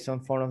accompanied by some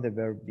form of the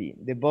verb be.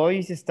 The boy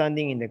is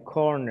standing in the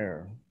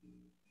corner,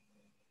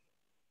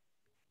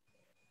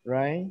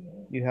 right?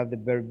 You have the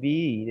verb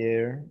be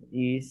there,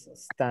 is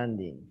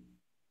standing.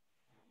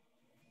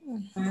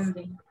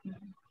 Standing.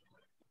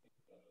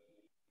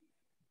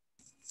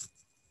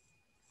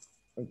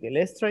 Okay,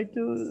 let's try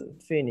to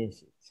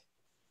finish it.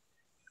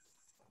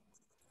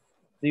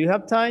 Do you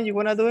have time? You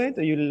wanna do it,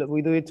 or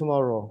we do it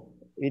tomorrow?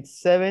 It's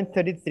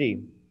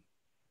 7:33.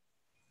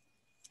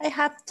 I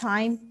have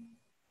time.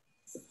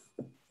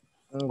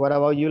 And what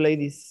about you,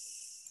 ladies?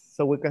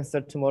 So we can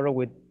start tomorrow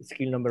with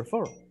skill number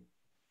 4.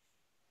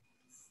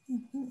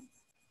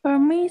 For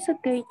me, it's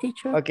okay,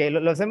 teacher. Ok,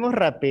 lo hacemos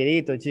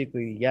rapidito,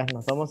 chicos, y ya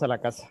nos vamos a la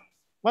casa.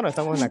 Bueno,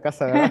 estamos en la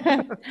casa,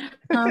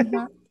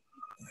 ¿verdad?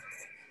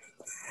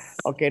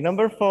 Okay,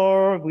 number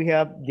 4, we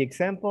have the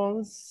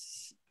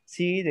examples.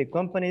 See, the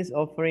companies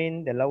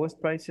offering the lowest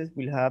prices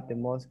will have the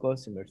most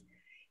customers.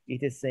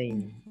 It's the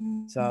same.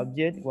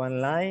 Subject,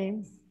 one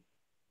line.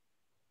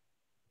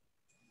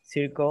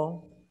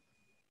 Circle.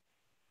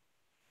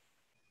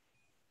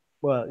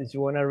 Well, if you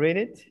want to read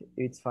it,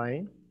 it's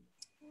fine.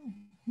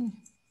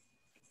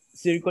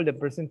 Circle the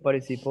present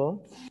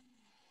participle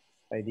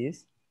like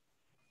this.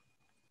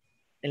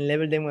 And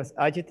label them as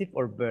adjective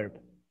or verb.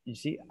 You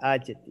see,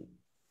 adjective.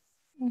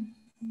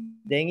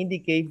 Then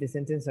indicate the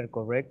sentences are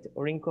correct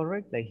or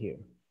incorrect, like here.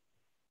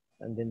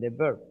 And then the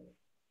verb.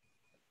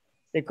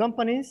 The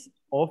companies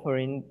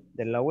offering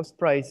the lowest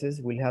prices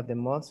will have the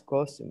most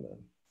customers.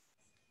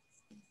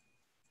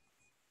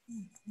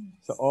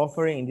 So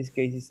offering in this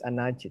case is an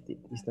adjective.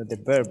 It's not the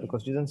verb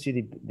because you don't see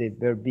the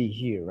verb be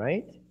here,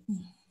 right?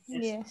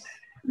 Yes.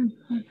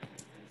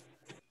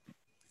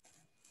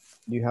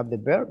 You have the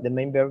verb, the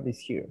main verb is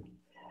here.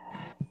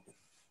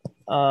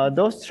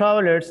 Those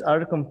travelers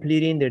are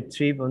completing their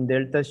trip on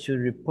Delta should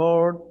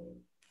report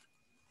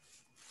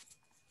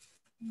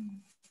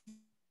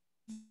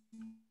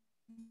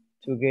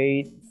to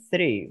gate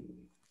 3.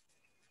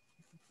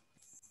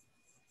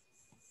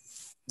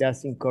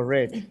 That's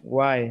incorrect.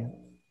 Why?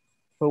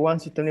 Who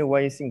wants to tell me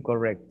why it's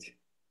incorrect?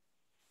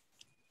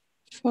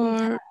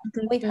 For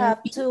We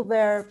have two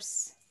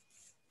verbs.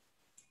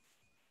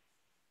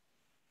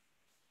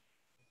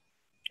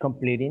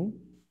 Completing.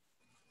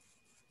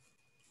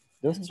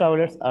 Those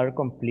travelers are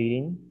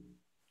completing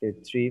the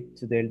trip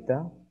to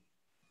Delta.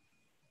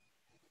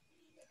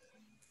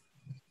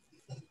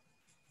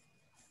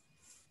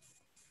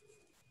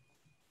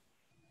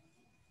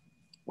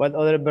 What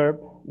other verb,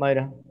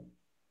 Mayra?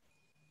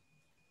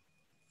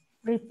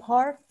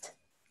 Report.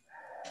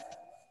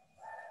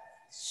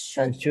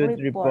 And should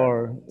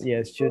report.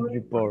 Yes, should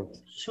report.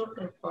 Should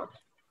report.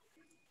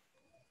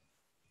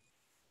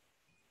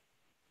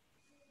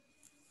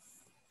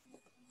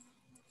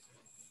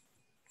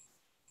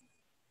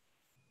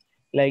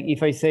 Like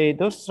if I say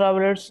those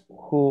travelers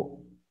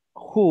who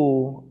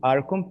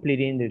are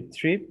completing the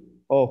trip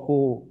or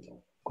who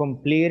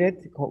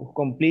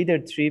complete their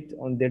trip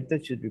on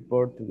Delta should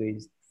report to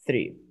gate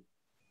 3.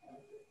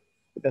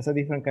 That's a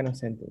different kind of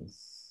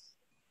sentence.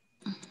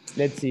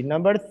 Let's see,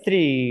 number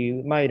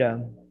 3,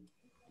 Mayra.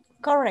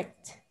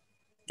 Correct.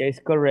 Yes,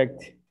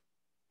 correct.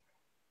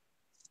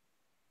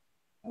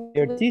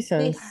 The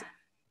artisans,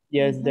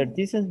 yes, the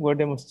artisans were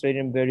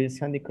demonstrating various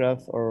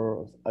handicrafts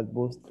or at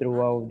booths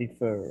throughout the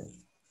fair.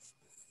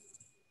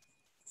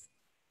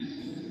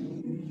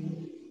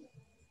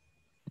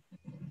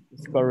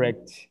 It's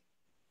correct.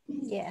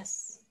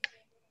 Yes.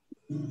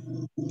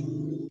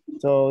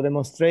 So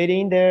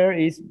demonstrating there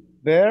is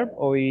verb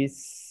or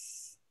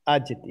is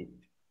adjective,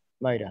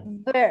 Mayra?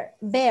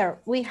 Verb.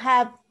 We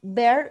have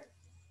verb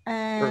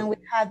and we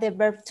have the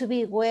verb to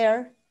be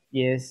where.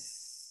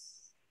 Yes.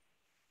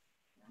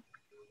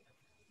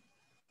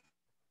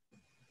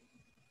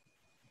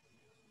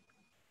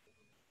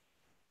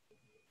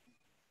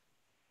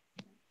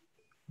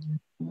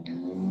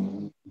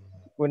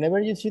 Whenever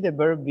you see the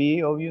verb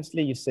be,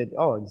 obviously you said,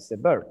 oh, it's a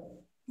verb.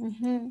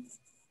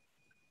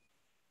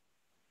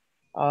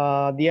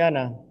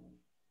 Diana,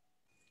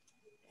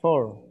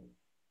 4.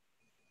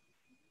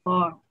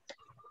 Or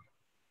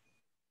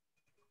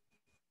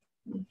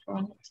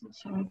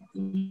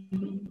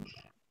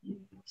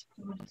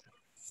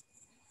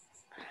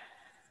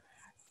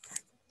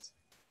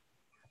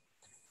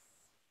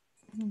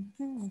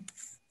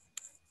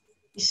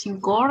is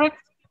incorrect.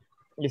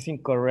 It's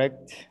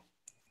incorrect.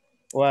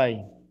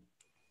 Why?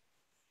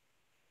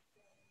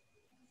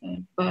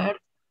 Bird.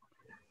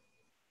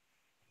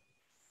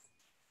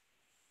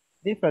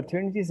 The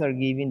fraternities are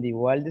giving the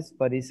wildest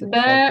parties,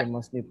 attract Bird. the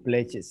most new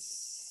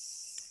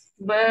pledges.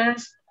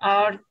 Birds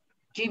are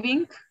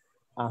giving.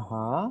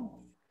 Uh-huh.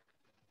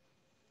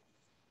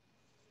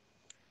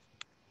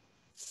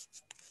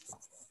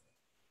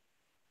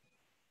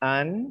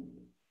 And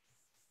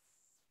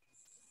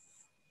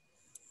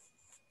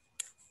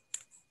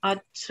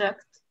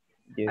Attract.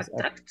 yes,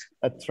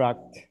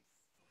 Attract.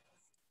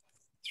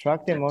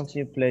 attract the most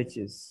new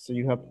pledges. So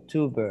you have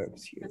two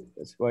verbs here.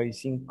 That's why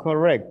it's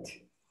incorrect.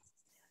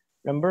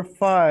 Number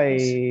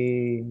 5.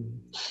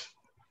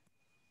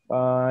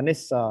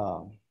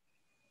 Vanessa.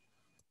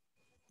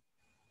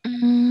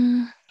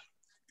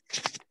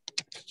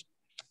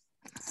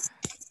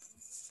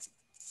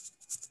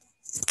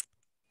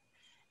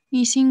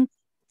 Is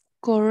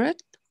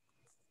incorrect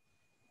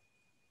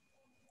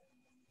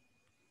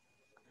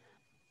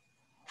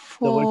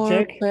Double for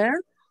check.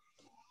 verb.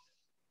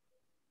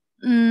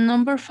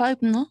 Number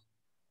 5, no?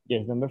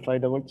 Yes, number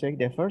 5, double check.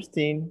 The first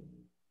team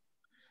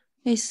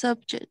Is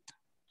subject.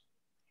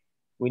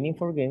 winning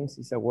 4 games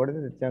is awarded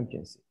the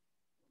championship.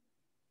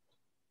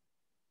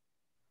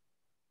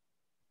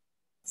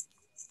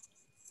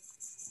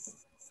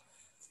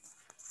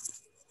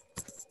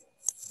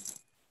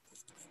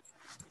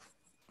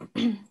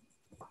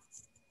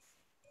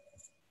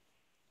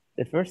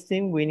 The first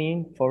team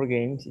winning 4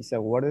 games is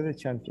awarded the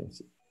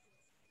championship.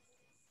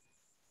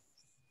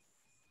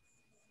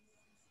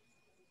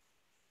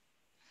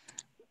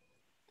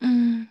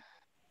 Mm,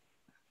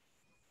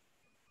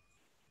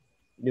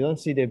 You don't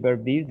see the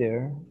verb be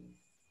there.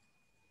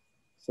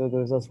 So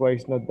that's why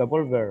it's not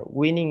double verb.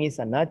 Winning is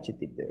an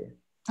adjective there.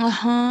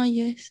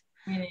 yes.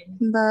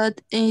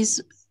 But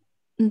is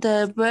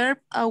the verb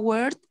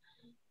award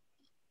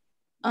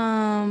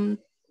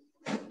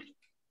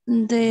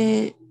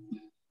the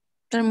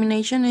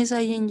termination is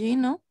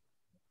ing, no?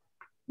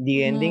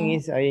 The ending No.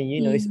 is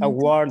ing, it's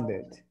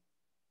awarded.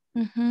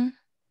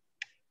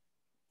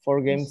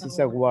 4 games is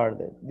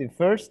awarded. The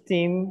first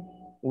team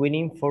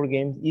winning 4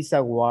 games is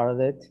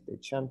awarded the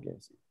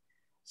championship.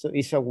 So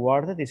is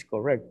awarded is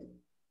correct.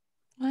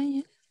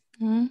 Yes.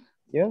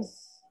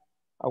 Yes,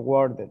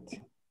 awarded.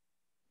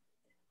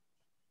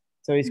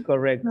 So it's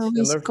correct. No, it's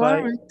Number 5.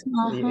 correct.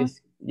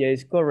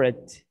 It's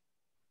correct.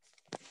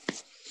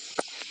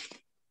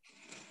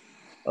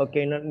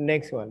 Okay,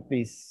 next one,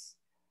 please.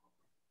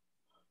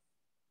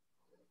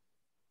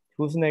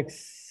 Who's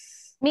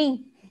next?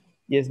 Me.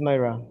 Yes,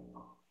 Myra.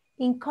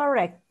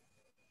 Incorrect.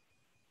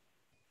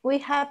 We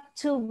have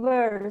 2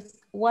 verbs.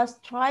 Was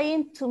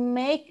trying to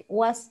make,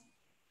 was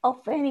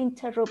often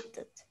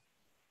interrupted.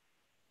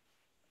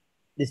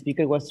 The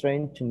speaker was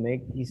trying to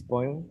make his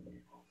point,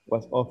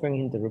 was often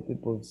interrupted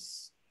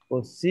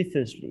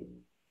vociferously.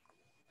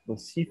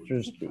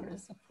 Vociferously.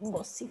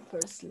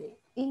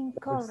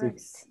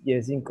 Incorrect.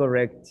 Yes,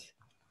 incorrect.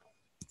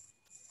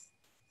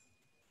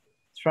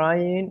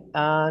 Trying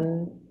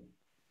and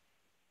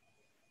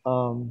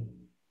what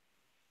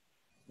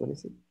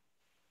is it?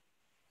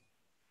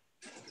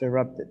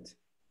 Interrupted.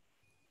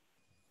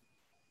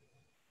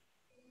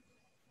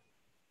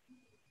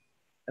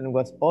 And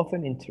was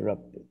often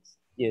interrupted.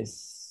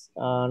 Yes.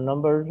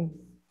 Number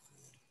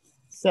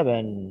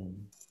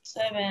 7.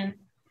 7.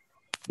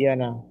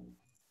 Diana.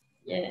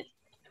 Yes.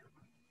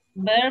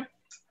 Bird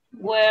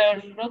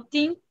were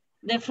rotting.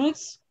 The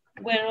fruits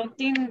were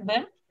rotting.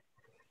 Bird.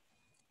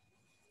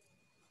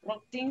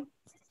 Rotting.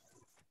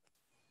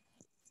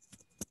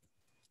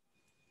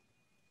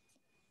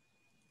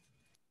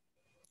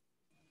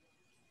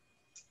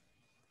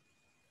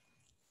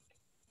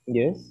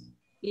 Yes.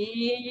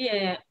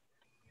 Yeah.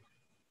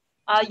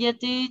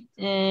 Adjective,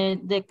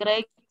 the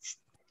crates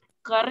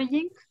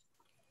carrying.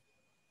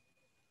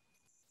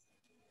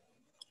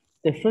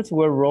 The fruits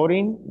were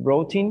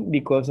rotting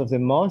because of the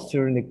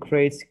moisture in the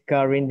crates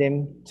carrying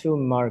them to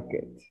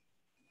market.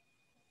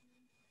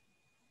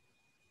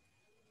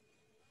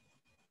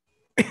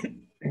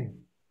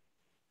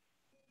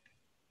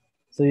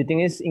 So you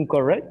think it's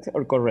incorrect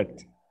or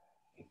correct?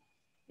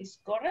 Is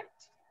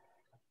correct?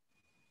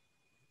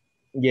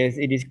 Yes,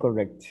 it is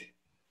correct.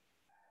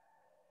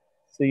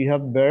 So you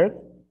have verb,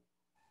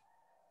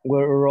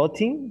 were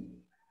rotting.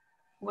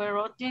 Were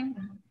rotting.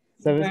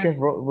 ¿Sabes qué es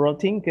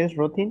rotting? ¿Qué es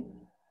rotting?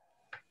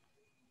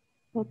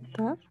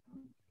 Rotar.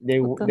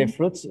 The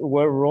fruits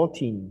were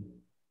rotting.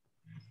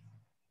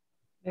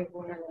 They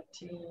were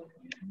rotting.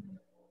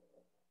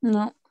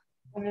 No.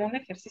 Como un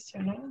ejercicio,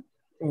 ¿no?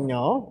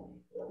 No,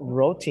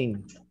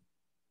 rotting.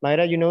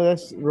 Mayra, you know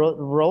that's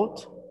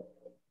rot?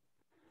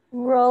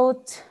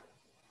 Wrote.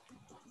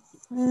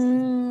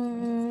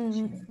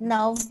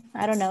 No,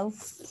 I don't know.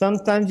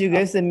 Sometimes you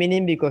guess the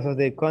meaning because of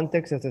the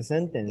context of the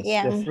sentence.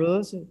 Yeah.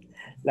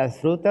 Las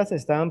frutas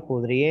estaban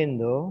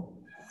pudriendo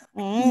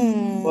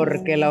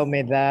porque la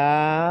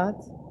humedad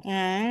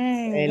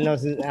en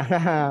los...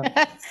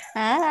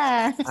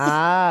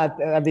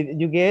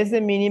 you guess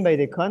the meaning by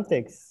the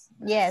context.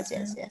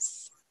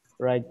 Yes.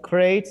 Right,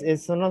 crates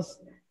son los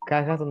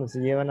cajas donde se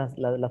llevan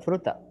la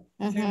fruta.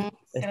 Mhm.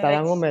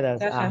 Estaban Crates, húmedas.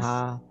 cajas.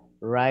 Ajá.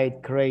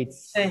 Right,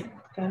 crates. Sí,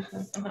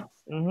 cajas. Ajá.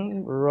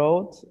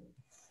 Road,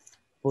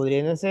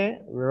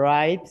 pudriéndose.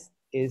 Ripe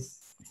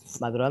es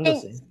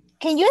madurándose.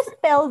 Can you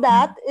spell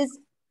that? Is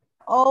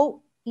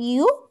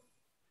O-U?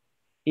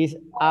 Is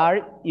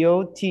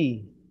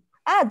R-O-T.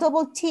 Ah,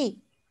 double T.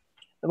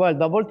 Well,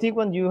 double T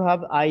when you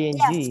have ing.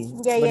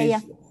 Yeah, but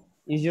yeah,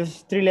 it's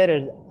just 3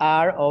 letters.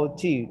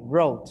 R-O-T.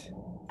 Road.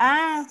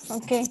 Ah,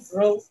 okay.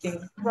 Routing.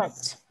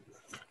 Right.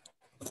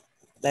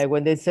 Like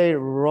when they say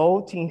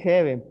road in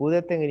heaven,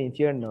 púdrete en el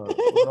infierno.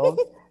 Road,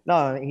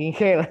 no, in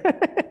hell.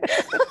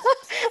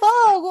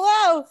 Oh,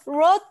 wow.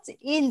 Rot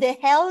in the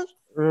hell.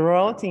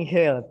 Road in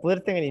hell,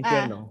 púdrete en el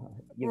infierno.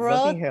 Rot in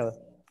Rot hell.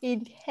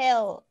 in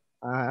hell.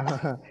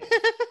 Ah,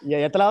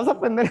 ya te la vas a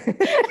aprender.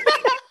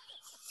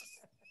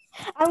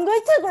 I'm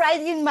going to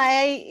write in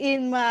my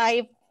in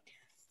my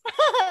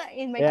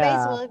Yeah.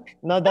 Facebook.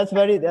 No, that's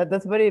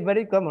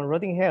very common.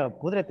 Rot in hell,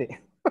 púdrete.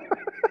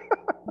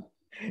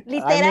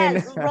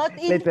 Literal, rot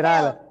in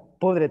literal, hell.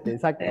 púdrete,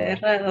 exacto.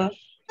 Error.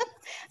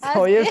 Se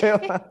oye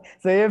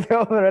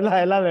feo, pero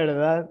es la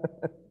verdad.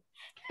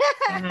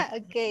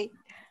 Okay.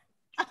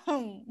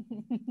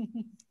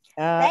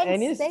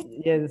 Thanks. Thanks.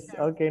 Yes,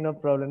 okay, no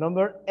problem.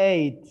 Number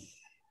 8.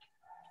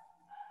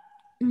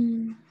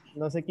 Mm,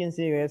 No sé quién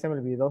sigue, ya se me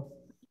olvidó.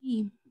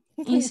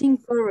 Is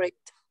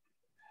incorrect.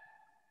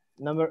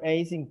 Number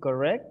 8 is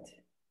incorrect.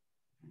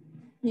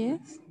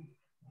 Yes.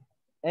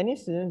 Any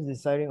students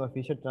desiring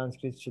official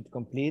transcripts should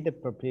complete the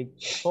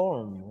appropriate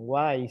form.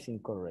 Why is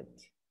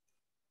incorrect?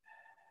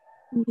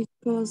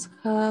 Because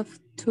have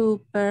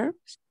two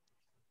verbs,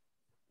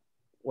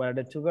 What are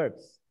the two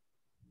verbs?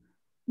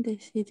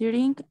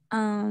 deciding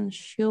and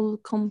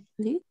should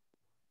complete.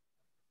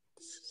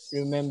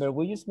 Remember,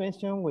 we just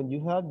mentioned when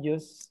you have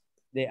just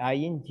the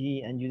ing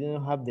and you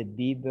don't have the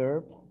be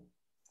verb,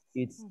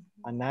 it's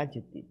an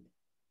adjective.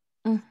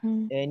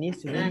 Any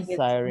student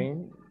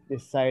desiring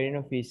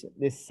official,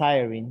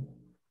 desiring,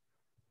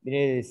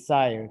 viene de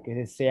desire, que es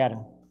desear.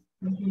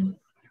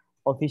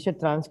 Official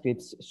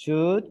transcripts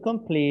should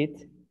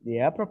complete the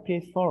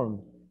appropriate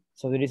form.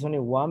 So there is only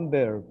one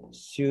verb,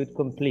 should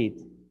complete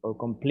or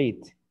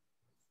complete.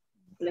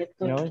 You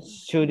know,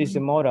 should is the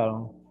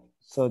modal.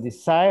 So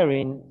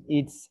desiring,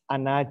 it's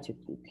an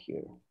adjective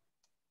here.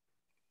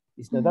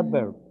 It's not a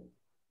verb.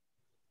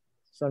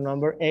 So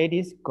number 8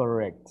 is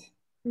correct.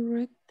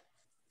 Correct.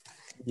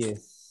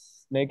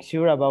 Yes. Make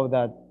sure about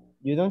that.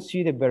 You don't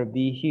see the verb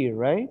be here,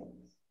 right?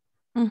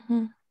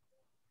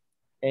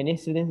 Any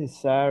student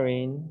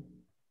desiring,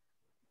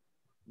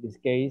 in this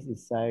case,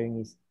 desiring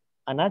is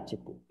an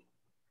adjective.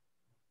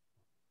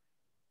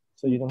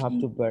 So you don't have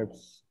two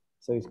verbs.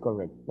 So it's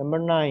correct. Number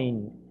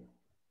 9.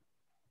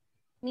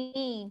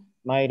 Me.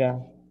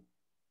 Mayra.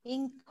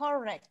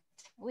 Incorrect.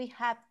 We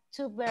have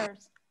two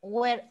verbs.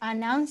 Were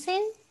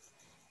announcing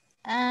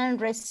and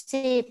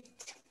received.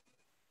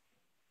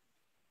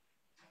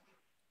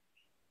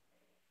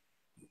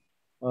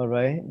 All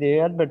right. The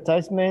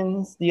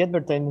advertisements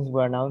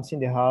were announcing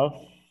the half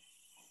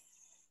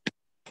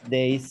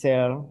day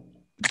sale.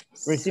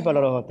 Receive a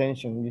lot of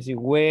attention. You see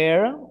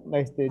where,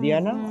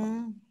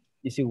 Diana,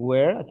 you see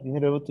where, aquí tiene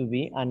el verbo to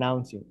be,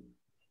 announcing.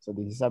 So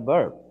this is a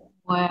verb.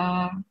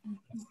 Where.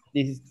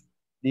 This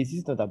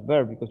is not a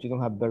verb because you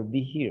don't have verb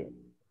be here.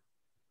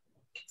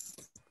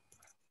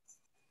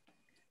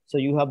 So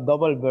you have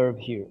double verb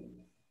here.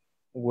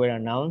 We're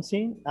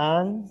announcing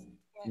and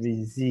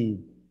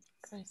receive.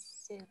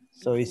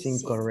 So it's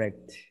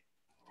incorrect.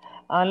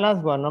 And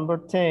last one, number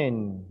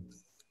 10.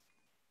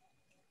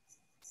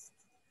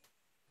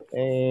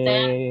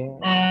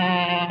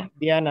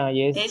 Diana,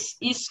 yes.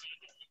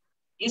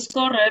 Is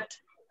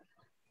correct.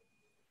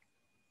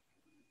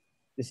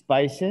 The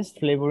spices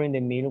flavoring the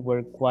meal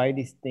were quite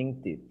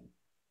distinctive.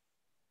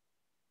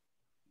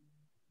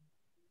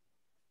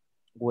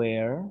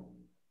 Where,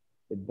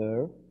 the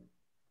verb,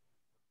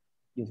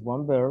 just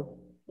one verb,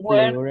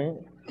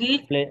 flavoring.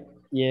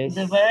 Yes.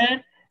 The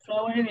verb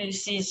flavoring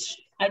is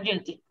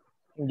adjective.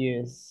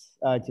 Yes,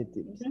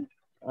 adjective.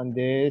 And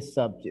the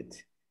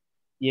subject.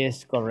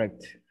 Yes,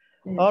 correct.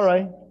 Yes. All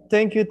right.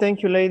 Thank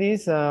you,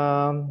 ladies.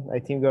 I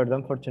think we are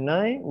done for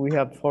tonight. We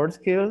have 4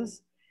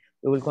 skills.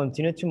 We will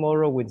continue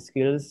tomorrow with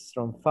skills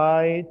from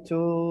 5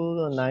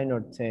 to 9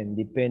 or 10,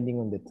 depending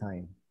on the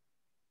time.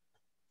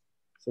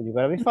 So you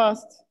gotta be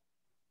fast.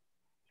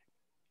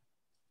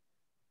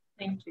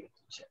 Thank you.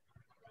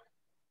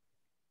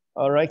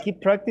 All right,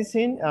 keep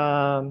practicing.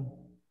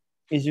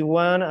 If you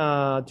want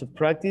to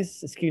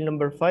practice skill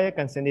number 5, I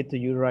can send it to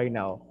you right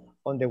now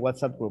on the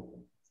WhatsApp group.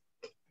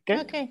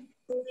 Okay?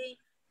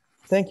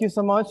 Thank you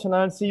so much, and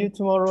I'll see you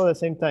tomorrow at the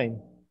same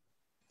time.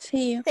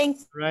 See you.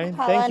 Thanks. Right?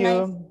 Thank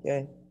you.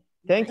 Okay.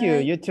 Thank you.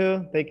 You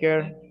too. Take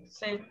care.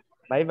 Same.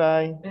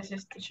 Bye-bye.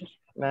 Gracias, teacher.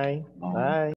 Bye. Bye.